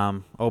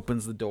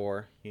 Opens the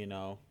door.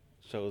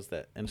 Shows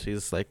that, and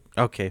she's like,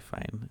 okay,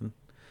 fine.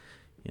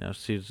 And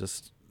she's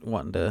just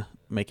wanting to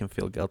make him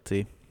feel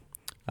guilty.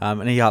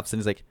 And he hops in.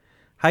 He's like,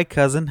 hi,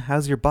 cousin.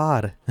 How's your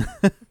bod?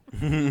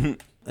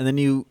 And then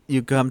you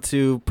come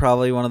to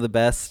probably one of the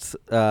best,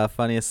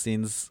 funniest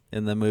scenes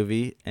in the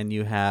movie, and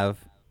you have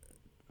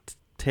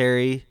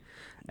Terry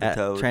The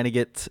Toad. trying to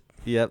get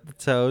the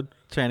Toad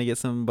trying to get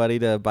somebody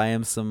to buy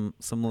him some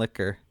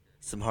liquor,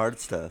 Some hard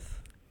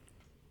stuff.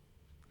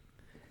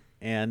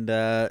 and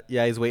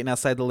he's waiting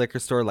outside the liquor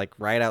store, like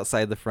right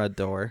outside the front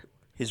door.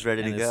 He's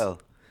ready And to it's- go.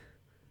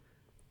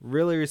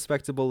 Really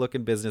respectable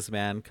looking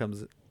businessman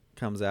comes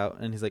out,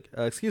 and he's like,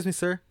 excuse me,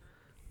 sir,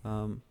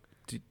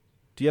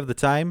 do you have the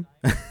time?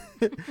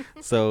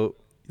 So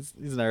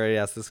he's not ready to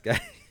ask this guy.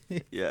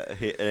 Yeah,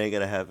 it ain't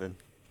gonna happen.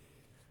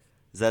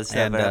 Has that stuff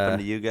And, happened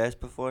to you guys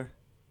before?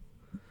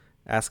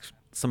 Ask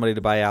somebody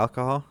to buy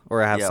alcohol,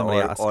 or have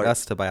somebody ask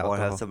us to buy Or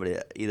alcohol. have somebody,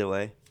 either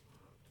way.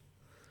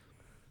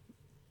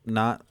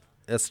 Not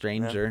a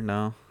stranger,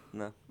 no.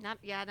 No. Not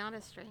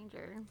a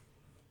stranger.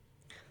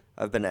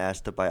 I've been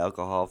asked to buy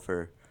alcohol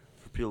for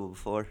people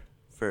before.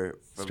 From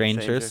a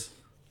Strangers.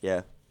 stranger.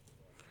 Yeah.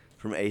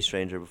 From a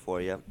stranger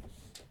before, yep.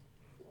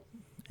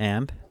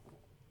 And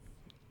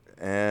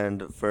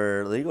And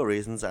for legal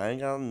reasons,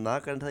 I'm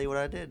not going to tell you what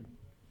I did.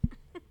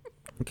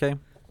 okay.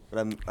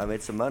 But I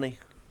made some money.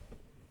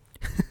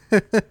 Oh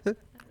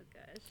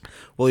gosh.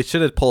 Well, he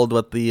should have pulled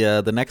what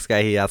the next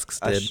guy he asks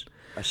did.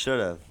 I should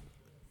have.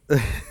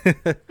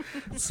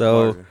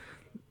 So Smarter.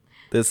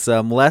 this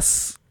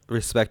less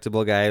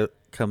respectable guy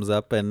comes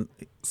up, and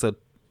so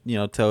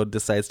Toad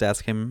decides to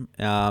ask him.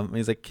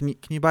 He's like, "Can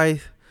you buy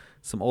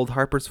some Old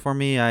Harpers for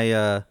me?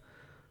 I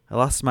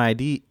lost my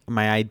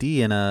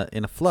ID in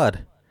a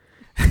flood."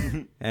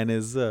 And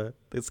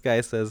this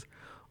guy says,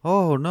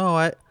 "Oh no,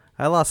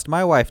 I lost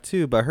my wife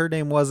too, but her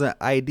name wasn't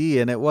ID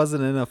and it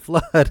wasn't in a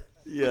flood."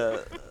 Yeah.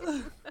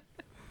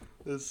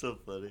 That's so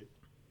funny.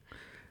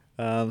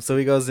 So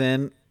he goes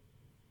in.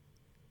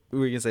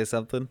 Were you gonna say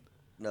something?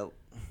 No.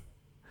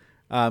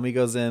 He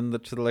goes in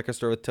to the liquor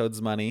store with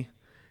Toad's money,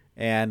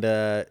 and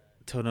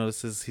Toad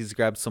notices he's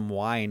grabbed some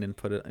wine and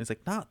put it. He's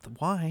like, "Not the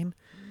wine,"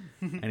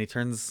 and he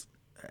turns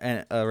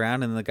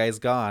around and the guy's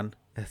gone.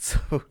 And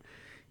so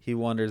he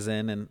wanders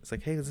in and it's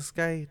like, "Hey, does this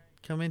guy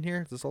come in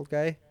here? This old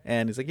guy?"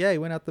 And he's like, "Yeah, he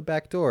went out the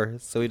back door."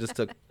 So he just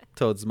took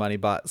Toad's money,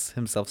 bought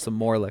himself some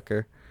more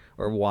liquor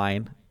or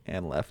wine,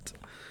 and left.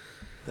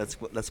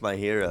 That's my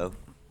hero.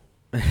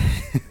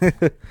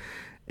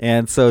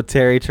 And so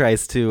Terry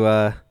tries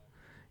to,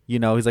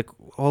 he's like,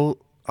 "Oh,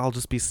 I'll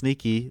just be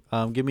sneaky.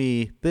 Give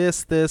me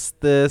this,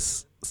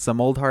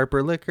 some Old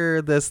Harper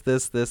liquor, this."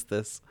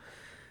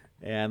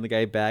 And the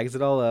guy bags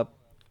it all up,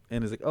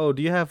 and he's like, "Oh,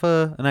 do you have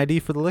an ID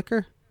for the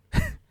liquor?"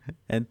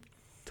 And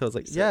Toad's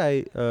like, "Yeah,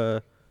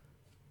 you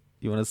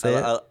want to say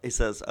it?" He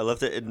says, "I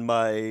left it in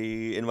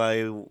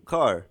my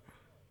car,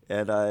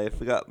 and I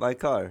forgot my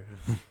car."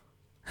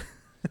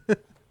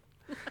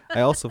 I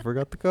also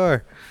forgot the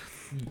car.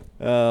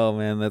 Oh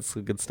man, that's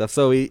good stuff.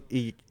 So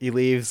he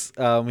leaves.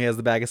 He has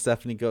the bag of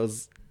stuff, and he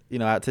goes,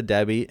 out to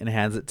Debbie and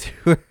hands it to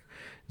her.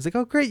 He's like,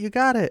 "Oh great, you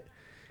got it."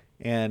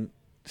 And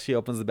she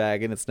opens the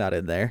bag, and it's not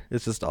in there.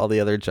 It's just all the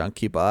other junk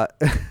he bought.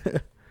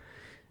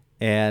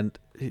 And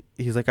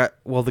he's like,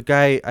 the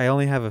guy, I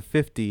only have a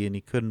 50, and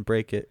he couldn't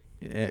break it.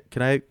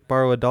 Can I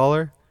borrow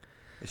 $1?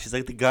 And she's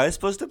like, "The guy's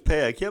supposed to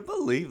pay. I can't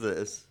believe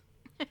this."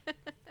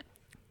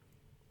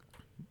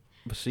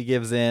 But she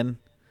gives in.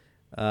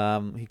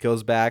 He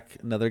goes back.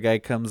 Another guy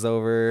comes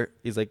over.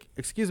 He's like,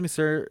 "Excuse me,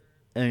 sir."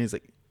 And he's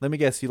like, "Let me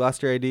guess, you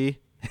lost your ID?"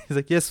 He's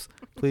like, "Yes,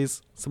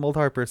 please. Some Old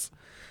Harpers."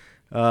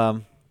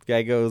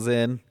 Guy goes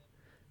in.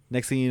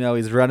 Next thing you know,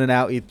 he's running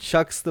out. He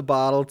chucks the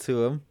bottle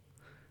to him.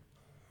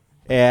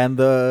 And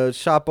the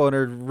shop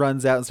owner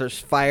runs out and starts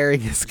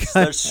firing his gun.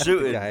 Starts at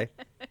shooting. the guy.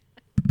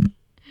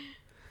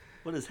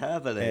 What is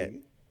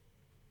happening?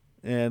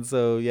 And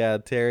so, yeah,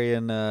 Terry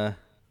and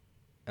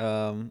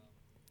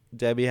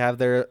Debbie have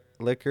their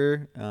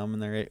liquor,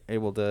 and they're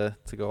able to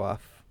go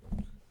off.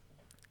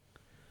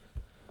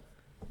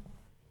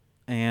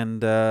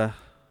 And,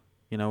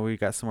 we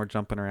got some more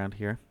jumping around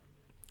here.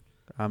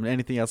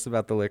 Anything else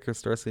about the liquor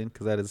store scene?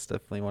 Because that is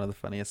definitely one of the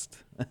funniest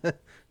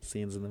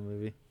scenes in the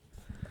movie.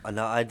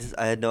 No, I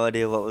had no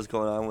idea what was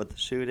going on with the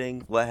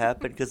shooting, what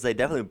happened, because they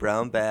definitely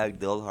brown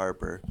bagged the Old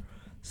Harper,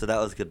 so that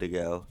was good to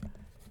go.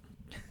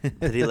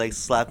 Did he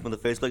slap him in the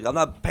face like, "I'm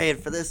not paying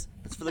for this.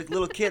 It's for the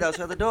little kid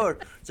outside the door."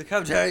 It's like,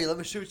 "How dare you? Let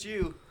me shoot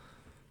you."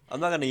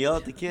 I'm not gonna yell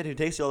at the kid who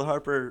takes the Old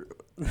Harper.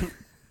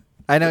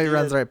 I know he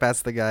runs right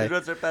past the guy. He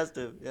runs right past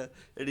him, yeah,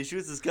 and he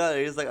shoots his gun.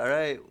 And he's like, "All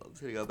right, I'm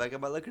just gonna go back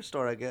in my liquor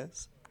store, I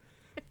guess."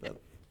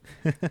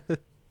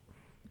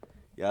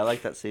 Yeah, I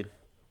like that scene.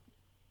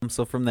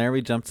 So from there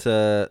we jump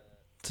to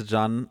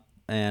John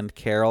and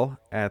Carol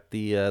at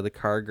the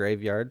car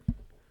graveyard,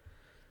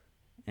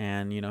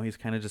 and he's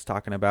kind of just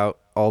talking about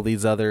all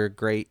these other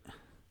great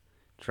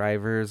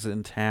drivers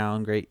in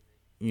town, great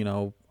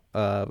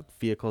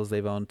vehicles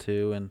they've owned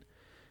too, and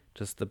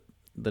just the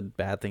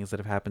bad things that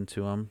have happened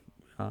to them.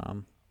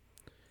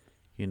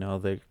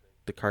 The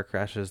car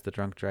crashes, the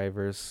drunk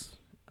drivers.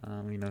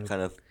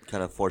 Kind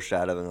of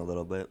foreshadowing a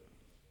little bit.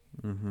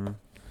 Mm-hmm.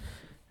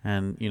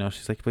 And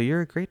she's like, "But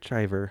you're a great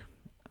driver."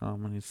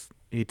 And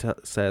he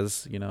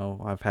says,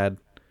 "I've had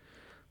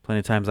plenty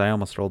of times I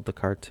almost rolled the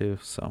car too."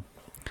 So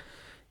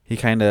he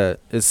kind of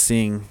is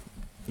seeing,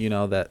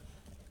 that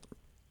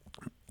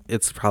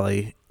it's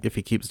probably, if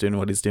he keeps doing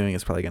what he's doing,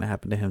 it's probably going to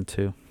happen to him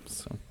too.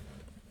 So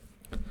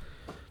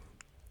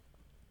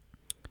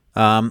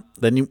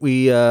then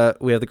we have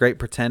The Great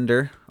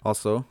Pretender,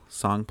 also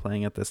song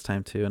playing at this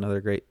time too.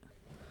 Another great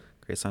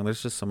song.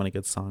 There's just so many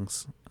good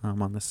songs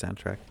on this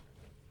soundtrack,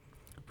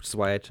 which is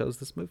why I chose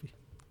this movie.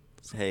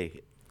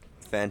 Hey,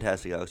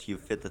 fantastic, Alex. You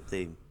fit the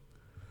theme.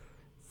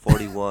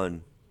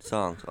 41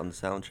 songs on the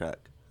soundtrack.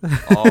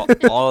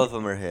 All of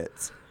them are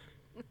hits.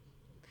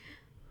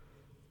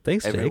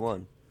 Thanks, Every Jake.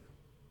 one.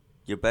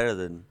 You're better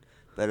than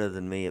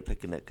me at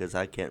picking it, because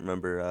I can't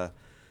remember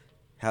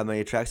how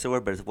many tracks there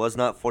were, but it was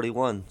not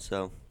 41.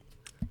 So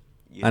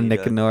On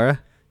Nick and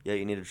Nora. Yeah,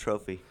 you need a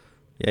trophy.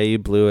 Yeah, you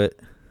blew it.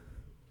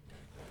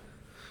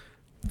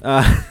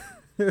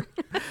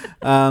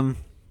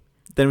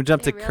 Then we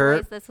jump to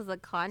Kurt. This was a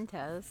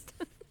contest.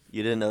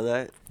 You didn't know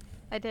that?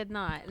 I did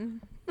not.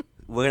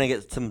 We're gonna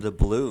get some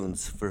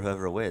doubloons for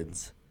whoever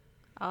wins.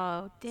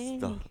 Oh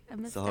dang! I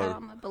missed out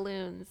on my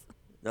balloons.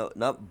 No,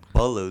 not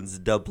balloons,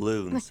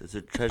 doubloons. It's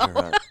a treasure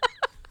hunt.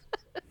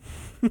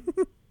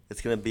 It's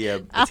gonna be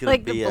a. I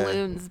like the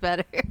balloons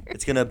better.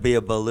 It's gonna be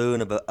a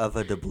balloon of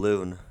a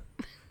doubloon.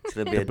 It's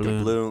gonna be a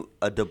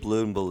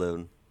doubloon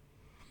balloon.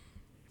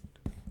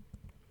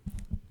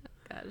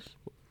 Gosh.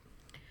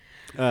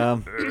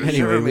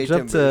 Anyway, we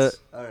jump to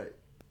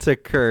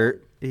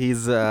Kurt.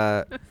 He's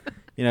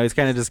he's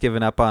kind of just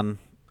giving up on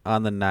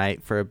the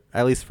night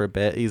at least for a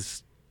bit.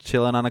 He's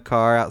chilling on a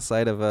car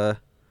outside of a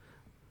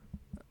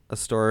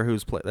store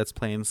that's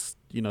playing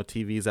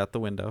TVs out the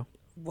window.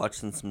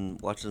 Watching some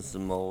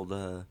old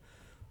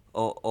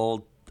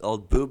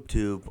boob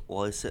tube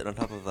while he's sitting on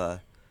top of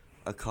a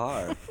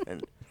car.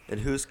 And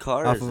whose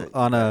car is it?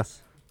 On a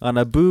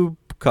boob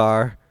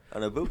car.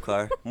 On a boob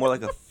car. More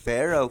like a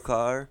pharaoh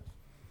car.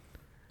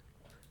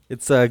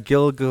 It's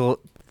Gil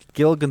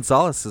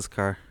Gonzalez's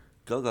car.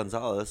 Gil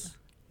Gonzalez?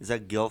 Is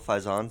that Gil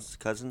Faison's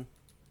cousin?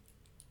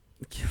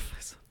 Gil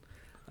Faison.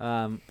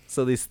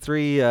 So these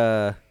three,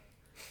 very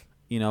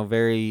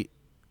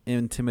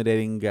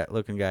intimidating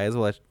looking guys.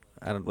 Well,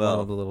 I don't Well,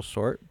 know, a little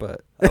short,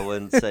 but I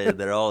wouldn't say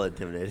they're all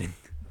intimidating.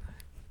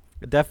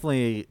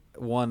 definitely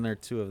one or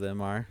two of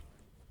them are.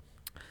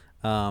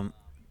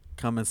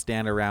 Come and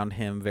stand around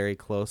him very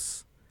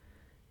close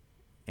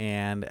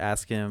and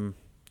ask him,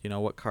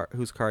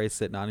 whose car he's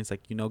sitting on. He's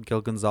like,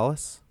 Gil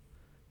Gonzalez?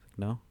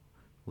 No,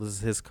 well, this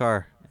is his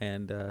car.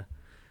 And,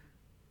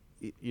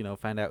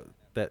 find out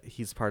that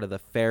he's part of the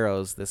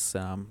Pharaohs, this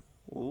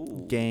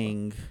Ooh.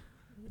 gang,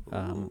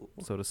 Ooh.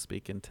 so to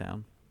speak, in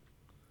town.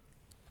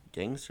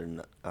 Gangs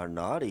are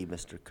naughty,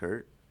 Mr.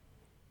 Kurt.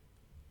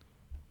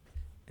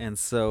 And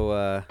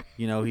so,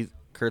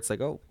 Kurt's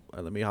like, oh,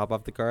 let me hop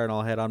off the car and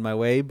I'll head on my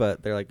way.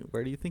 But they're like,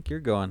 where do you think you're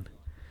going?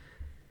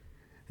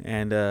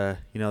 And,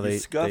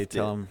 they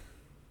tell him,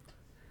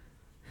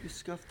 You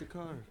scuffed the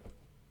car.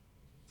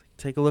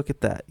 take a look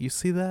at that. You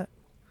see that?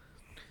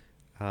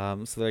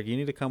 So they're like, you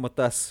need to come with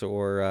us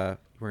or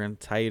we're going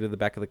to tie you to the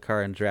back of the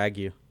car and drag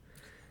you.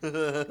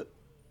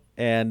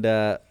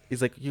 And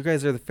he's like, you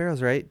guys are the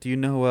Pharaohs, right? Do you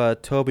know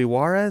Toby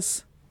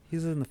Juarez?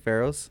 He's in the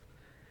Pharaohs.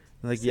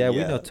 I'm like, yeah, we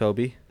know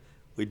Toby.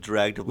 We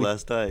dragged him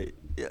last night.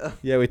 Yeah.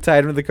 Yeah, we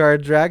tied him to the car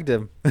and dragged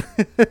him.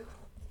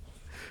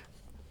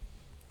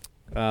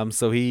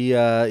 So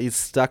he's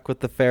stuck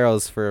with the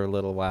Pharaohs for a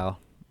little while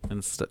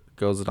and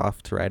goes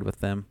off to ride with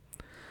them.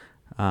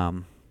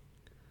 And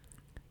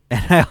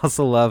I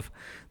also love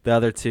the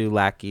other two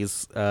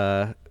lackeys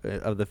of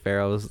the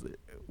Pharaohs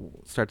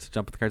start to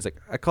jump with the car. He's like,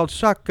 I called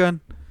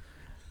shotgun.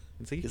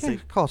 He's like, you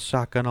can't call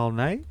shotgun all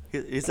night.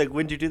 He's like,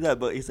 when did you do that?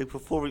 But he's like,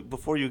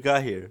 before you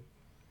got here.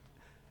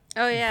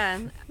 Oh yeah,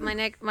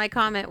 my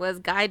comment was,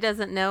 guy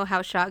doesn't know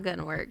how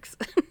shotgun works.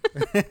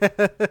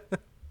 Yeah,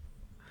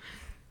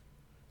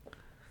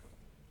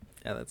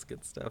 that's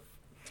good stuff.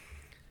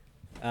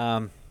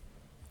 And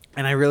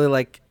I really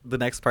like the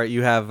next part.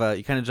 You have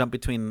you kind of jump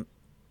between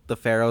the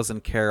Pharaohs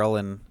and Carol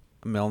and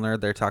Milner.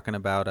 They're talking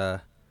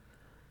about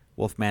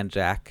Wolfman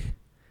Jack,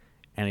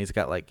 and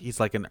he's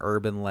like an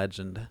urban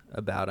legend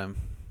about him.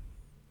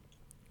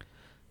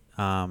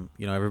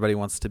 Everybody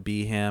wants to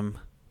be him.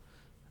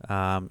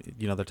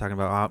 They're talking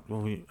about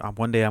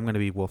one day I'm going to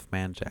be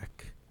Wolfman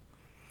Jack.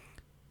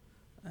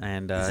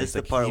 And is this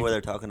the part where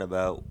they're talking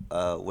about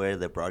where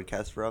they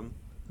broadcast from?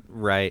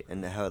 Right.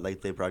 And how they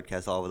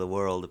broadcast all over the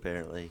world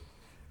apparently.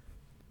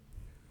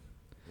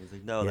 He's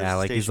like, no,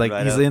 yeah, he's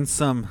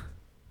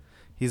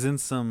in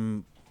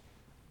some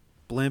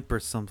blimp or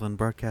something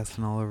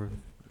broadcasting all over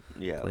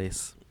the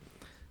place.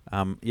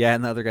 And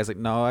the other guy's like,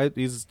 no,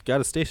 he's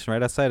got a station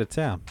right outside of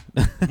town.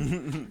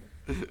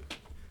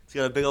 It's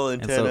got a big old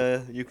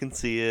antenna. You can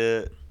see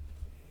it.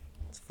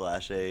 It's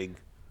flashing.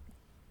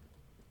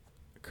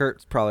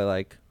 Kurt's probably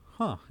like,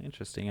 huh,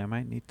 interesting. I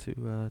might need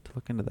to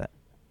look into that.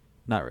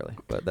 Not really,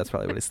 but that's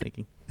probably what he's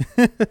thinking.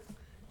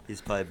 He's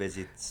probably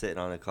busy sitting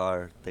on a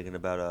car thinking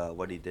about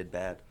what he did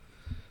bad.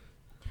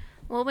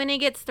 Well, when he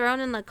gets thrown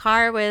in the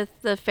car with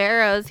the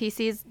Pharaohs, he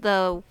sees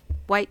the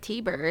white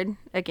T-Bird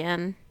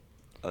again.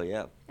 Oh,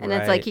 yeah. And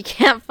It's like he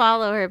can't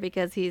follow her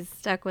because he's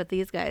stuck with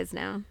these guys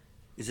now.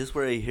 Is this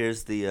where he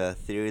hears the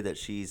theory that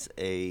she's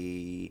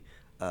a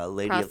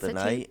lady of the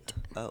night?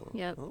 Oh.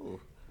 Yep. Oh.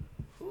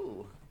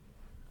 Ooh.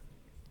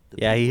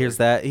 Yeah, he hears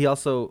that. He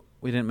also,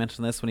 we didn't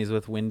mention this when he's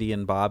with Wendy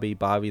and Bobby.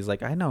 Bobby's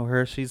like, I know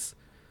her. She's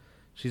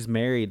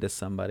married to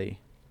somebody.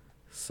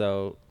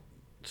 So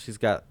she's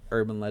got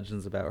urban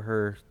legends about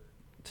her,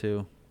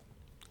 too.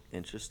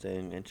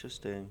 Interesting.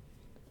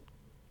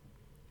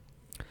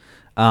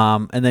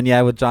 And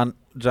then, with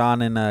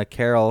John and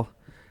Carol,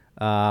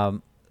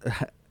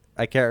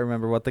 I can't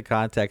remember what the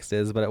context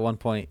is, but at one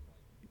point,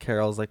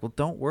 Carol's like, well,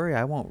 don't worry,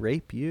 I won't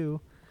rape you,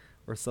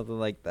 or something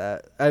like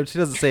that. She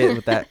doesn't say it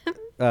with that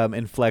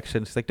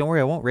inflection. She's like, don't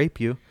worry, I won't rape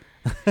you.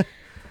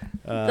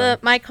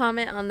 My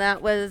comment on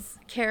that was,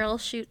 Carol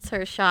shoots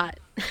her shot.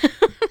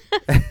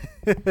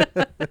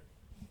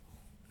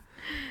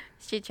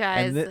 She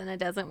tries, and it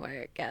doesn't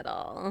work at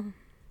all.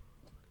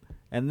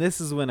 And this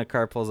is when a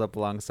car pulls up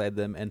alongside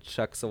them and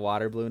chucks a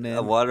water balloon in.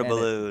 A water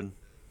balloon.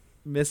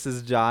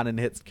 Misses John and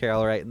hits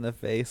Carol right in the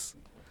face.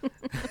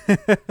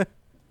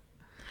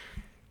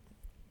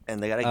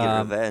 And they gotta get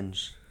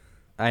revenge.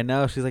 I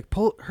know. She's like,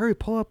 pull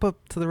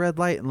up to the red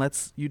light and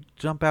let's you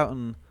jump out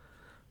and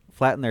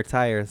flatten their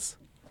tires.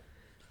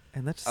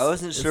 And that's I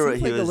wasn't sure what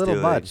he was a little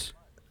doing. Much.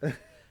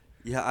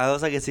 Yeah, I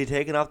was like, is he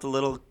taking off the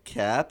little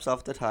caps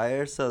off the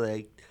tires so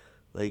they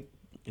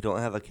you don't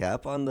have a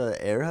cap on the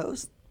air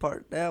hose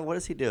part now? What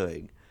is he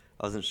doing?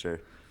 I wasn't sure.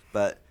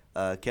 But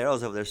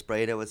Carol's over there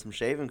spraying it with some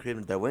shaving cream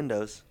at their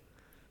windows,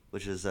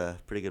 which is a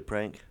pretty good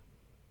prank.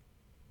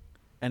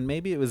 And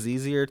maybe it was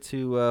easier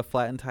to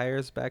flatten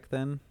tires back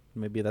then.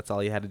 Maybe that's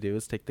all you had to do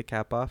is take the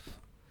cap off.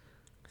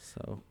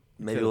 So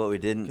maybe what we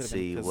didn't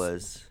see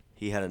was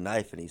he had a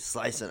knife and he's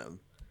slicing them.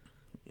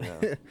 You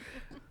know?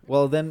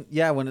 Well, then,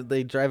 yeah, when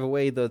they drive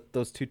away,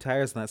 those two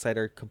tires on that side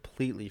are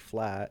completely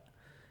flat.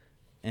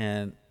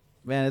 And,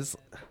 man,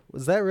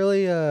 was that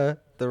really the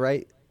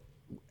right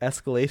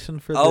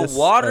escalation for this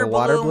water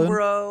balloon, balloon?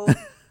 bro?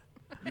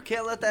 You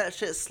can't let that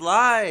shit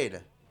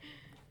slide.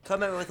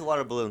 Come at me with a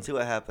water balloon. See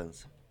what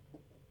happens.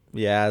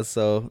 Yeah,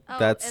 so Oh,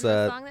 that's and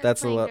the song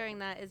that's a playing lot. during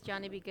that is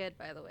 "Johnny Be Good,"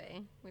 by the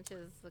way, which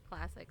is the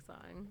classic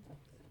song.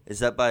 Is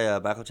that by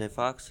Michael J.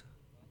 Fox?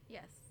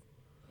 Yes.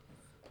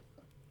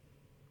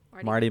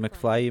 Marty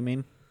McFly, you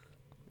mean?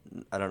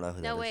 I don't know who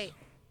that No, is. wait.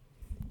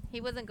 He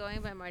wasn't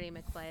going by Marty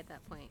McFly at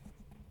that point,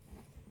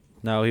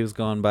 No, he was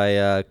going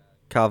by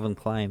Calvin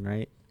Klein,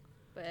 right?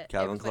 but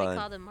Calvin everybody Klein.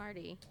 called him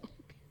Marty.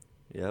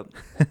 Yep.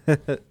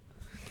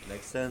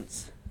 Makes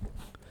sense.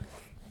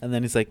 And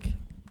then he's like,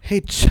 "Hey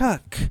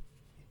Chuck,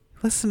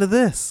 listen to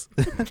this."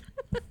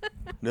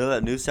 Know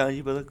that new sound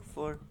you've been looking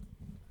for?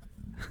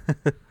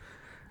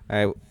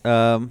 All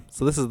right.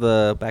 So this is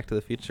the Back to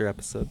the Future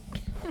episode.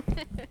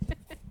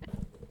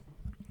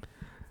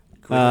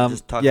 Can we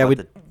just talk yeah,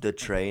 about the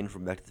train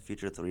from Back to the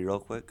Future 3 real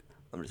quick?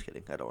 I'm just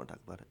kidding. I don't want to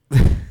talk about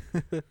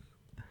it.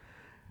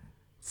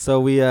 So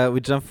we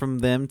jump from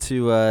them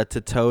to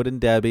Toad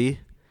and Debbie.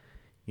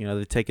 You know,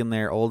 they've taken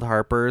their old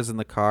Harpers in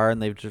the car and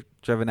they've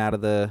driven out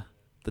of the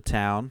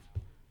town,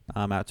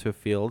 out to a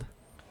field.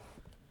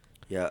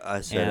 Yeah, I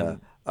said,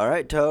 And- all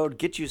right, Toad,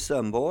 get you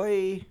some,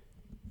 boy.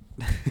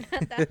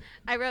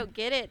 I wrote,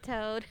 "Get it,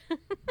 Toad."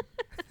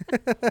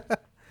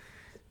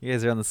 You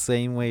guys are on the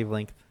same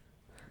wavelength.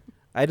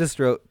 I just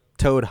wrote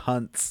Toad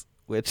hunts,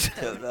 which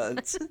Toad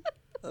hunts.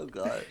 Oh,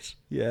 gosh.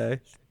 yeah,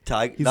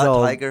 He's He's not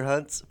all- tiger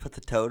hunts, but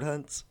the toad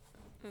hunts.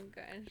 Oh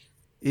gosh.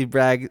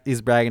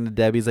 he's bragging to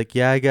Debbie. He's like,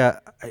 "Yeah,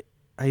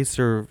 I used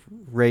to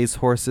raise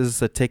horses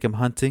to take him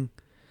hunting.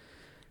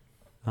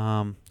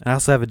 I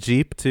also have a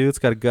Jeep too. It's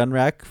got a gun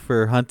rack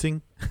for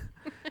hunting."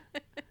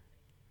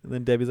 And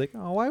then Debbie's like,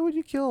 "Oh, why would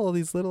you kill all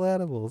these little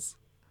animals?"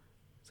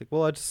 It's like,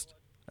 "Well,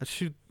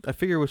 I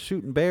figure with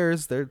shooting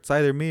bears, it's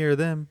either me or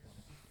them."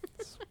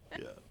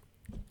 Yeah.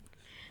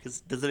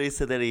 Doesn't he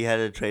say that he had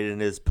to trade in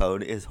his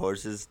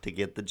horses to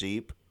get the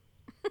Jeep?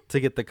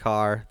 To get the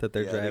car that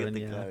they're Yeah, to get driving. the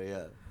Yeah. car,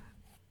 yeah.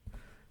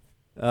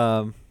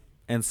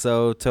 And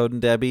so Toad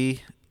and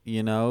Debbie,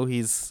 you know,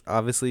 he's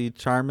obviously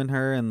charming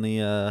her, and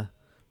the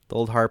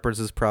old Harper's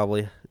is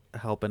probably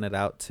helping it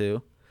out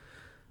too.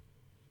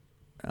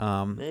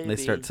 They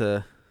start Maybe.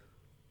 to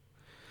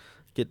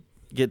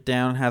get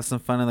down, have some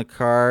fun in the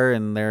car,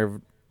 and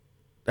they're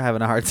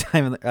having a hard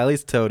time. At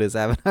least Toad is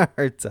having a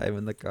hard time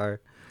in the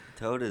car.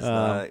 Toad is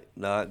Um,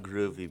 not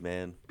groovy,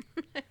 man.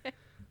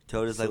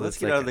 Toad is So like, let's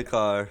it's get like out of the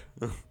car.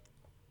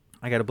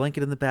 I got a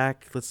blanket in the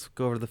back. Let's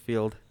go over to the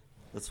field.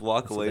 Let's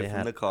walk So away they from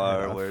had- the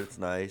car had off. where it's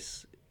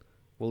nice.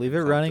 We'll leave it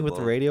running with the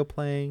Comfortable. radio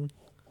playing.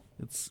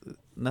 It's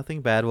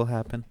nothing bad will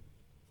happen.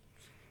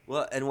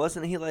 Well, and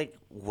wasn't he like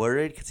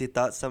worried because he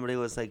thought somebody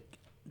was like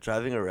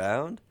driving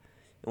around?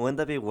 And wouldn't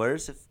that be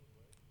worse if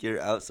you're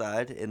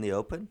outside in the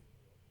open?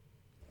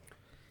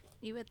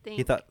 You would think.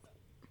 He thought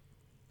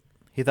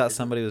Is it-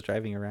 somebody was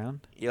driving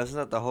around. Yeah, wasn't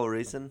that the whole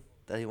reason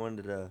that he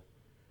wanted to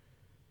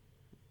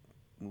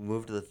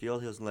move to the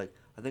field? He was like,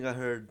 I think I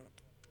heard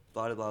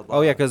blah, blah, blah.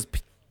 Oh yeah, because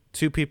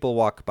two people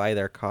walk by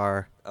their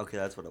car. Okay,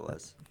 that's what it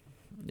was.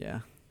 Yeah.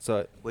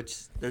 So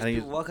Which, there's I think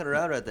people walking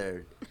around right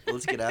there.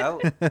 Let's get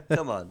out.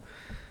 Come on.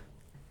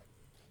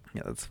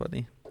 yeah, that's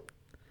funny.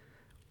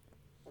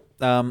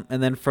 And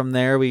then from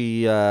there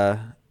we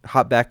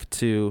hop back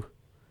to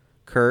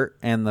Kurt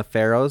and the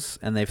Pharaohs,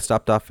 and they've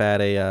stopped off at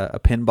a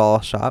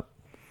pinball shop.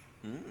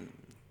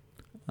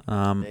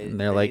 And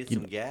they're they like, need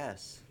some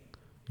gas.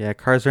 "Yeah,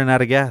 cars ran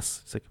out of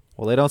gas." It's like,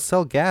 "Well, they don't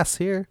sell gas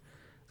here.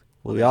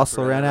 Well, we they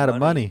also ran out of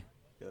money."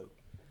 Yep.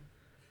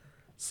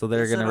 So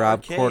they're It's gonna an rob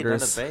arcade,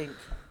 quarters. Not a bank.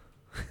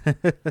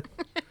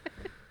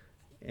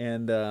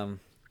 And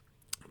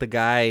the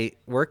guy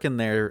working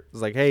there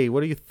is like, "Hey,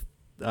 what are you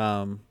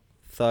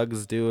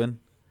thugs doing?"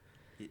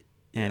 And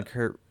Yeah.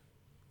 Kurt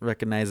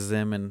recognizes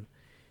him, and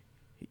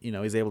you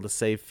know he's able to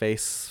save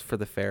face for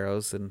the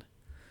Pharaohs. And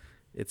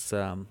it's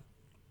the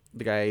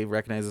guy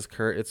recognizes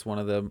Kurt. It's one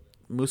of the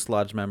Moose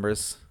Lodge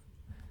members,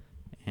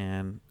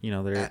 and you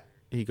know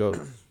he goes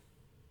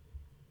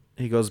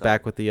Sorry.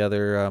 back with the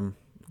other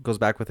goes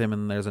back with him,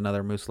 and there's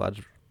another Moose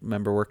Lodge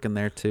member working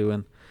there too,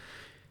 and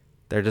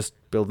they're just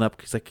building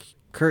up. He's like,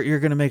 "Kurt, you're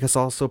gonna make us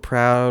all so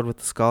proud with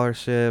the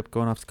scholarship,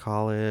 going off to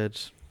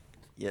college."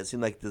 Yeah, it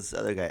seemed like this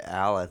other guy,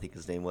 Al, I think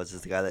his name was,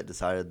 is the guy that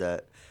decided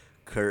that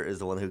Kurt is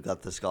the one who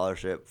got the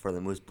scholarship for the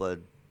Moose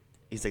Blood.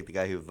 He's like the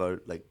guy who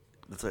voted, like,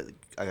 that's what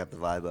I got the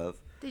vibe of.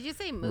 Did you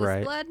say Moose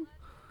Right. Blood?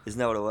 Isn't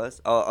that what it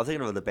was? Oh, I'm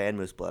thinking of the band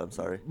Moose Blood, I'm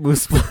sorry.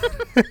 Moose Blood.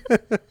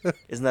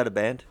 Isn't that a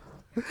band?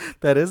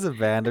 That is a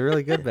band, a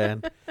really good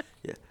band.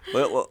 Yeah.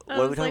 What I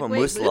are we was talking like, about? wait,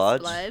 Moose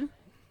Lodge? Blood?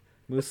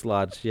 Moose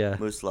Lodge, yeah.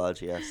 Moose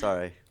Lodge, yeah,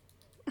 sorry.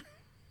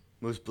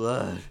 Moose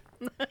Blood.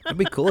 It'd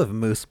be cool if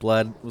Moose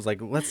Blood was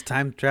like, "Let's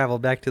time travel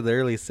back to the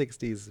early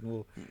 '60s, and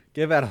we'll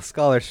give out a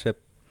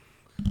scholarship."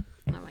 Oh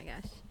my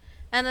gosh.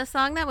 And the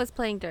song that was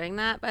playing during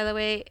that, by the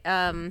way,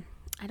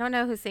 I don't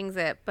know who sings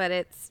it, but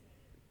it's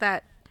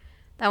that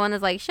one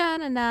is like sha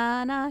na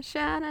na na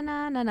sha na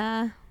na na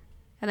na.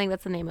 I think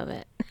that's the name of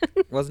it.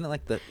 Wasn't it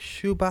like the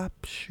shoo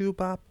bop, shoo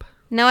bop?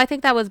 No, I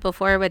think that was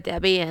before with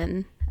Debbie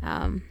and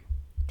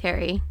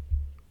Terry.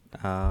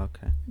 Oh,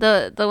 okay.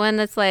 The one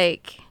that's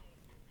like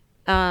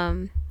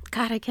God,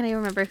 I can't even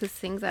remember who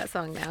sings that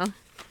song now.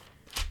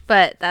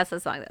 But that's the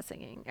song that's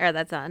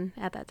on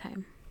at that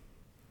time.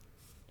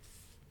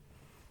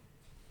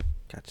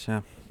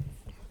 Gotcha.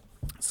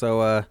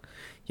 So,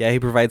 yeah, he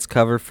provides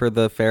cover for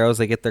the pharaohs.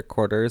 They get their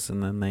quarters,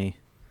 and then they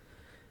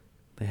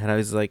had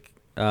always like,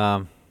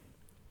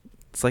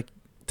 it's like,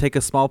 take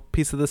a small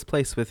piece of this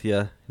place with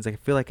you. He's like, I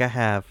feel like I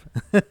have,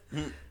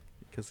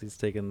 because he's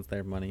taking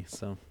their money.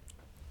 So,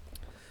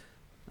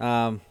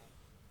 they're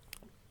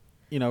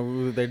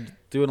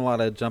doing a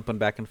lot of jumping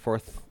back and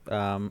forth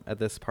at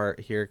this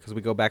part here, because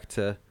we go back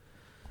to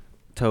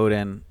Toad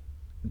and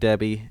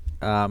Debbie.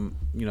 Out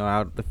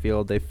in the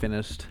field, they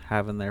finished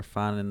having their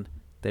fun, and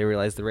they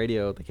realize they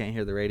can't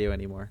hear the radio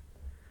anymore.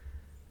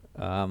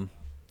 And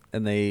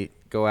they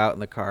go out,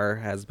 and the car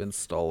has been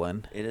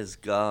stolen. It is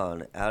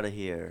gone. Out of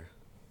here.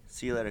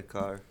 See you later,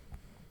 car.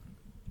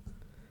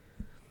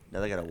 Now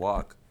they gotta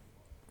walk.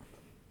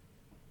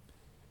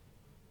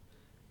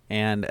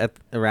 And at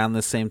around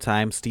the same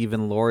time, Steve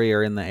and Lori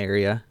are in the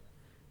area,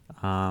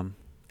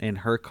 in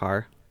her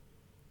car,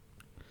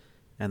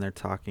 and they're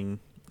talking.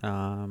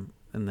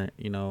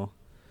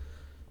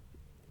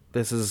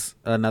 This is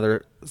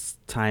another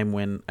time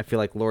when I feel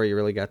like Lori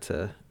really got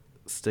to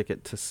stick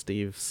it to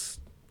Steve's,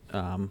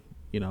 I'm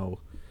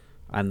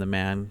the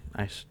man.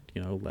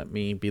 Let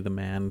me be the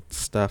man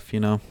stuff,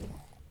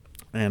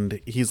 And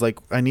he's like,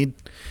 he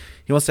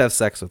wants to have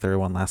sex with her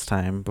one last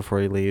time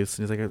before he leaves.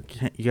 And he's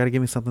like, you got to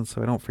give me something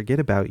so I don't forget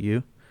about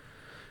you.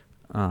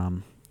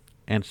 They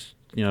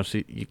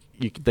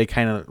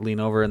kind of lean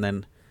over, and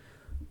then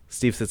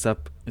Steve sits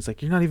up. He's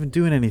like, you're not even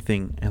doing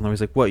anything. And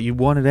Lori's like, what? You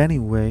want it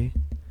anyway.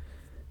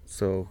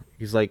 So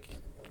he's like,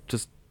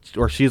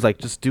 she's like,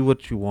 just do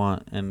what you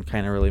want, and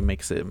kind of really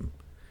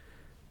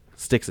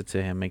sticks it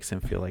to him, makes him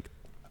feel like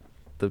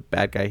the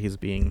bad guy he's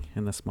being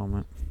in this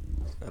moment.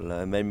 I don't know.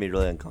 It made me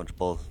really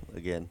uncomfortable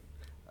again.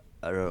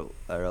 I wrote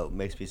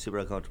makes me super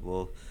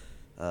uncomfortable.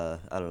 I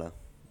don't know.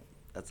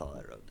 That's all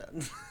I wrote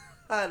down.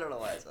 I don't know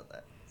why I said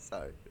that.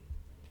 Sorry.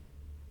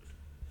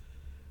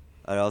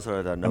 I also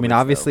wrote down.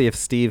 Obviously, if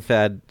Steve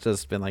had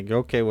just been like,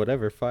 okay,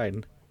 whatever,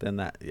 fine, then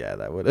that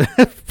would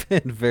have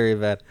been very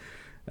bad.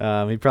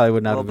 He probably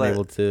would not have been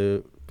able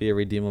to be a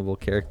redeemable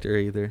character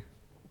either.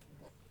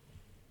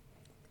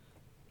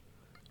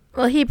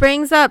 Well, he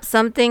brings up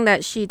something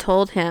that she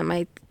told him,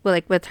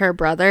 with her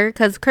brother,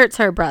 because Kurt's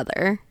her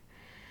brother.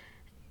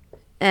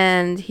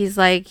 And he's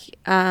like,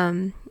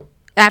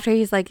 after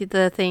he's like,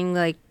 the thing,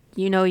 like,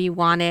 you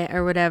want it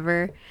or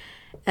whatever.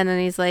 And then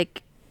he's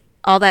like,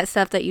 all that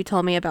stuff that you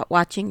told me about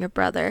watching your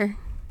brother.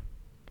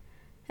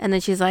 And then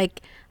she's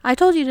like, I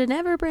told you to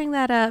never bring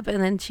that up.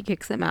 And then she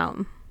kicks him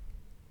out.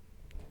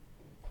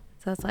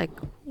 So it's like,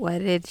 what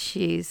did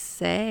she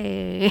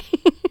say?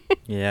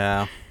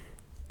 Yeah.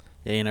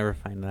 Yeah, you never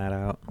find that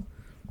out.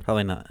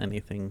 Probably not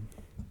anything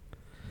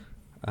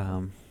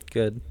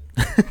good.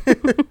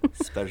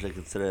 Especially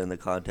considering the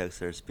context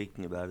they're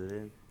speaking about it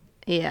in.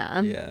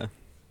 Yeah.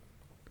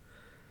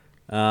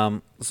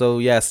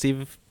 Yeah.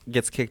 Steve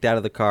gets kicked out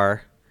of the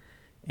car,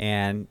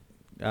 and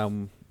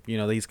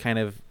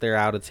they're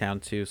out of town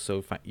too.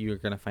 So you're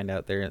gonna find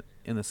out they're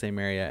in the same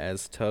area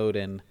as Toad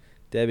and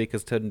Debbie,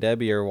 because Toad and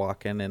Debbie are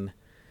walking, and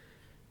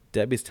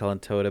Debbie's telling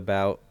Toad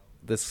about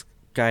this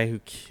guy who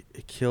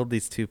killed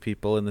these two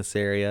people in this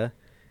area,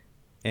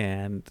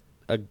 and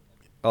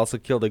also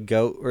killed a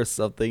goat or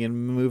something,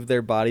 and moved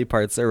their body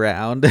parts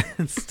around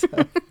and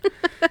stuff,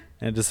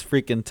 and just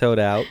freaking Toad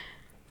out.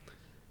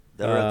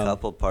 There were a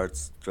couple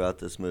parts throughout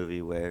this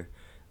movie where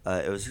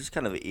it was just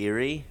kind of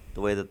eerie,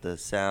 the way that the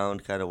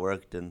sound kind of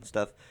worked and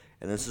stuff.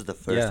 And this is the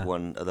first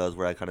one of those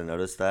where I kind of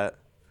noticed that,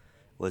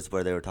 was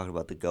where they were talking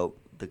about the goat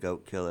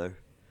killer.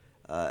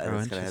 And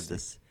it's kind of had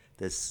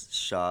this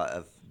shot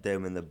of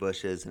them in the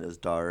bushes, and it was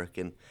dark,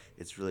 and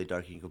it's really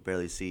dark. You could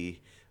barely see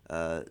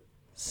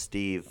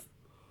Steve.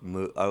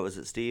 Was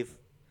it Steve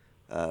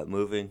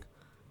moving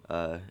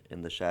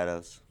in the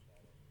shadows?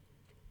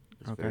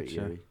 It's very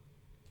eerie.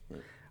 Yeah.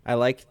 I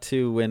like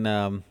to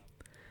when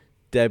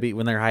Debbie,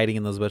 when they're hiding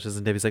in those bushes,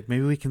 and Debbie's like,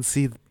 maybe we can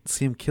see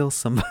him kill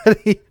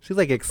somebody. She's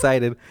like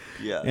excited.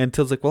 Yeah. And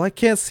Toad's like, well, I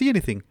can't see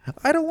anything.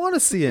 I don't want to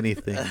see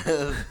anything.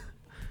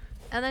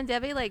 And then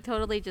Debbie like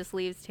totally just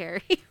leaves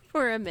Terry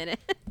for a minute.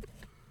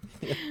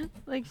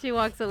 Like she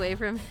walks away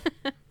from him.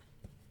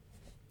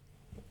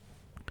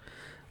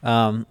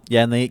 And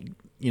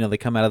they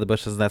come out of the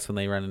bushes, and that's when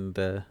they run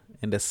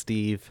into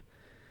Steve.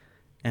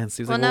 And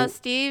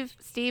Steve's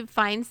Steve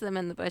finds them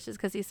in the bushes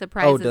because he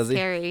surprises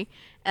Terry.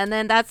 And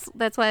then that's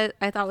why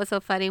I thought was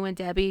so funny when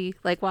Debbie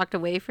like walked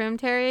away from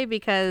Terry,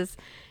 because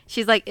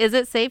she's like, is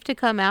it safe to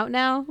come out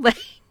now?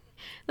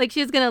 Like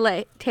she's gonna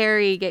let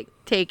Terry get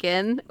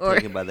taken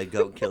by the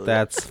goat killer.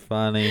 That's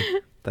funny.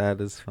 That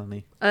is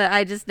funny.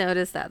 I just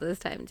noticed that this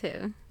time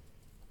too.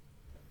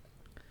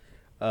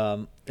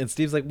 And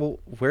Steve's like, well,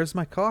 where's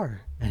my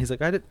car? And he's like,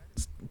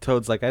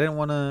 Toad's like, I didn't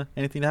want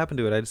anything to happen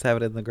to it. I just have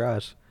it in the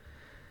garage.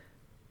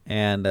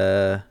 And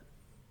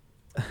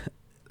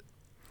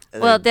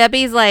And Well, then,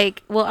 Debbie's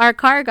like, well, our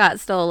car got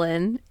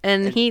stolen,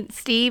 and and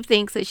Steve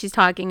thinks that she's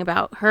talking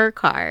about her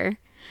car.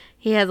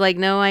 He has like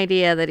no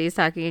idea that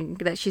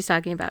she's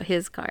talking about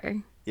his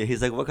car. yeah,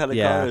 he's like, "What kind of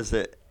car Yeah. is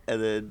it?"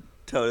 And then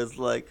Toad is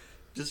like,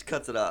 just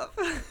cuts it off,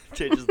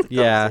 changes the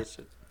Yeah.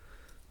 conversation.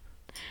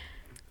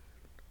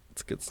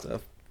 It's good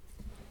stuff.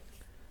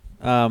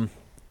 And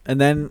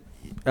then,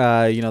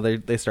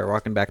 they start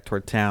walking back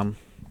toward town,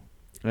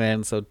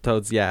 and so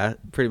Toad's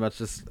pretty much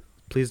just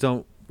please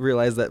don't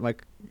realize that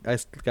I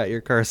got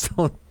your car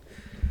stolen.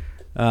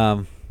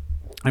 And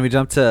we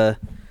jump to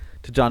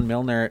John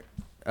Milner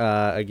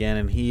again,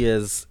 and he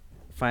is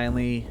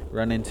finally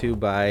run into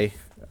by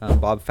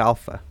Bob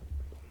Falfa,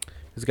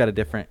 who's got a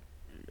different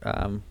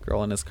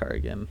girl in his car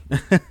again.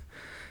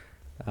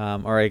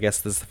 Or I guess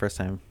this is the first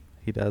time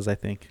he does, I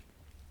think.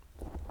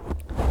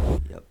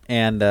 Yep.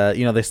 And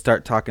they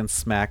start talking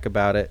smack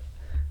about it,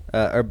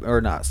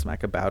 or not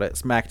smack about it,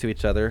 smack to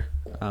each other.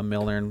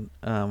 Milner and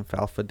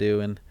Falfa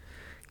do, and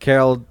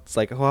Carol's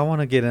like, "Oh, I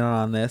want to get in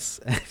on this."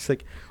 And she's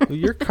like, well,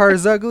 "Your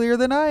car's uglier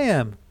than I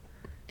am."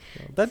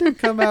 That didn't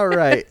come out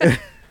right.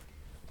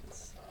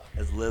 That's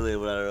literally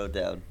what I wrote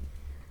down.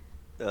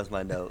 That was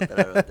my note that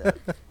I wrote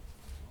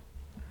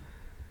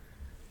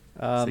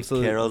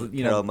down.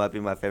 Carol might be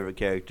my favorite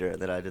character,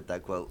 and then I did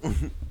that quote.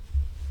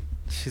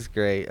 She's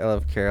great. I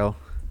love Carol.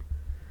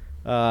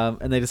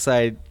 And they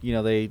decide,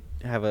 they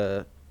have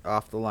a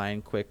off the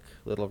line quick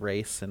little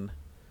race, and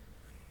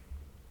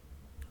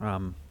he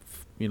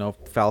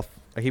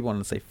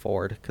wanted to say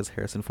Ford because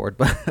Harrison Ford,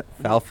 but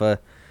Falfa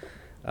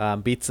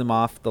beats him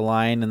off the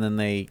line, and then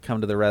they come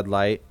to the red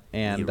light,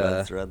 and he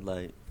runs the red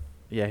light.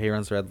 Yeah, he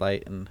runs the red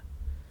light, and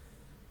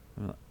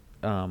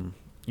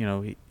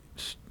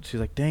she's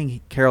like, "Dang!"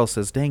 Carol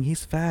says, "Dang,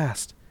 he's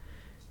fast,"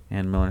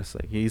 and Miller's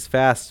like, "He's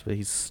fast, but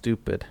he's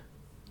stupid."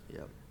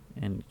 Yep.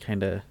 And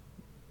kind of,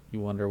 you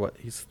wonder what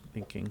he's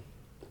thinking.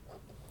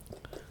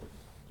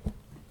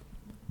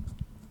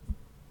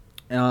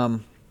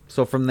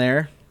 So from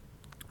there,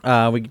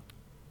 we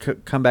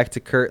come back to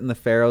Kurt and the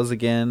Pharaohs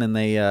again, and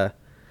they,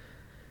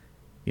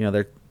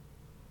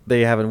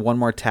 they have one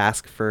more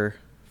task for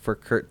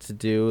Kurt to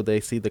do. They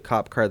see the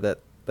cop car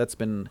that's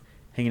been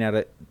hanging out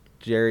at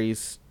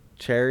Jerry's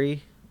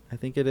Cherry, I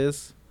think it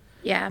is.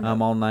 Yeah.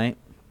 All night,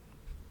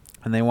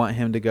 and they want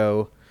him to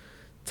go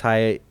tie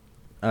it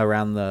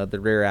around the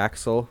rear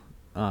axle,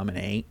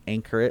 and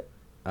anchor it,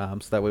 so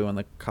that way when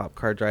the cop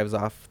car drives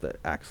off, the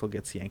axle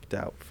gets yanked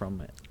out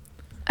from it.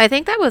 I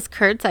think that was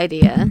Kurt's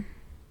idea.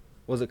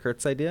 Was it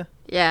Kurt's idea?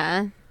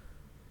 Yeah.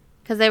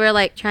 Because they were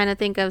like trying to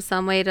think of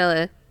some way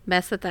to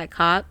mess with that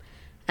cop,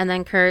 and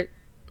then Kurt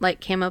like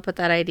came up with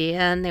that idea,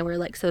 and they were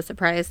like so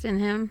surprised in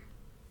him.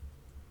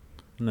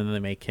 And then they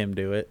make him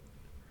do it.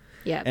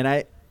 Yeah. And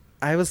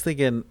I was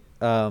thinking,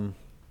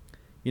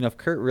 if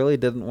Kurt really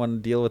didn't want to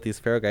deal with these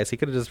Pharaoh guys, he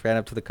could have just ran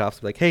up to the cops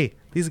and be like, "Hey,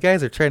 these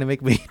guys are trying to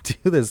make me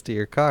do this to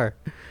your car."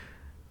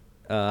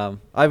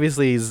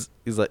 Obviously he's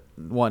like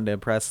wanting to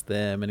impress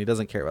them, and he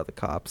doesn't care about the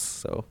cops.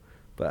 So,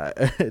 but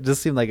it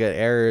just seemed like an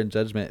error in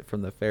judgment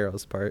from the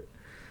Pharaoh's part.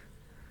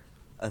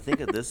 I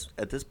think at this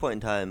point in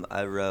time,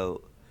 I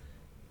wrote,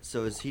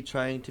 so is he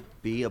trying to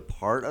be a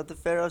part of the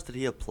Pharaohs? Did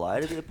he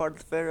apply to be a part of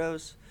the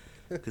Pharaohs?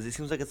 Because he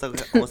seems like it's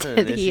like almost an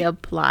Did he initiation.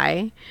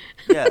 apply?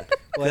 Yeah.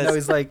 Well, I know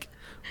he's like,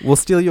 "We'll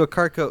steal you a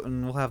car coat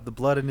and we'll have the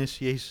blood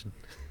initiation."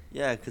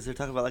 Yeah, because they're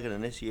talking about like an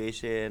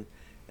initiation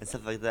and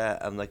stuff like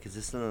that. I'm like, is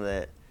this something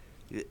that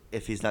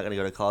if he's not going to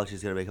go to college,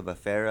 he's going to become a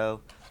Pharaoh?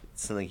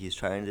 It's something he's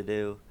trying to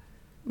do?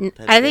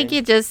 I think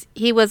thing?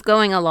 he was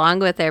going along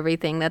with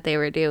everything that they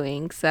were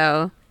doing.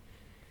 So,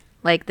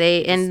 like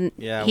he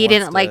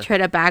didn't like try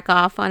to back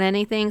off on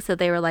anything. So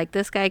they were like,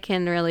 this guy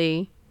can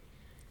really,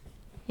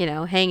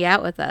 hang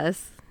out with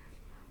us.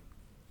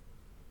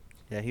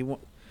 Yeah,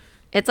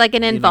 It's like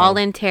an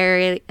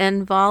involuntary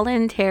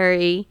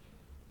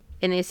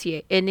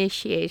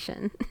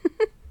initiation.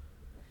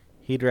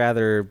 he'd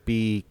rather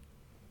be,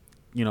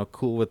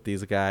 cool with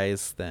these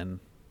guys than,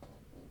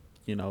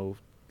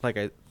 like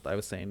I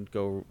was saying,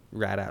 go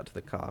rat out to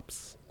the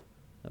cops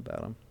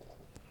about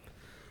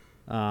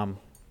them.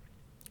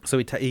 So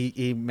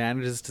he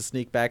manages to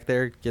sneak back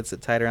there, gets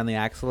it tied around the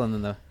axle, and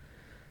then the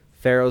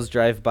Pharaohs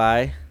drive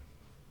by.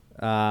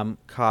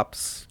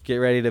 Cops get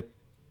ready to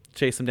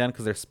chase them down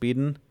because they're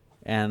speeding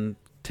and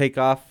take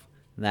off,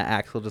 and that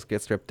axle just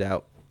gets ripped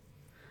out.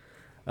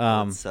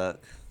 That would suck.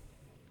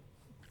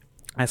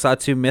 I saw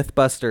 2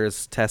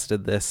 Mythbusters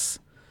tested this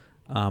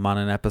on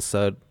an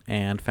episode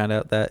and found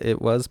out that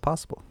it was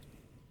possible.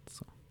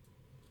 So.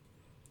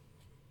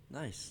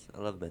 Nice. I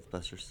love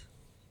Mythbusters.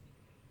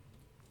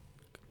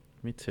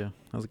 Me too.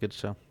 That was a good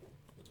show.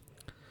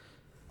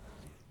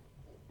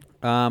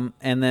 And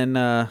then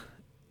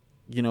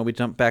we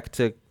jump back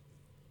to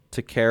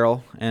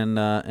Carol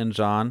and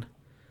John,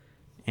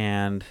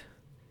 and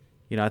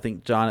I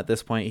think John at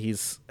this point,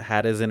 he's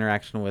had his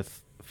interaction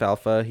with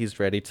Falfa. He's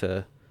ready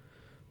to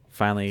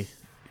finally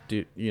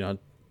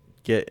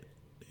get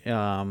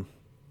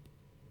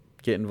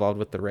involved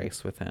with the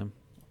race with him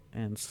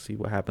and see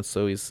what happens.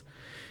 So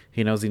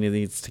he knows he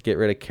needs to get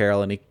rid of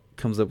Carol, and he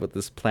comes up with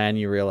this plan,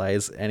 you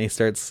realize, and he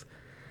starts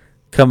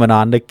coming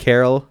on to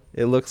Carol,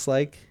 it looks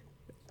like,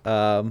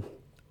 and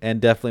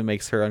definitely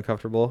makes her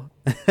uncomfortable.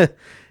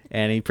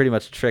 And he pretty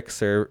much tricks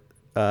her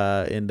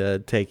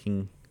into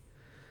taking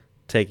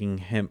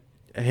him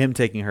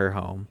taking her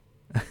home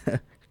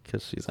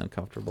because she's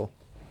uncomfortable.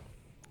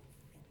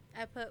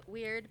 I put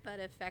weird but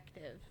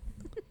effective.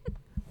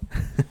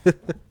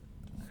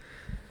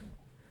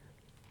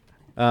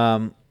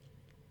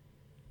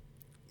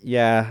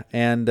 Yeah,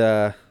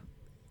 and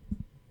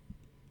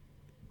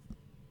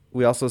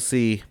we also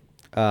see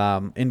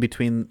in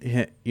between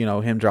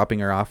him dropping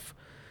her off,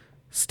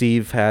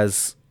 Steve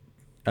has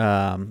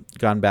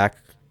gotten back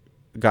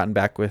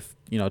with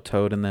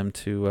Toad and them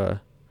to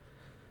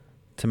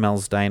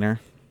Mel's diner.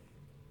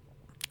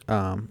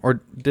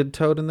 Or did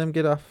Toad and them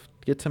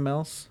get to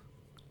Mel's,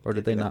 or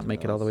did they not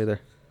make it all the way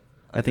there?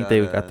 I think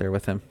they got there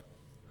with him.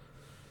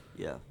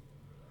 Yeah.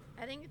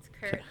 I think it's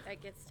Kurt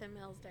that gets to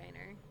Mel's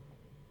diner,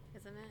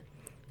 isn't it?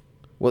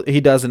 Well,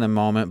 he does in a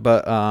moment,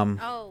 but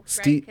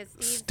Steve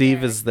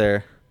Steve is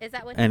there. Is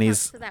that what and he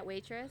he's talks to that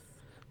waitress?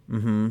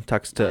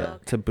 Talks to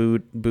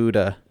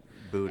Buddha.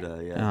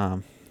 Buddha, yeah.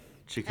 And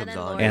She comes then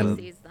on. Lori and-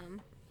 sees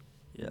them.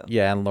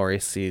 Yeah. And Lori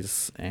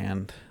sees,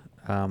 and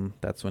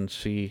that's when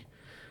she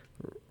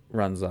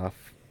runs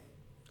off.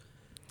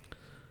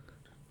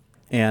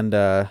 And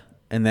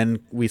then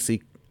we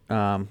see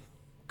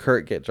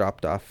Kurt get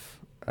dropped off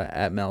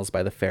at Mel's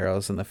by the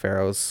Pharaohs, and the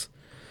Pharaohs,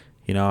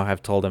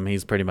 have told him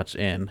he's pretty much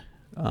in.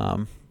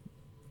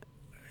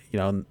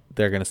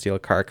 They're going to steal a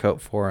car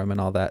coat for him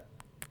and all that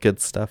good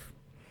stuff.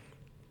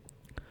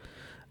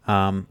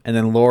 And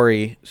then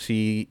Lori,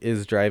 she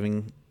is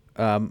driving,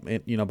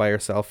 by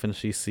herself, and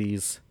she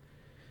sees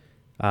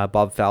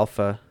Bob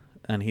Falfa,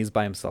 and he's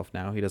by himself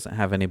now. He doesn't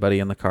have anybody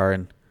in the car,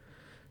 and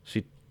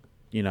she,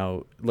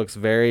 looks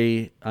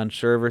very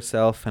unsure of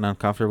herself and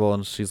uncomfortable,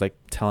 and she's like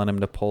telling him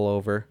to pull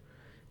over,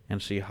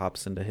 and she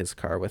hops into his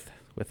car with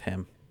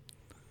him.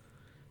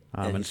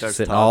 And she's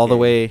sitting all the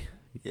way.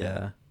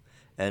 Yeah.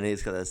 And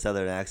he's got a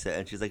southern accent,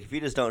 and she's like, if you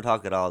just don't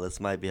talk at all, this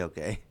might be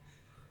okay.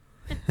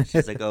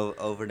 She's like,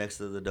 over next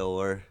to the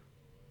door.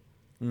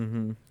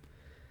 Mm-hmm.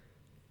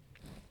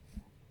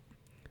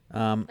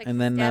 And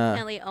then she's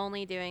definitely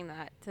only doing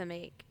that to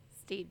make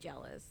Steve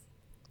jealous.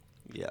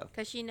 Yeah.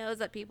 Because she knows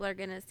that people are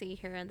going to see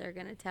her and they're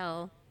going to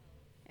tell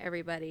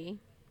everybody.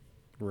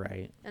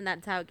 right. And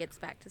that's how it gets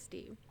back to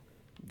Steve.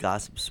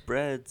 Gossip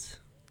spreads.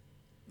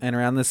 And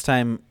around this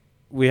time,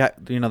 we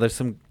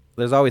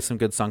there's always some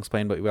good songs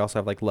playing, but we also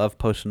have like Love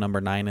Potion Number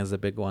 9 is a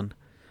big one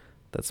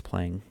that's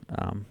playing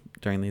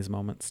during these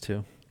moments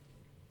too.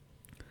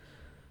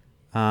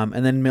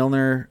 And then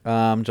Milner,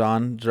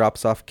 John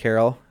drops off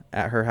Carol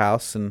at her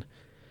house, and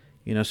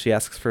she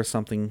asks for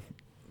something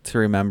to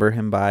remember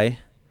him by,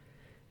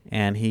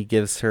 and he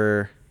gives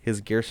her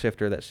his gear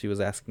shifter that she was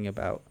asking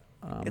about.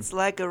 It's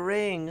like a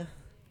ring.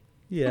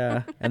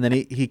 Yeah, and then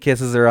he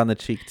kisses her on the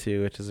cheek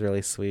too, which is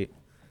really sweet.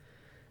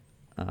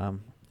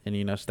 And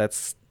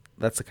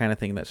that's the kind of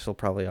thing that she'll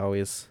probably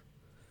always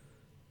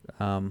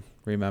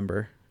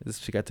remember, is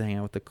she got to hang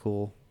out with the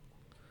cool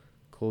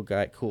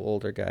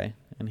older guy,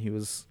 and he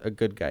was a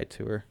good guy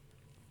to her.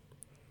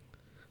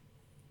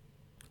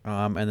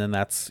 And then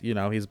that's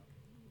he's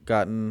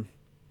gotten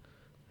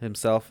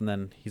himself, and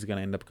then he's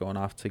gonna end up going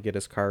off to get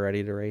his car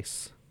ready to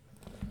race.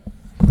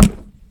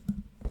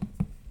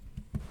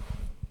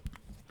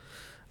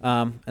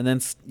 And then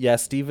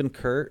Steve and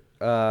Kurt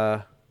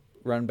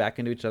run back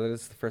into each other.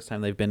 This is the first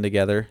time they've been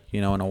together,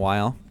 in a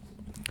while.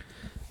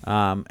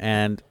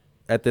 And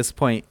at this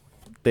point,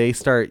 they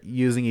start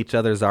using each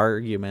other's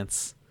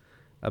arguments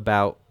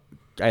about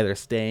either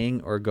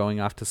staying or going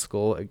off to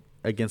school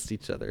against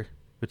each other,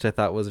 which I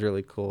thought was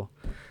really cool,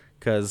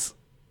 because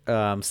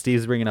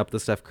Steve's bringing up the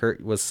stuff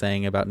Kurt was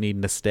saying about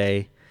needing to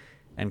stay,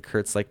 and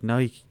Kurt's like,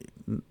 no,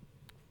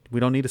 we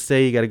don't need to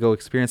stay. You got to go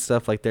experience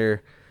stuff. Like,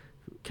 they're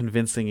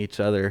convincing each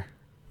other.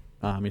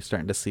 You're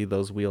starting to see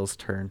those wheels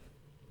turn.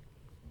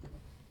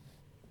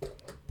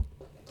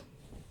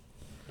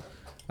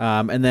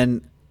 And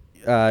then,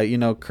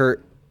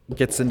 Kurt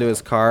gets into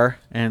his car,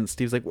 and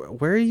Steve's like,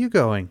 where are you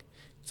going?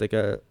 He's like,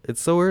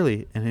 it's so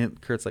early. And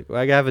Kurt's like, well,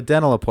 I have a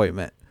dental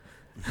appointment.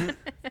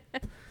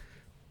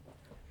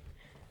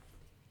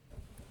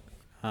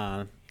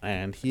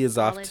 And he is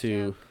off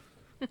to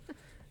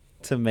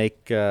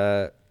make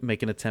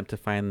an attempt to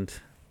find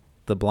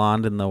the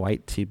blonde and the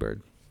white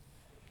T-Bird.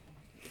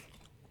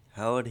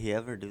 How would he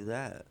ever do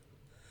that?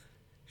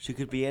 She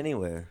could be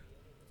anywhere.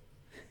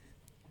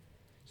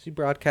 She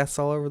broadcasts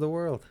all over the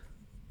world.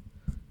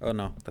 Oh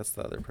no, that's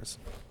the other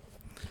person.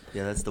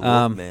 Yeah, that's the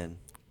Wolfman.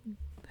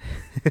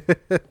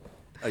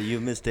 Are you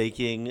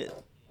mistaking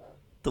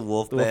the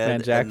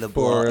Wolfman Jack and the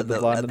for blonde, the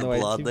blonde and the white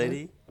blonde T-Bird?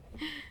 lady?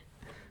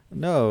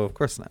 No, of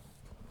course not.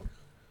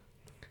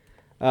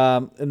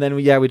 And then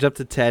we jump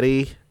to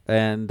Teddy,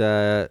 and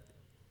I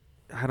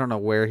don't know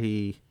where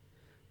he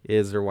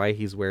is or why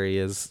he's where he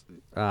is,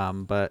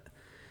 but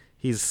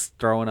he's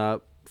throwing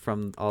up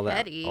from all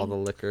the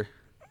liquor.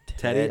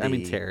 Teddy? I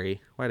mean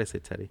Terry. Why did I say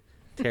Teddy?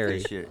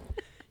 Terry.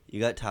 You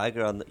got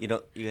Tiger on the. You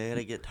don't. You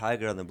gotta get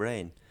Tiger on the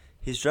brain.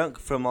 He's drunk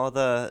from all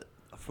the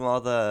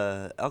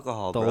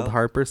alcohol, The bro. old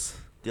Harpers.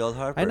 The old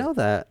Harper. I know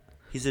that.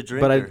 He's a But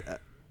drinker.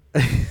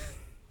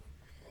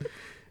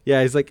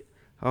 Yeah, he's like,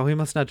 oh, he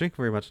must not drink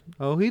very much.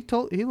 Oh, he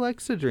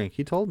likes to drink.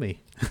 He told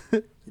me.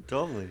 He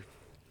told me.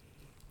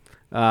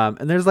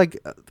 And there's like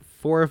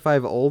 4 or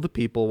 5 old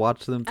people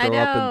watch them I throw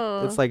up, know.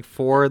 and it's like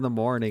 4 in the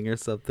morning or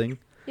something.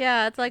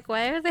 Yeah, it's like,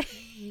 why are they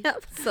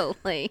up so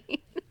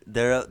late?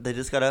 They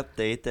just got up.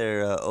 They ate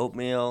their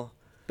oatmeal.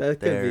 That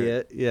could be They're-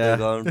 it. Yeah.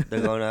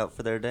 They're going out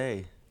for their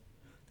day.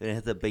 They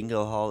hit the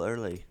bingo hall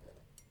early.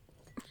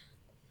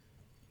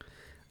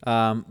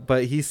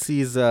 But he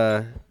sees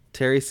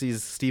Terry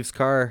sees Steve's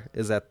car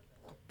is at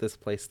this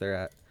place they're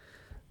at.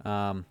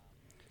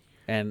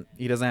 And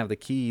he doesn't have the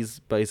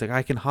keys, but he's like,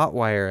 I can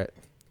hotwire it.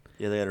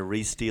 Yeah, they gotta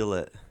re-steal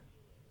it.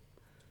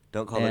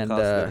 Don't call the And,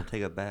 cops. They're gonna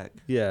take it back.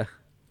 Yeah.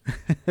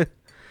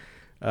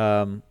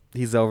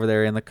 He's over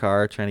there in the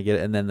car trying to get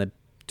it, and then the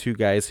 2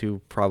 guys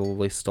who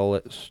probably stole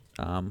it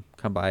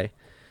come by.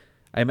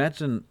 I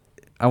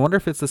wonder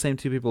if it's the same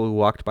 2 people who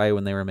walked by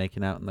when they were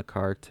making out in the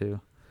car too.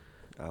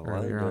 I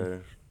Earlier on.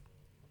 wonder.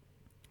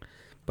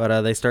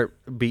 But they start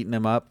beating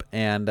him up,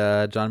 and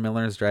John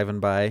Miller is driving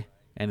by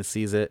and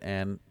sees it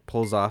and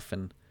pulls off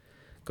and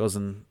goes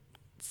and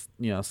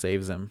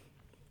saves him.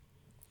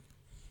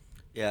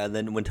 Yeah, and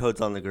then when Toad's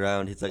on the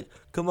ground, he's like,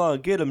 "Come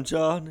on, get him,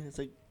 John." It's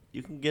like,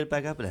 you can get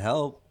back up and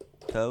help,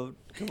 Toad.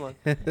 Come on.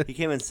 He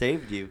came and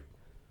saved you.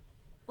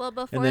 Well,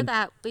 before then-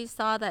 that, we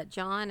saw that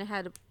John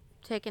had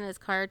taken his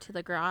car to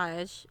the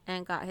garage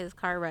and got his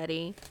car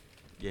ready.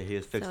 Yeah, he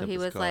was fixing So up he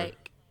his was car.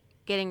 like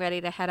getting ready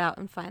to head out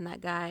and find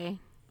that guy.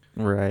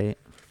 Right.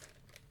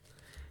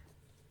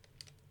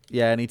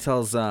 Yeah, and he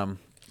tells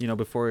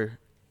before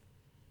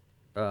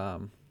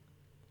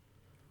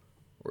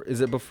or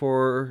is it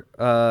before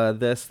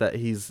this that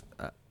he's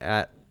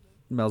at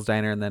Mel's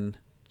Diner and then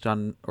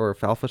John or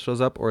Falfa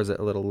shows up, or is it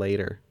a little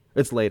later?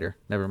 It's later.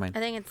 Never mind. I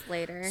think it's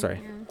later. Sorry.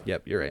 Yeah.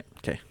 Yep, you're right.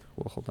 Okay,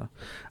 we'll hold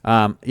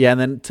on. Yeah, and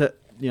then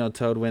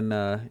Toad, when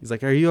he's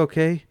like, "Are you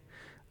okay?"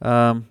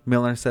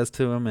 Miller says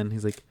to him, and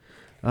he's like,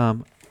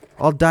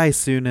 "I'll die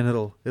soon, and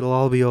it'll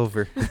all be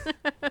over."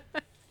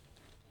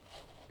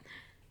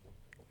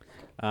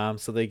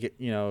 So they get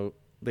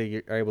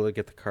they are able to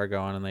get the car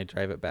going, and they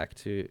drive it back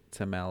to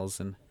Mel's,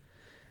 and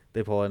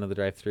they pull into the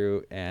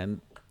drive-through,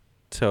 and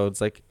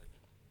Toad's like,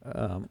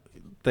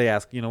 they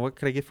ask, "What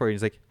could I get for you?"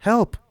 He's like,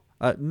 "Help!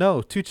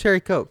 No, 2 cherry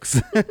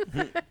Cokes."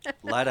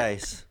 Light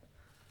ice.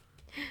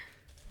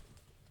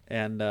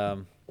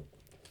 And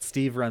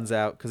Steve runs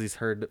out because he's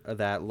heard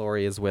that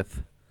Lori is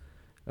with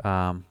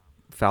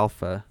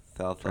Falfa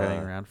driving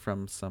around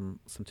from some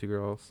 2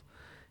 girls,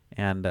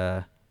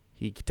 and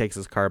he takes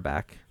his car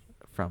back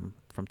from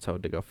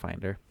Toad to go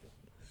find her.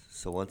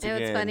 So once And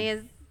again, what's funny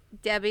is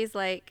Debbie's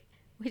like,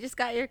 "We just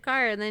got your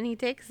car," and then he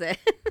takes it.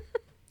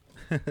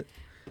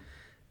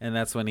 And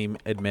that's when he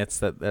admits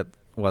that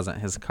wasn't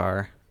his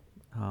car.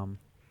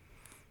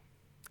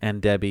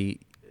 And Debbie,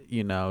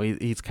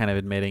 he's kind of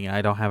admitting,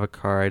 "I don't have a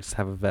car, I just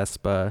have a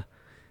Vespa,"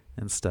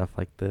 and stuff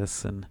like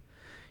this. And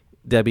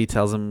Debbie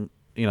tells him,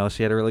 she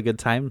had a really good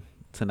time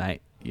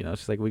tonight.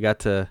 She's like, "We got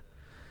to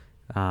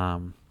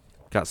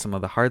got some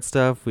of the hard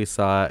stuff. We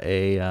saw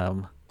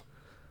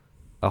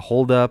a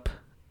hold up.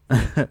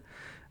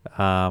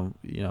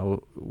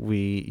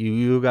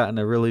 You got in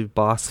a really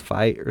boss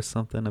fight or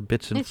something, a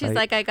bitchin' And she's fight."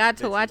 like, "I got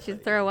to watch you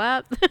throw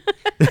up."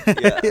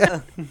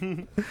 yeah.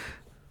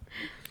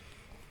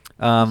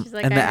 She's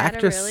like, And "I the had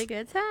actress, a really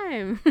good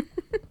time."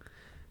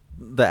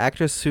 the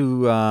actress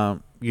who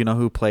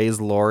who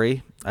plays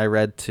Lori, I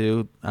read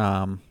too.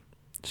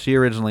 She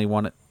originally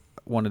wanted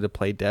to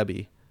play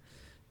Debbie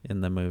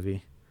in the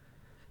movie,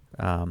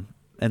 and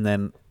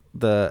then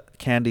the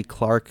Candy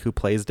Clark who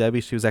plays Debbie,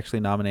 she was actually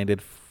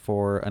nominated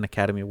for an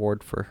Academy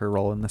Award for her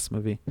role in this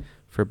movie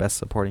for Best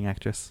Supporting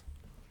Actress.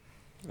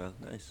 Oh,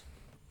 nice.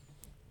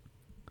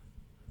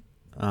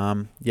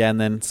 Yeah, and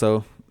then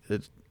so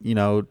Toad's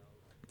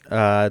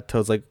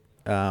like,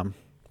 "Well,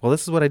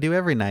 this is what I do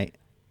every night,"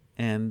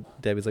 and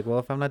Debbie's like, "Well,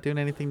 if I'm not doing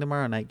anything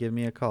tomorrow night, give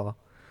me a call."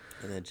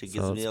 And then she So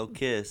gives him the it's- old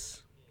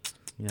kiss.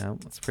 Yeah,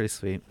 that's pretty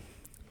sweet.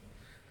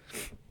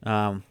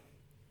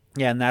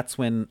 Yeah, and that's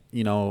when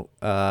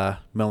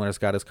Milner's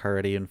got his car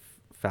ready, and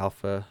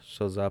Falfa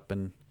shows up,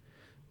 and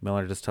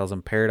Miller just tells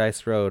him,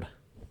 "Paradise Road."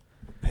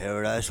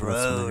 Paradise So that's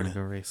when they're Road. gonna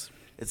go race.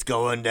 It's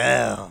going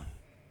down.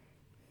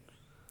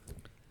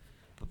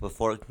 But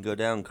before it can go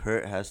down,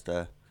 Kurt has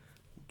to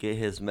get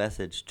his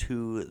message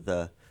to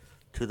the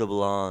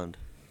blonde.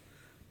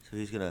 So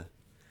he's gonna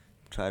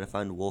try to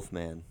find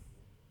Wolfman.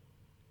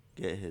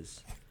 Get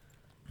his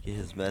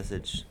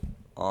message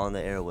on the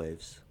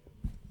airwaves.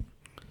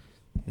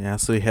 Yeah,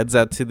 so he heads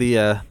out to the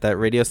that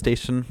radio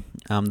station.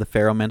 The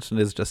Pharaoh mentioned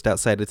is just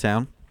outside of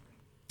town.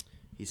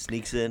 He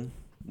sneaks in,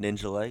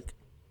 ninja-like.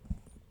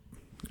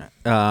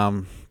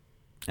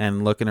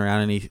 And looking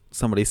around, and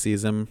somebody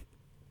sees him.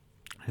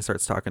 He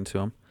starts talking to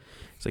him.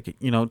 He's like,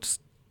 just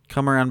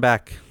come around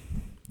back,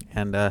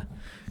 and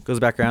goes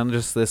back around.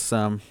 Just this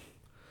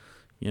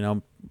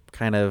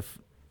kind of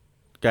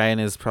guy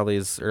in probably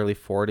his early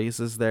 40s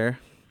is there.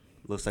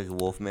 Looks like a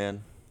wolf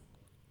man.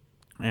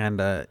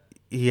 And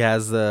he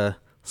has a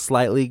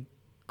slightly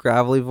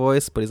gravelly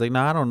voice, but he's like,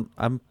 "No,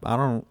 I'm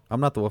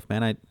not the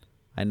Wolfman.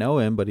 I know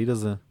him, but he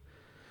doesn't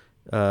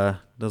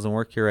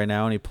work here right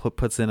now." And he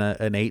puts in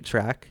an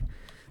 8-track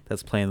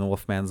that's playing the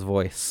Wolfman's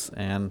voice,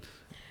 and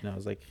I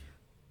was like,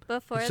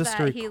 Before it's just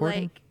a that, he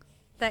recording?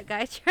 that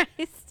guy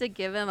tries to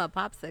give him a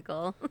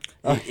popsicle.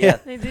 Yeah.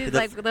 He's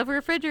like, the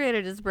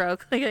refrigerator just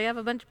broke. Like, I have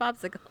a bunch of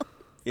popsicles.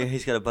 Yeah,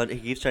 he's got a bunch. He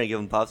keeps trying to give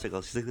him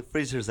popsicles. He's like, the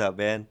freezer's out,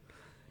 man.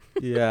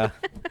 yeah.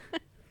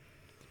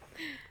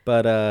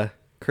 But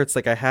Kurt's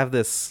like, I have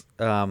this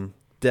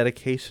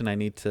dedication I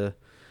need to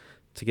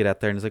get out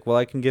there, and he's like, well,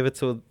 I can give it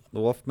to the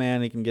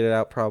Wolfman. He can get it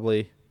out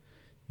probably,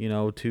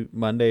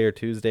 Monday or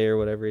Tuesday or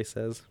whatever he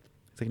says.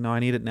 He's like, no, I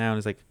need it now. And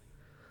he's like,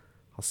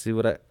 I'll see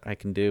what I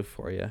can do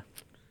for you.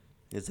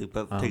 He's like,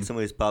 but take some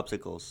of these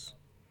popsicles.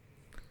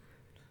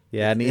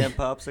 Yeah, and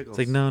popsicles. It's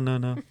like, no.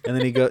 And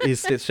then he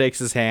shakes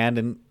his hand,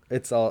 and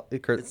it's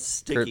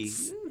sticky.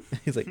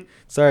 He's like,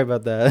 sorry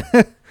about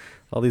that.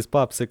 All these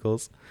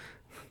popsicles.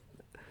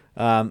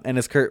 And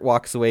as Kurt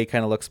walks away, he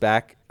kind of looks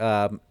back,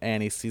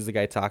 and he sees the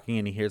guy talking,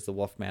 and he hears the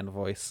Wolfman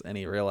voice, and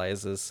he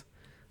realizes,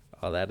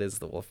 oh, that is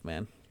the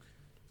Wolfman.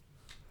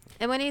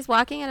 And when he's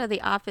walking out of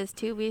the office,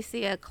 too, we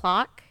see a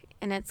clock,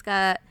 and it's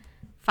got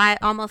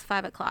almost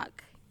 5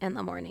 o'clock in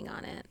the morning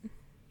on it.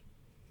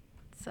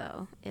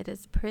 So it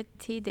is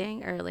pretty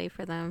dang early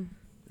for them.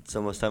 It's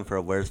almost time for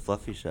a Where's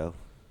Fluffy show.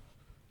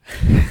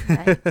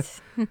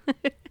 Right.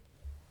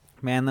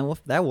 Man,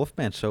 that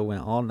Wolfman show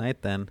went all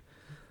night then.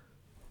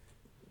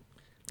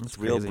 It's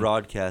real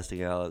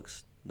broadcasting,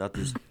 Alex. Not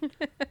this,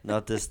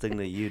 not this thing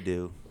that you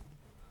do.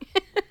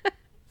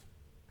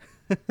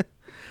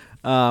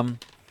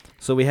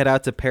 So we head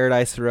out to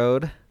Paradise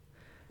Road,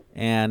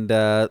 and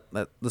the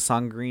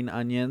song "Green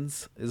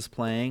Onions" is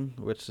playing,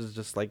 which is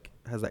just like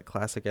has that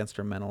classic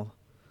instrumental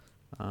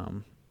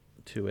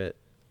to it,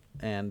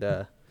 and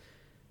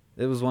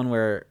it was one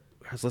where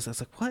I was listening. I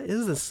was like, "What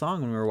is this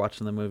song?" When we were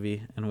watching the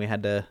movie, and we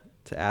had to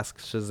ask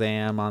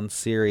Shazam on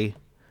Siri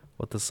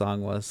what the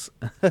song was,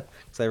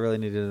 because I really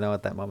needed to know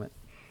at that moment.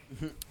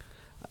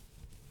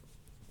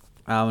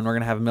 And we're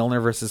gonna have Milner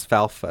versus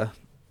Falfa,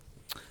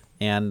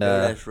 and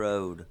Paradise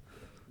Road,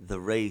 the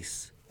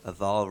race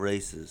of all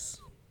races.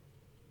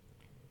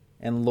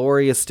 and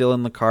Lori is still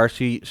in the car.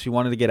 She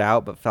wanted to get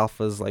out, but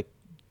Falfa's like,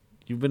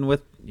 "You've been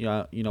with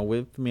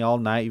with me all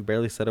night. You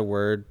barely said a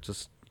word.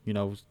 Just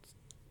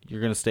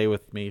you're gonna stay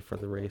with me for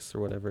the race or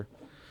whatever."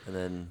 And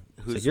then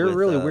She's like, "You're a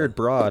really weird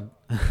broad."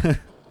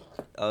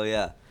 Oh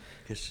yeah,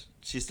 because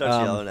she starts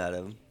yelling at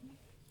him.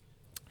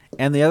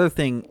 And the other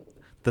thing,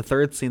 the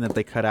third scene that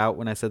they cut out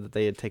when I said that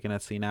they had taken a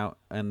scene out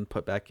and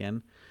put back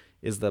in,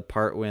 is the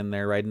part when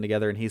they're riding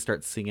together and he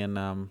starts singing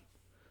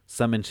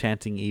 "Some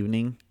Enchanting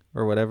Evening"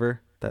 or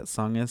whatever that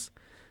song is.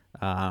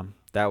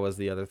 That was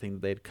the other thing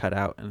that they'd cut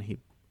out, and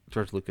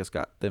George Lucas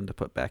got them to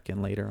put back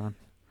in later on.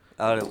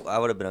 I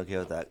would have been okay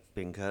with that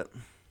being cut.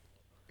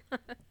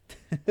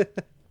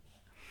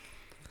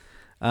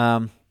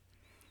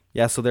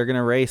 Yeah, so they're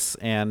gonna race,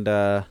 and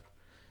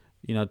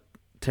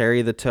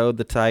Terry the Toad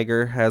the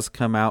Tiger has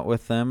come out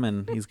with them,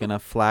 and he's gonna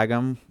flag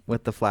them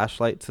with the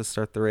flashlight to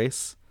start the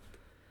race.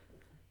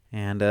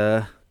 And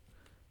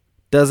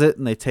does it,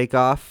 and they take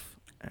off,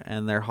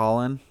 and they're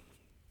hauling.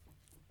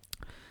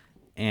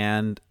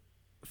 And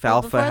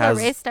Falfa before has.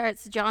 the race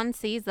starts, John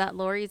sees that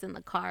Lori's in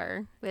the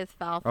car with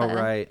Falfa. Oh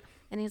right.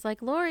 And he's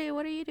like, "Lori,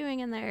 what are you doing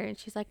in there?" And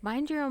she's like,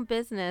 "Mind your own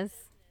business."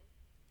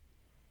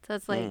 So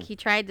it's like he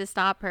tried to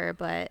stop her,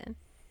 but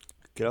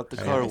Get out the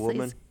car, obviously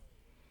woman. is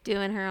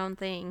doing her own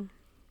thing.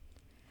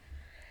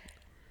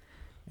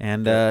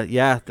 And Good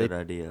they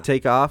idea.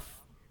 take off,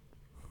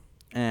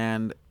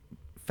 and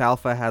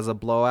Falfa has a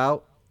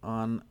blowout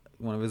on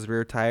one of his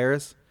rear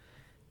tires,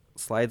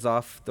 slides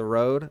off the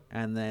road,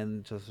 and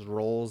then just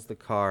rolls the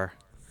car.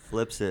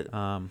 Flips it.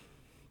 I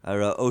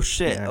wrote, oh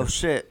shit, yeah. oh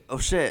shit, oh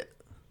shit.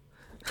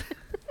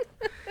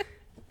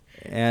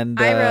 And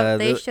I wrote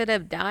they should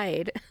have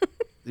died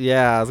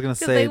yeah, I was gonna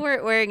because say they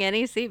weren't wearing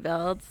any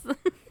seatbelts.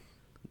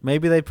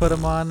 maybe they put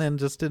them on and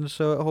just didn't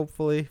show it.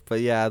 Hopefully,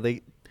 but yeah,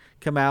 they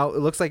come out. It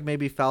looks like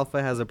maybe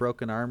Falfa has a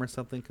broken arm or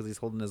something because he's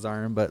holding his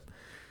arm, but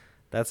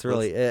that's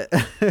really it.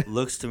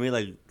 Looks to me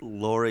like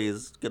Lori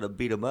is gonna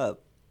beat him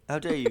up. How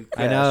dare you,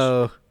 Crash? I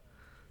know.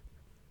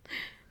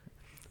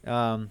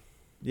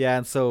 Yeah,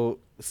 and so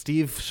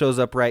Steve shows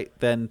up right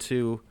then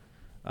too.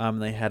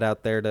 They head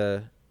out there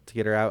to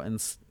get her out,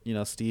 and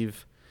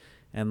Steve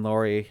and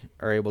Lori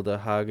are able to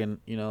hug, and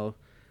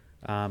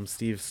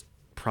Steve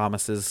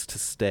promises to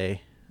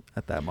stay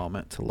at that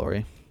moment to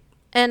Lori.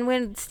 And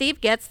when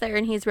Steve gets there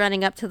and he's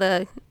running up to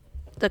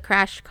the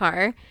crash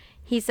car,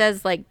 he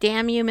says, like,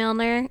 "Damn you,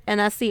 Milner."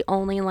 And that's the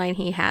only line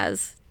he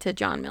has to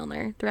John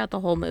Milner throughout the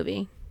whole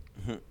movie.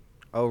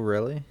 Oh,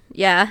 really?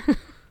 Yeah.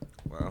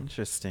 Wow.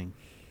 Interesting.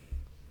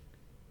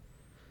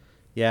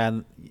 Yeah,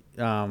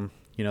 and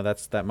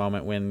that's that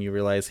moment when you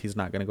realize he's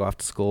not going to go off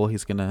to school. He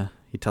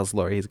tells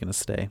Lori he's going to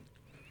stay.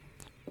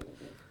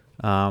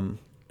 And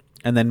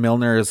then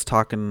Milner is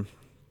talking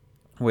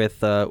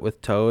with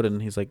Toad,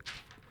 and he's like,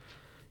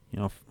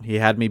 he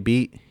had me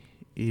beat.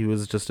 He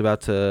was just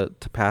about to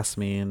pass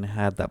me and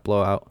had that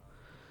blowout.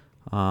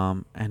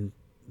 And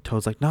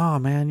Toad's like, no,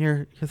 man,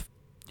 you're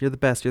the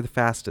best. You're the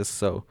fastest.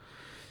 So,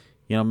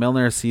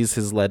 Milner sees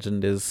his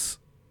legend is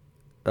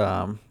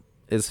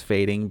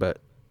fading,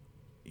 but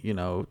he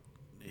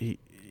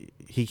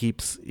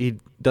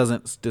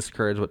doesn't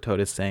discourage what Toad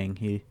is saying.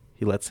 He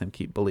lets him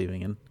keep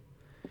believing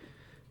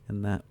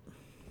in that.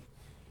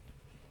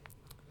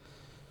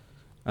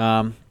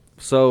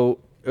 So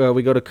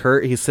we go to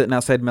Kurt. He's sitting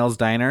outside Mel's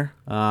diner.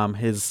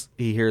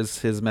 He hears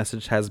his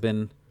message has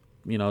been,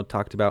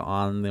 talked about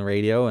on the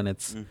radio, and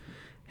it's,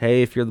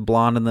 hey, if you're the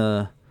blonde and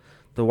the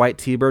white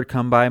T-Bird,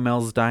 come by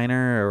Mel's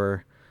diner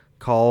or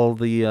call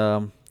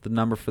the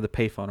number for the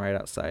payphone right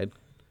outside.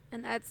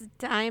 And that's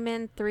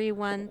Diamond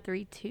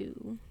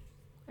 3132.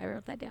 I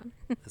wrote that down.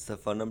 That's the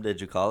phone number.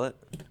 Did you call it?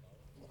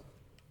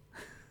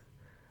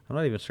 I'm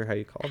not even sure how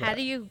you call that. How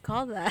do you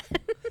call that?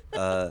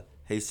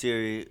 Hey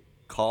Siri,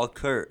 call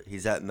Kurt.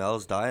 He's at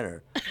Mel's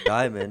Diner.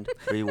 Diamond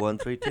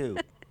 3132.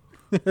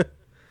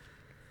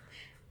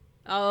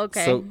 Oh,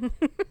 okay. So,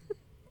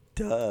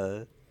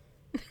 Duh.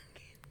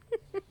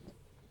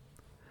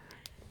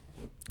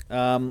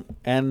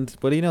 And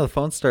what do you know? The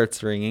phone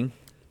starts ringing.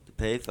 The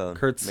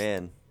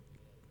payphone.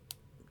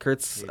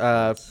 Kurt's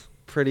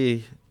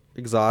pretty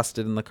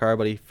exhausted in the car,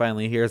 but he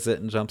finally hears it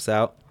and jumps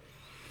out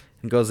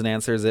and goes and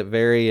answers it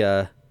very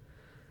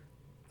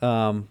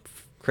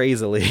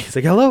crazily. He's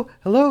like, hello,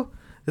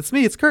 it's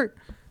me, it's Kurt.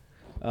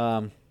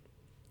 And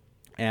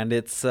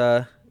it's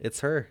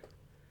her.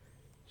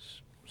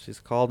 She's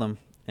called him,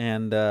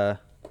 and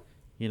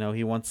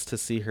he wants to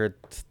see her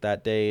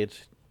that day.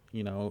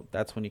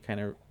 That's when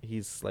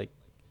he's like,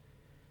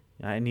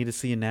 I need to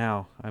see you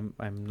now.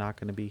 I'm not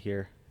going to be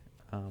here.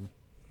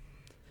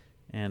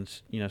 And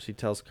she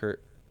tells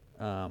Kurt,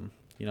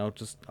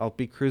 just I'll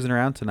be cruising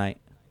around tonight.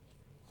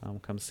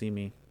 Come see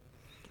me.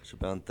 She'll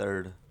be on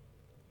 3rd.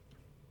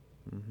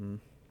 Mm-hmm.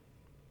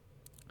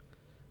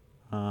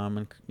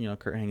 And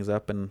Kurt hangs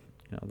up, and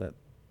that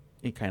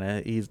he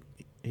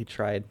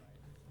tried.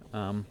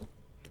 And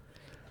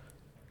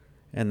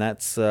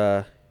that's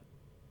that's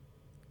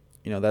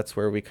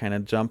where we kind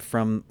of jump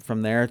from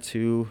there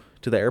to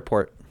the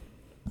airport.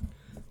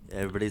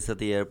 Everybody's at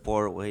the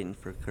airport waiting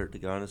for Kurt to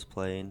get on his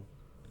plane.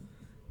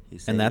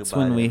 And that's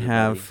when we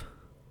have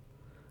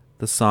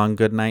the song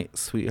 "Goodnight,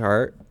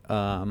 Sweetheart,"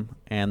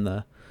 and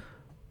the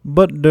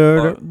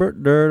Yeah,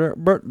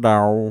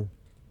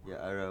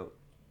 I wrote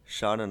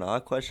Sean and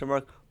I ?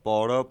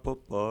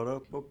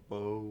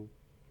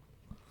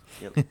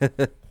 Yep.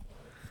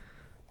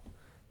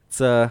 It's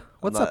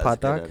what's up, hot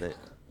dog?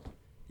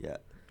 Yeah.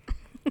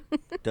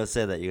 Don't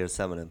say that. You're gonna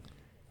summon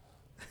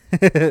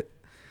him.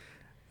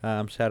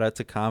 Shout out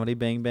to Comedy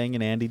Bang Bang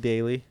and Andy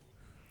Daly.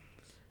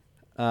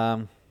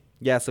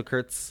 Yeah, so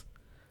Kurt's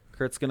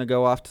gonna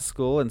go off to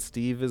school, and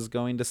Steve is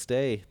going to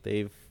stay.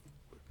 They've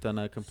done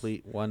a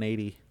complete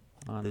 180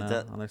 on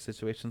their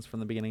situations from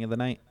the beginning of the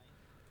night.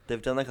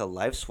 They've done like a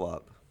life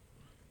swap.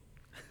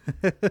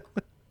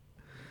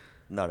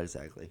 Not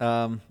exactly.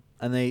 And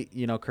they,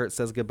 Kurt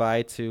says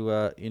goodbye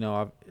to,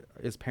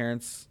 his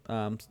parents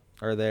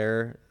are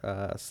there,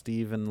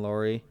 Steve and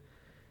Lori,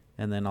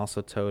 and then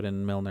also Toad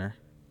and Milner.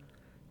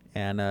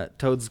 And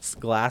Toad's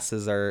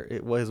glasses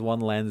his one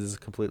lens is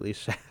completely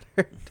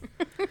shattered.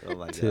 Oh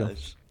my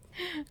gosh.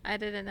 I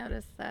didn't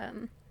notice that.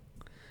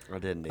 I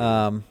didn't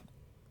either.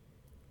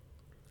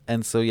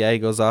 And so, yeah, he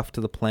goes off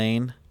to the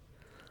plane,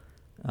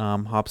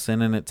 hops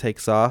in, and it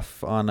takes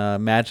off on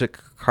Magic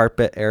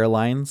Carpet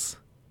Airlines.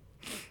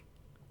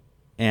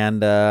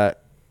 And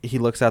he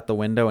looks out the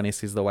window, and he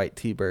sees the white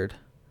T-Bird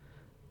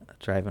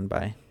driving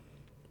by.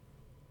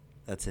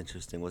 That's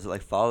interesting. Was it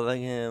like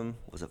following him?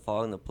 Was it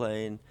following the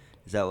plane?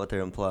 Is that what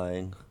they're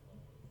implying?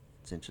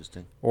 It's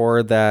interesting.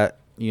 Or that,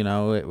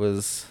 it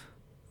was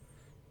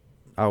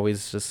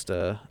always just,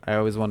 I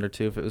always wonder,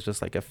 too, if it was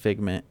just like a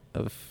figment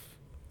of,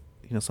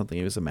 something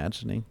he was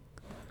imagining.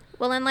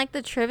 Well, in like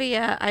the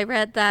trivia, I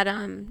read that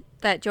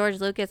that George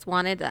Lucas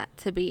wanted that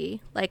to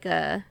be like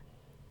the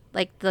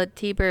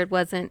T-Bird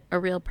wasn't a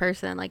real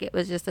person. Like it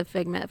was just a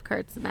figment of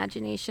Kurt's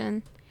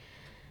imagination.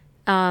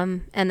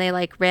 And they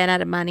like ran out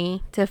of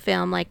money to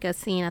film like a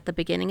scene at the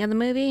beginning of the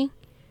movie.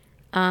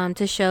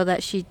 To show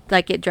that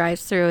it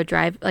drives through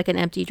an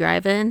empty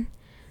drive-in.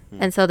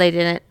 And so they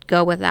didn't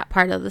go with that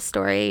part of the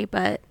story,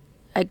 but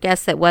I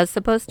guess it was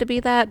supposed to be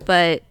that,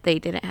 but they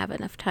didn't have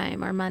enough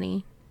time or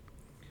money.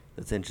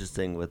 That's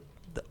interesting with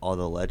all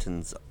the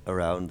legends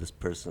around this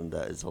person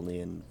that is only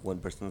in one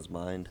person's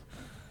mind.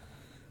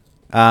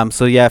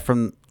 So yeah,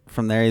 from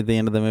there at the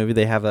end of the movie,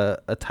 they have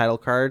a title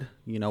card,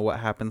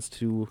 what happens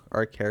to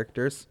our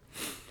characters.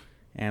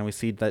 And we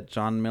see that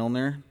John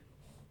Milner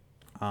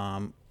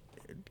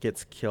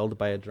gets killed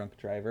by a drunk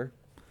driver.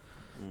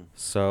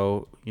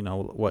 So,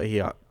 what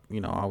he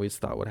always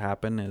thought would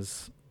happen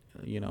is,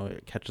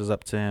 it catches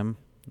up to him,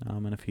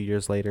 and a few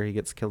years later he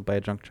gets killed by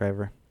a drunk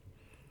driver.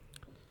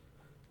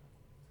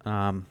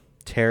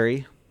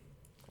 Terry,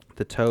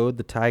 the toad,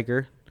 the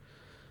tiger.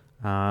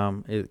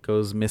 It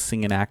goes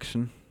missing in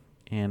action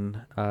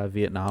in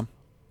Vietnam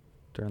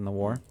during the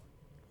war.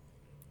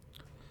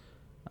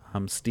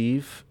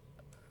 Steve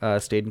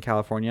stayed in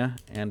California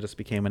and just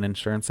became an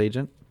insurance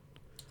agent.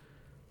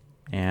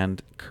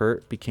 And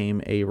Kurt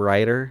became a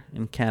writer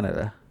in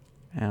Canada.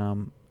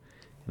 And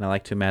I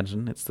like to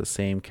imagine it's the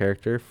same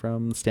character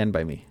from Stand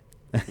By Me.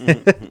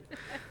 I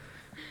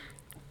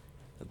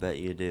bet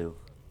you do.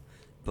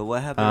 But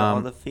what happened to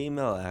all the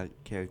female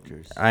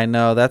characters? I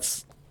know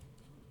that's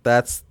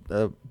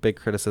a big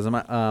criticism.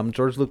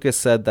 George Lucas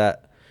said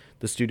that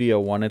the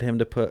studio wanted him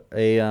to put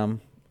a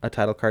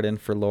title card in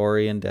for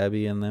Laurie and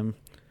Debbie and them,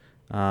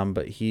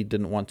 but he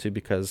didn't want to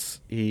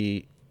because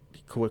he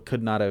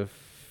could not have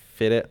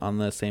fit it on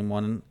the same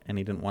one, and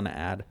he didn't want to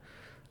add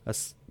a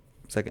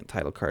second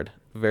title card.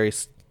 Very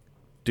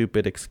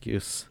stupid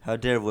excuse. How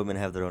dare women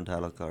have their own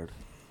title card?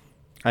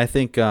 I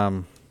think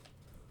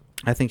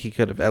he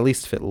could have at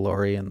least fit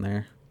Laurie in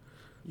there.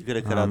 You could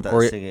have cut out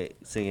that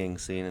singing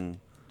scene and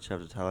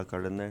shoved a title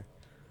card in there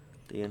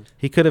at the end.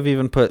 He could have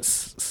even put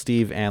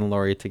Steve and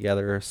Laurie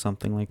together or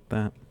something like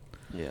that.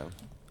 Yeah.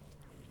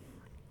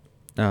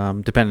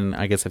 Depending,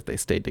 I guess, if they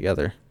stayed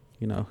together.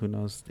 You know, who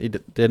knows? He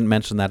didn't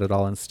mention that at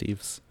all in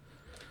Steve's.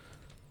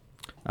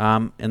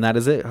 And that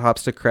is it.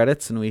 Hops to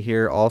credits, and we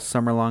hear All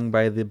Summer Long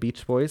by the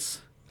Beach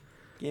Boys.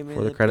 Give me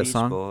for the credit Beach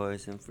song.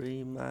 Boys and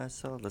free my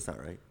soul. That's not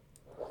right.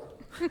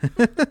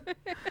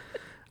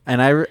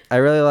 And I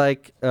really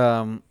like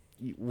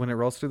when it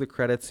rolls through the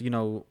credits, you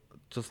know,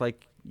 just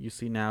like you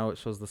see now, it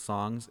shows the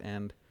songs,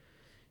 and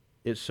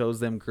it shows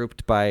them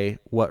grouped by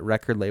what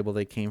record label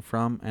they came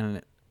from,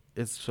 and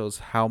it shows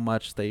how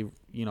much they,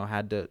 you know,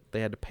 had to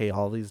pay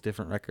all these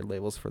different record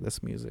labels for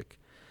this music.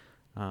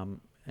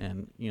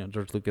 And, you know,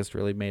 George Lucas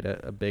really made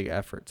a big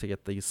effort to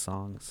get these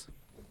songs.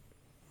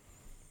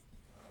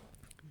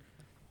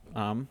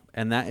 And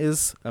that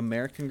is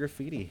American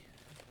Graffiti.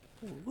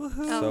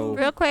 Woohoo. So-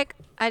 Real quick,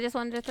 I just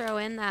wanted to throw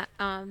in that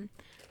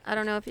I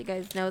don't know if you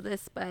guys know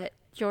this, but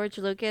George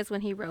Lucas,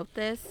 when he wrote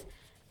this,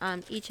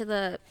 each of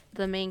the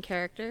main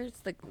characters,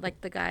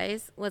 the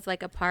guys, was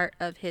like a part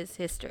of his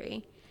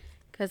history,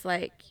 because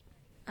like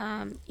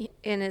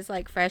in his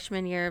like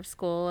freshman year of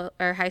school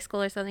or high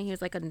school or something, he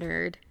was like a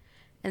nerd,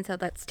 and so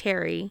that's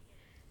Terry,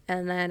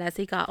 and then as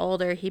he got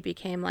older, he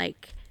became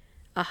like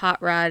a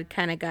hot rod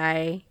kind of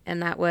guy,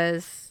 and that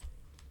was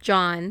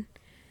John.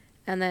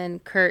 And then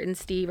Kurt and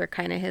Steve are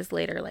kind of his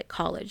later, like,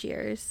 college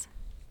years.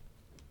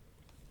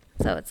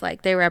 So it's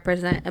like they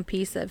represent a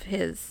piece of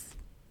his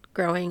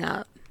growing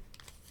up.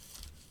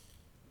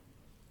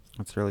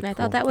 That's really And I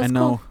cool. thought that was I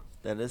know. cool.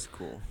 That is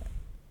cool.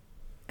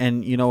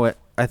 And you know what?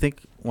 I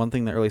think one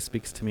thing that really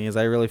speaks to me is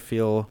I really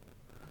feel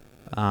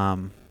a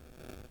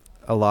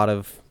lot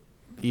of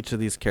each of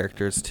these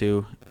characters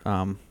too.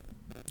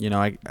 You know,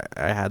 I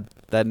had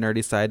that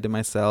nerdy side to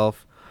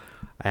myself.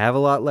 I have a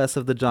lot less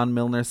of the John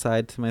Milner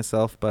side to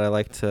myself, but I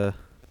like to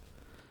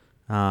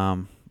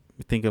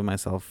think of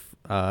myself,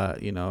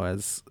 you know,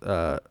 as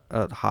a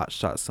hot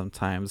shot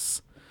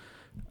sometimes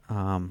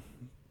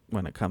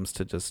when it comes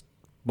to just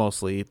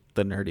mostly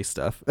the nerdy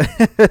stuff.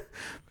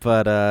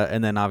 But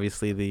and then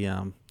obviously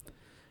the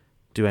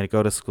do I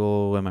go to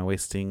school? Am I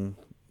wasting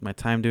my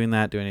time doing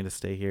that? Do I need to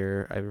stay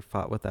here? I've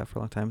fought with that for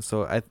a long time.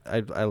 So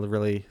I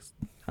really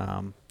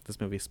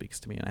this movie speaks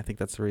to me, and I think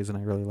that's the reason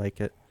I really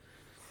like it.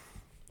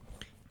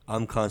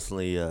 I'm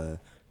constantly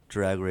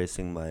drag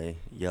racing my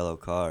yellow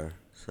car,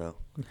 so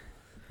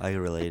I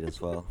can relate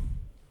as well.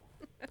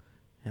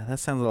 Yeah, that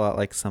sounds a lot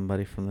like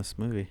somebody from this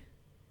movie.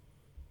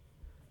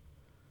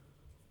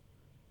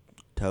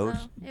 Toad?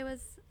 Well, it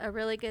was a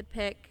really good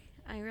pick.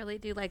 I really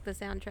do like the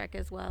soundtrack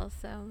as well,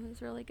 so it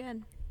was really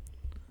good.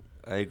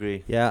 I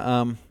agree.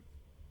 Yeah.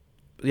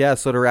 Yeah.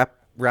 So to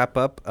wrap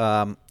up,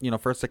 you know,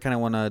 first I kind of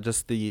want to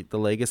just the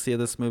legacy of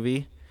this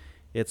movie.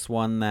 It's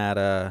one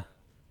that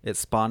it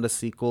spawned a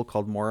sequel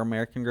called More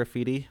American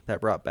Graffiti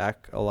that brought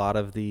back a lot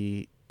of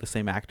the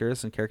same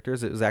actors and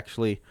characters. It was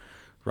actually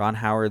Ron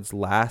Howard's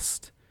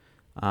last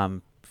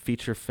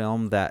feature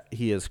film that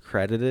he is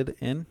credited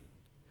in.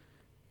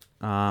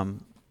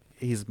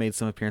 He's made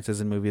some appearances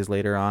in movies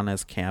later on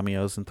as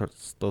cameos and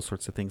those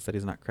sorts of things that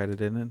he's not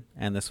credited in.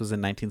 And this was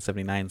in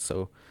 1979.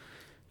 So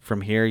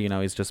from here, you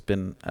know, he's just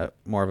been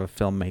more of a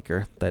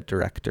filmmaker, that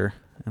director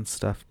and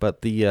stuff.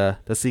 But the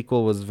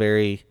sequel was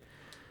very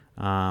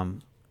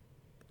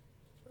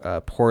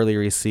poorly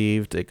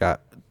received. It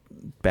got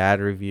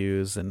bad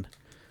reviews, and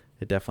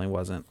it definitely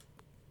wasn't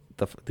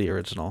the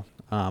original.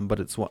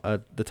 But it's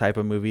the type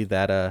of movie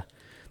that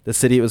the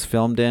city it was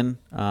filmed in,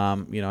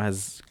 you know,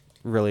 has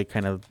really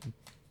kind of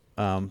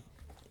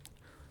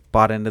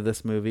bought into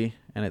this movie,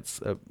 and it's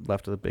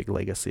left a big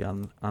legacy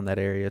on that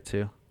area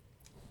too.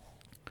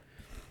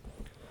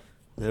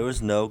 There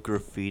was no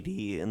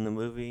graffiti in the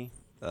movie.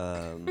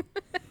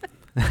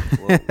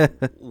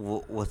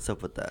 What's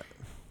up with that?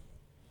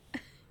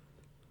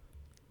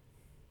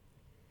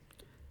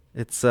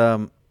 It's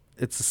a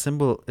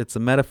symbol. It's a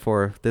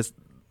metaphor.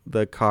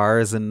 The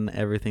cars and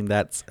everything,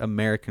 that's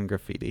American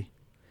graffiti.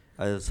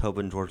 I was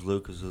hoping George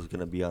Lucas was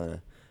gonna be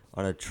on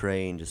a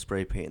train just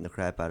spray painting the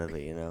crap out of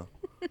it. You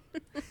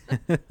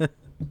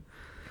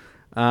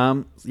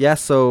know. Yeah.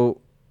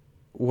 So,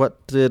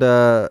 what did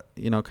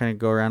kind of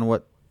go around?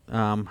 What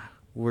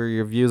were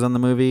your views on the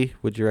movie?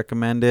 Would you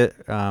recommend it?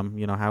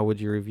 How would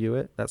you review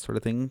it? That sort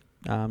of thing.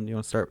 You want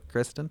to start with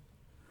Kristen?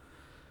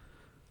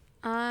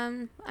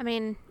 I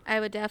mean, I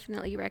would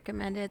definitely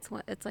recommend it.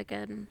 It's like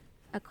a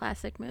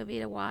classic movie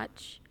to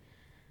watch.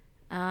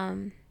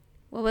 Um,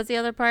 what was the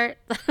other part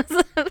that I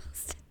was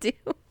supposed to do?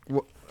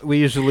 We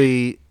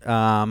usually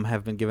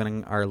have been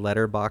giving our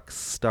letterbox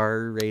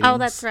star ratings. Oh,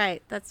 that's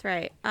right. That's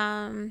right.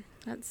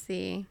 Let's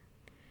see.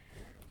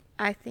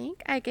 I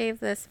think I gave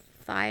this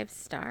 5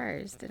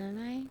 stars, didn't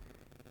I?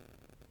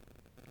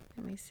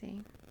 Let me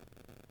see.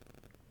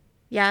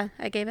 Yeah,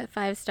 I gave it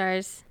 5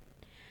 stars.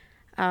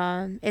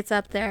 It's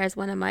up there as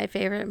one of my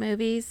favorite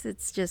movies.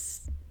 It's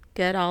just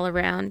good all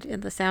around,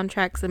 and the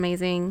soundtrack's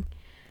amazing.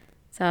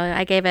 So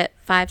I gave it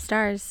 5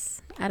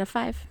 stars out of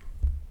 5.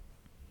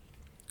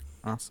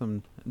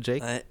 Awesome.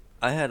 Jake?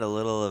 I had a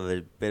little of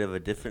a bit of a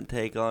different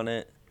take on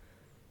it.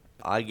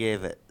 I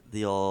gave it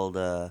the old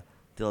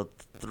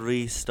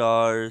 3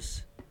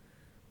 stars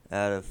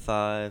out of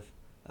 5.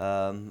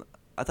 I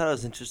thought it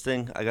was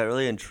interesting. I got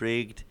really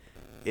intrigued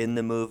in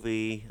the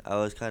movie. I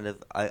was kind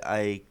of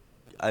I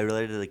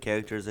related to the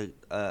characters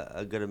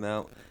a good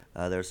amount.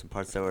 There were some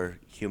parts that were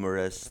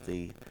humorous.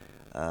 The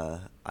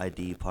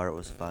ID part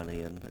was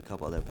funny, and a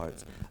couple other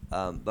parts.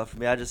 But for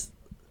me, I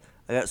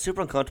got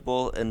super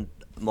uncomfortable in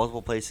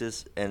multiple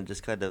places, and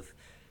just kind of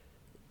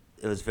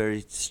it was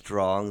very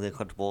strong, the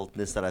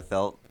uncomfortableness that I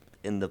felt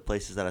in the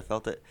places that I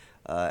felt it,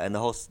 and the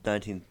whole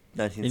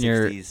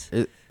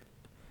 1960s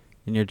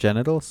In your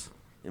genitals?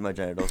 in my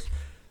genitals.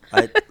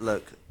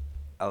 Look,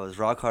 I was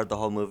rock hard the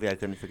whole movie. I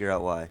couldn't figure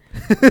out why.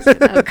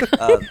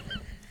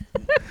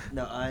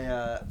 No,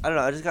 I don't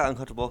know. I just got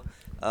uncomfortable,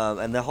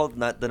 and the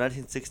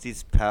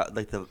 1960s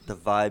the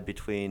vibe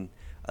between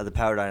the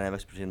power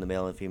dynamics between the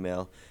male and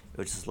female,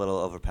 which is a little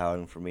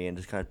overpowering for me, and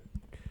just kind of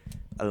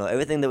I don't know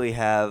everything that we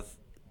have,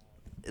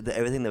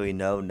 everything that we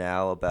know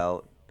now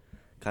about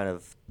kind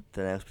of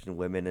the dynamics between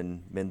women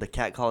and men, the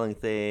catcalling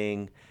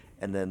thing,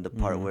 and then the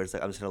part where it's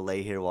like I'm just gonna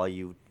lay here while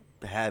you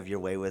have your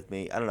way with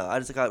me. I don't know. I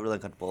just got really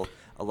uncomfortable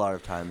a lot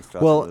of times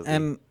throughout the movie.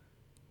 And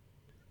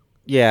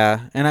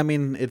yeah, and I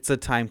mean it's a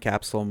time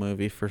capsule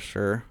movie for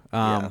sure.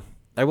 Yeah.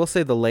 I will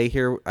say the lay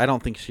here. I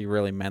don't think she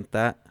really meant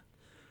that.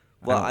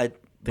 Well, I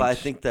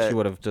think that she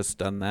would have just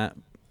done that.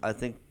 I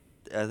think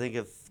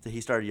if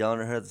he started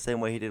yelling at her the same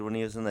way he did when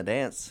he was in the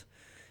dance,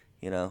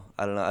 I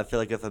don't know. I feel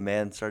like if a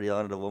man started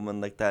yelling at a woman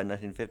like that in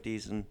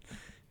 1950s and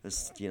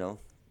was,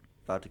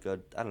 about to go,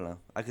 I don't know.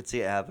 I could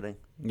see it happening.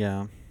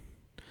 Yeah.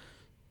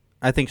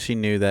 I think she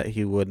knew that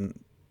he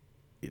wouldn't,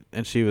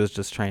 and she was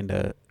just trying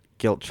to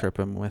guilt trip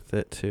him with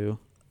it too.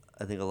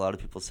 I think a lot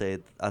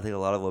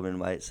of women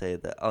might say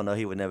that, oh no,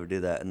 he would never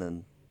do that, and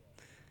then.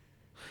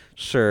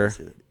 Sure.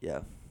 Yeah.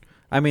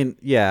 I mean,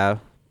 yeah,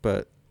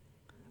 but.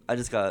 I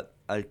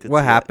could.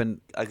 What happened?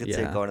 I could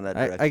see it going in that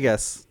direction. I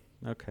guess.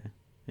 Okay.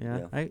 Yeah.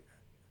 Yeah.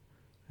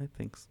 I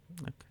think so.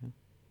 Okay.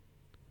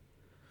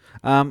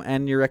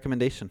 And your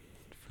recommendation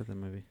for the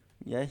movie?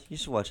 Yeah, you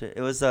should watch it.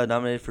 It was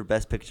nominated for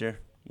Best Picture,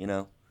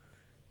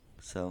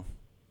 so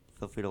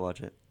feel free to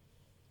watch it.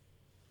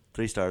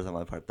 3 stars on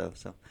my part, though.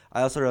 So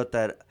I also wrote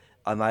that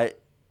I might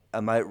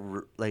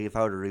like if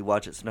I were to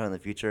rewatch it sometime in the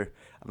future,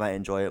 I might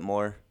enjoy it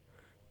more.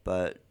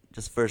 But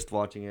just first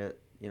watching it,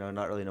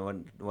 not really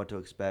knowing what to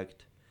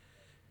expect.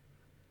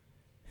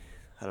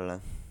 I don't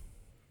know.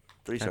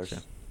 3 Gotcha.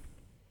 stars.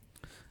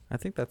 I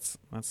think that's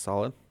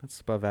solid.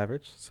 That's above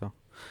average. So,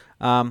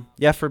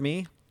 yeah, for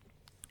me,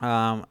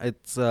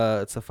 it's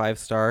a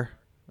 5-star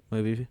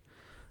movie.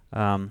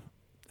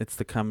 It's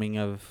the coming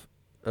of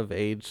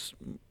age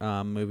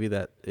movie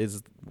that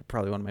is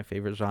probably one of my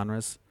favorite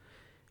genres,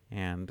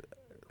 and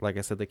like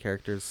I said, the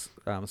characters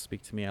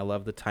speak to me. I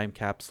love the time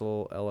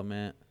capsule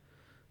element.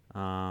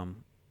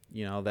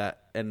 That,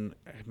 and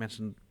I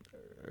mentioned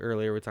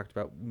earlier we talked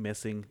about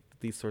missing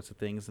these sorts of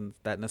things and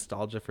that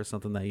nostalgia for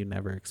something that you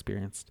never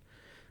experienced.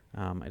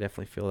 I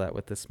definitely feel that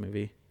with this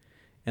movie.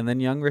 And then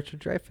young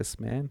Richard Dreyfuss,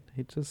 man,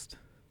 he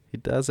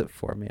does it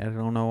for me. I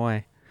don't know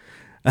why.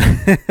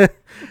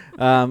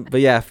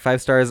 But yeah,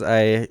 5 stars.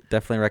 I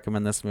definitely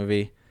recommend this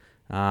movie.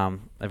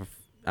 I'm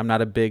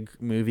not a big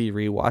movie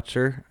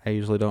rewatcher. I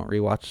usually don't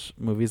rewatch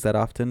movies that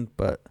often,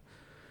 but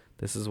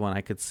this is one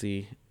I could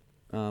see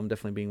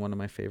definitely being one of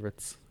my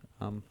favorites.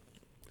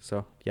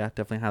 So yeah,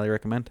 definitely highly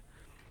recommend.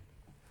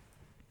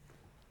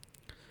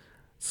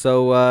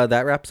 So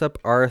that wraps up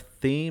our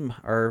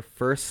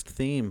first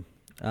theme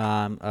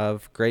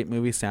of great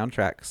movie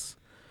soundtracks.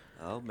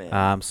 Oh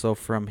man. So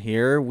from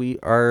here, we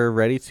are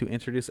ready to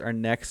introduce our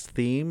next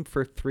theme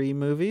for 3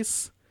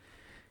 movies,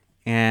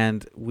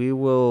 and we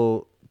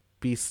will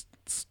be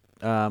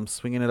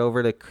swinging it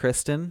over to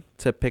Kristen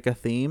to pick a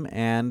theme,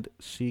 and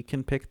she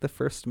can pick the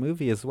first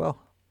movie as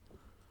well.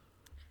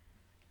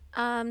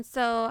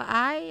 So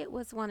I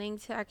was wanting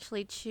to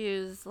actually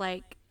choose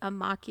like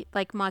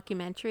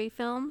mockumentary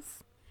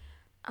films.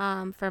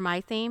 for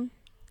my theme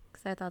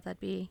because I thought that'd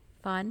be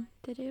fun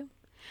to do.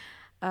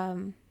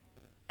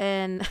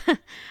 And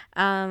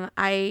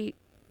I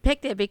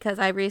picked it because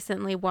I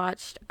recently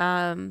watched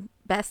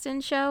Best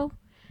in Show,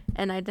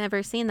 and I'd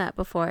never seen that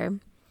before,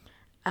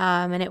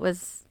 and it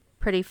was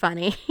pretty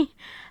funny.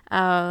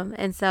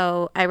 And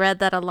so I read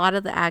that a lot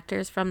of the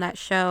actors from that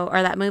show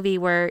or that movie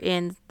were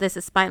in This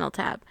Is Spinal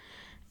Tap,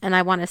 and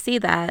I want to see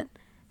that,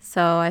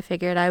 so I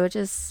figured I would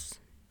just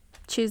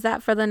choose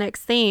that for the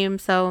next theme.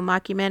 So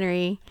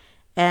mockumentary,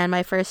 and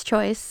my first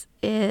choice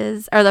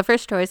is, or the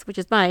first choice, which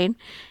is mine,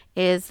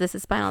 is This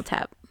Is Spinal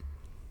Tap.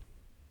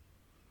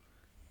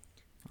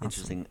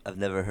 Interesting. I've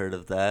never heard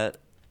of that.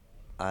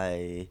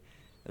 I'm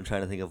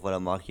trying to think of what a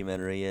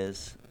mockumentary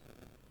is.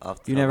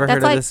 You never That's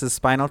heard like- of This Is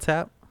Spinal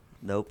Tap?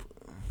 Nope.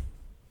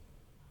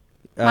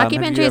 Have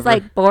Mockumentary you is ever-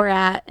 like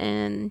Borat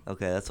and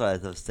Okay, that's what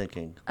I was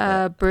thinking.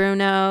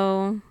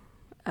 Bruno,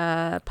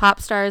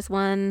 Pop Stars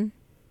one.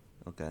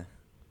 Okay.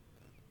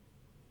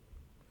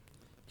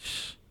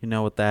 Shh, you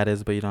know what that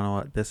is, but you don't know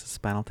what This Is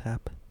Spinal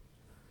Tap?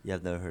 Yeah,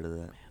 I've never heard of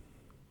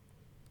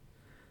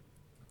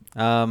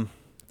that.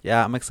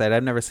 Yeah, I'm excited.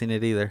 I've never seen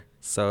it either.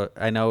 So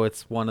I know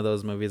it's one of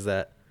those movies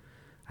that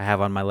I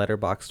have on my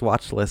Letterboxd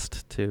watch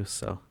list too,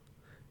 so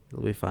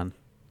it'll be fun.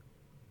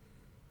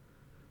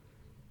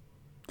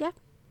 Yeah.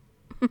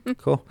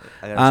 Cool.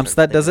 I gotta So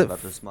start that does thinking it.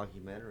 about this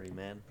mockumentary,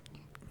 man.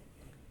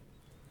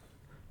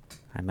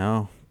 I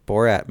know.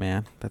 Borat,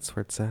 man. That's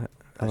where it's at.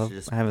 I should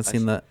just- I haven't I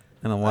seen should- that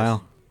in a I while.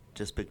 should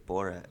Just pick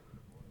Borat,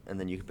 and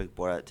then you can pick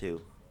Borat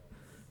too.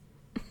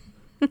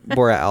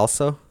 Borat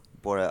also?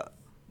 Borat,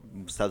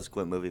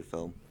 subsequent movie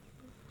film.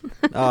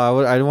 Oh,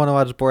 I want to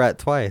watch Borat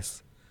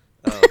twice.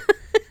 Oh,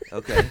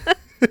 okay.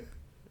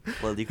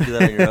 Well, you can do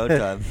that on your own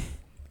time.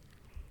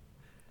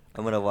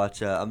 I'm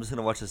just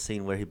gonna watch the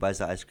scene where he buys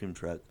the ice cream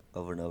truck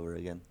over and over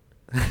again,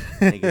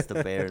 and he gets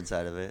the bear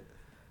inside of it.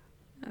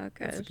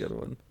 Okay. That's a good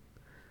one.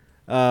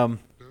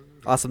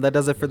 Awesome. That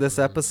does it for this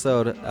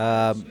episode.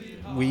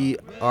 We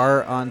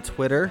are on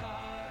Twitter.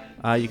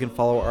 You can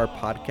follow our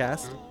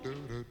podcast.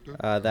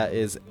 That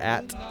is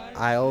at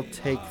I'll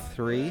Take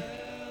 3,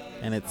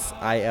 and it's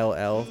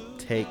ILL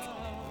Take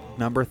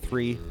number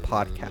 3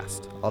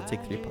 podcast. I'll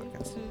Take 3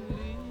 podcast.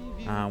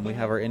 We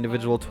have our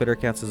individual Twitter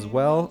accounts as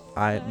well.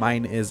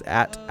 Mine is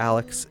at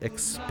Alex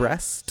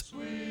Expressed.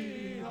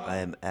 I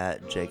am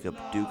at Jacob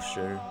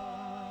Dukesher.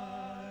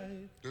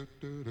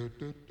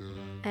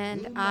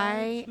 And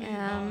I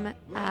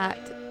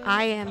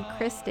am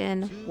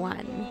Kristen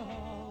 1.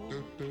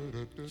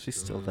 She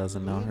still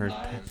doesn't know her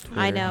Twitter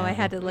I know, I handle.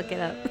 had to look it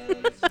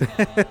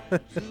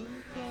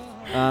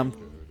up.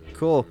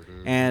 Cool.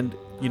 And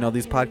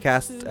these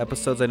podcast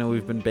episodes, I know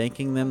we've been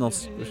banking them. We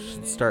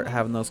should start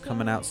having those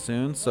coming out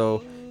soon.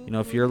 So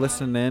if you're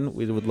listening in,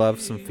 we would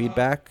love some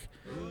feedback.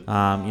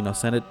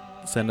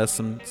 Send us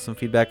some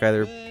feedback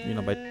either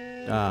by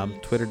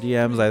Twitter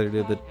DMs, either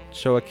to the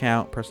show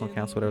account, personal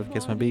accounts, whatever the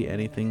case might be.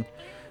 Anything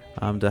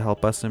to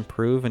help us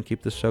improve and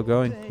keep the show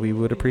going, we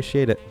would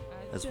appreciate it.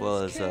 As well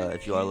as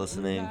if you're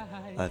listening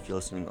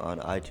on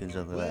iTunes or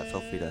something like that,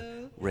 feel free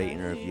to rate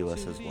and review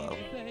us as well.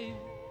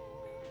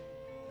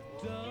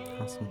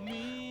 Awesome.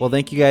 Well,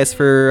 thank you guys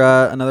for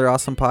another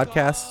awesome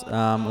podcast.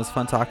 It was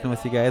fun talking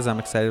with you guys. I'm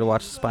excited to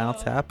watch Spinal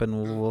Tap,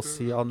 and we'll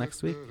see y'all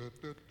next week.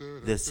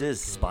 This is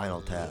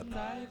Spinal Tap.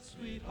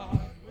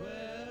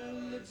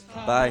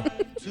 Bye.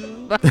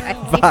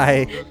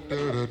 Bye.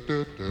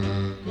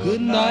 Good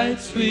night,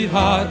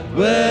 sweetheart.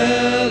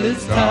 Well,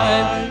 it's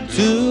time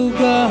to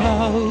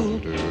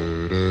go.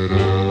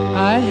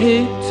 I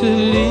hate to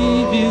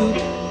leave you,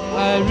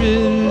 I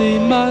really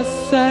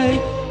must say.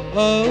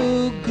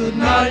 Oh, good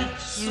night,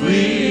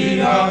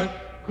 sweetheart.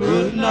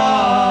 Good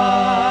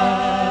night.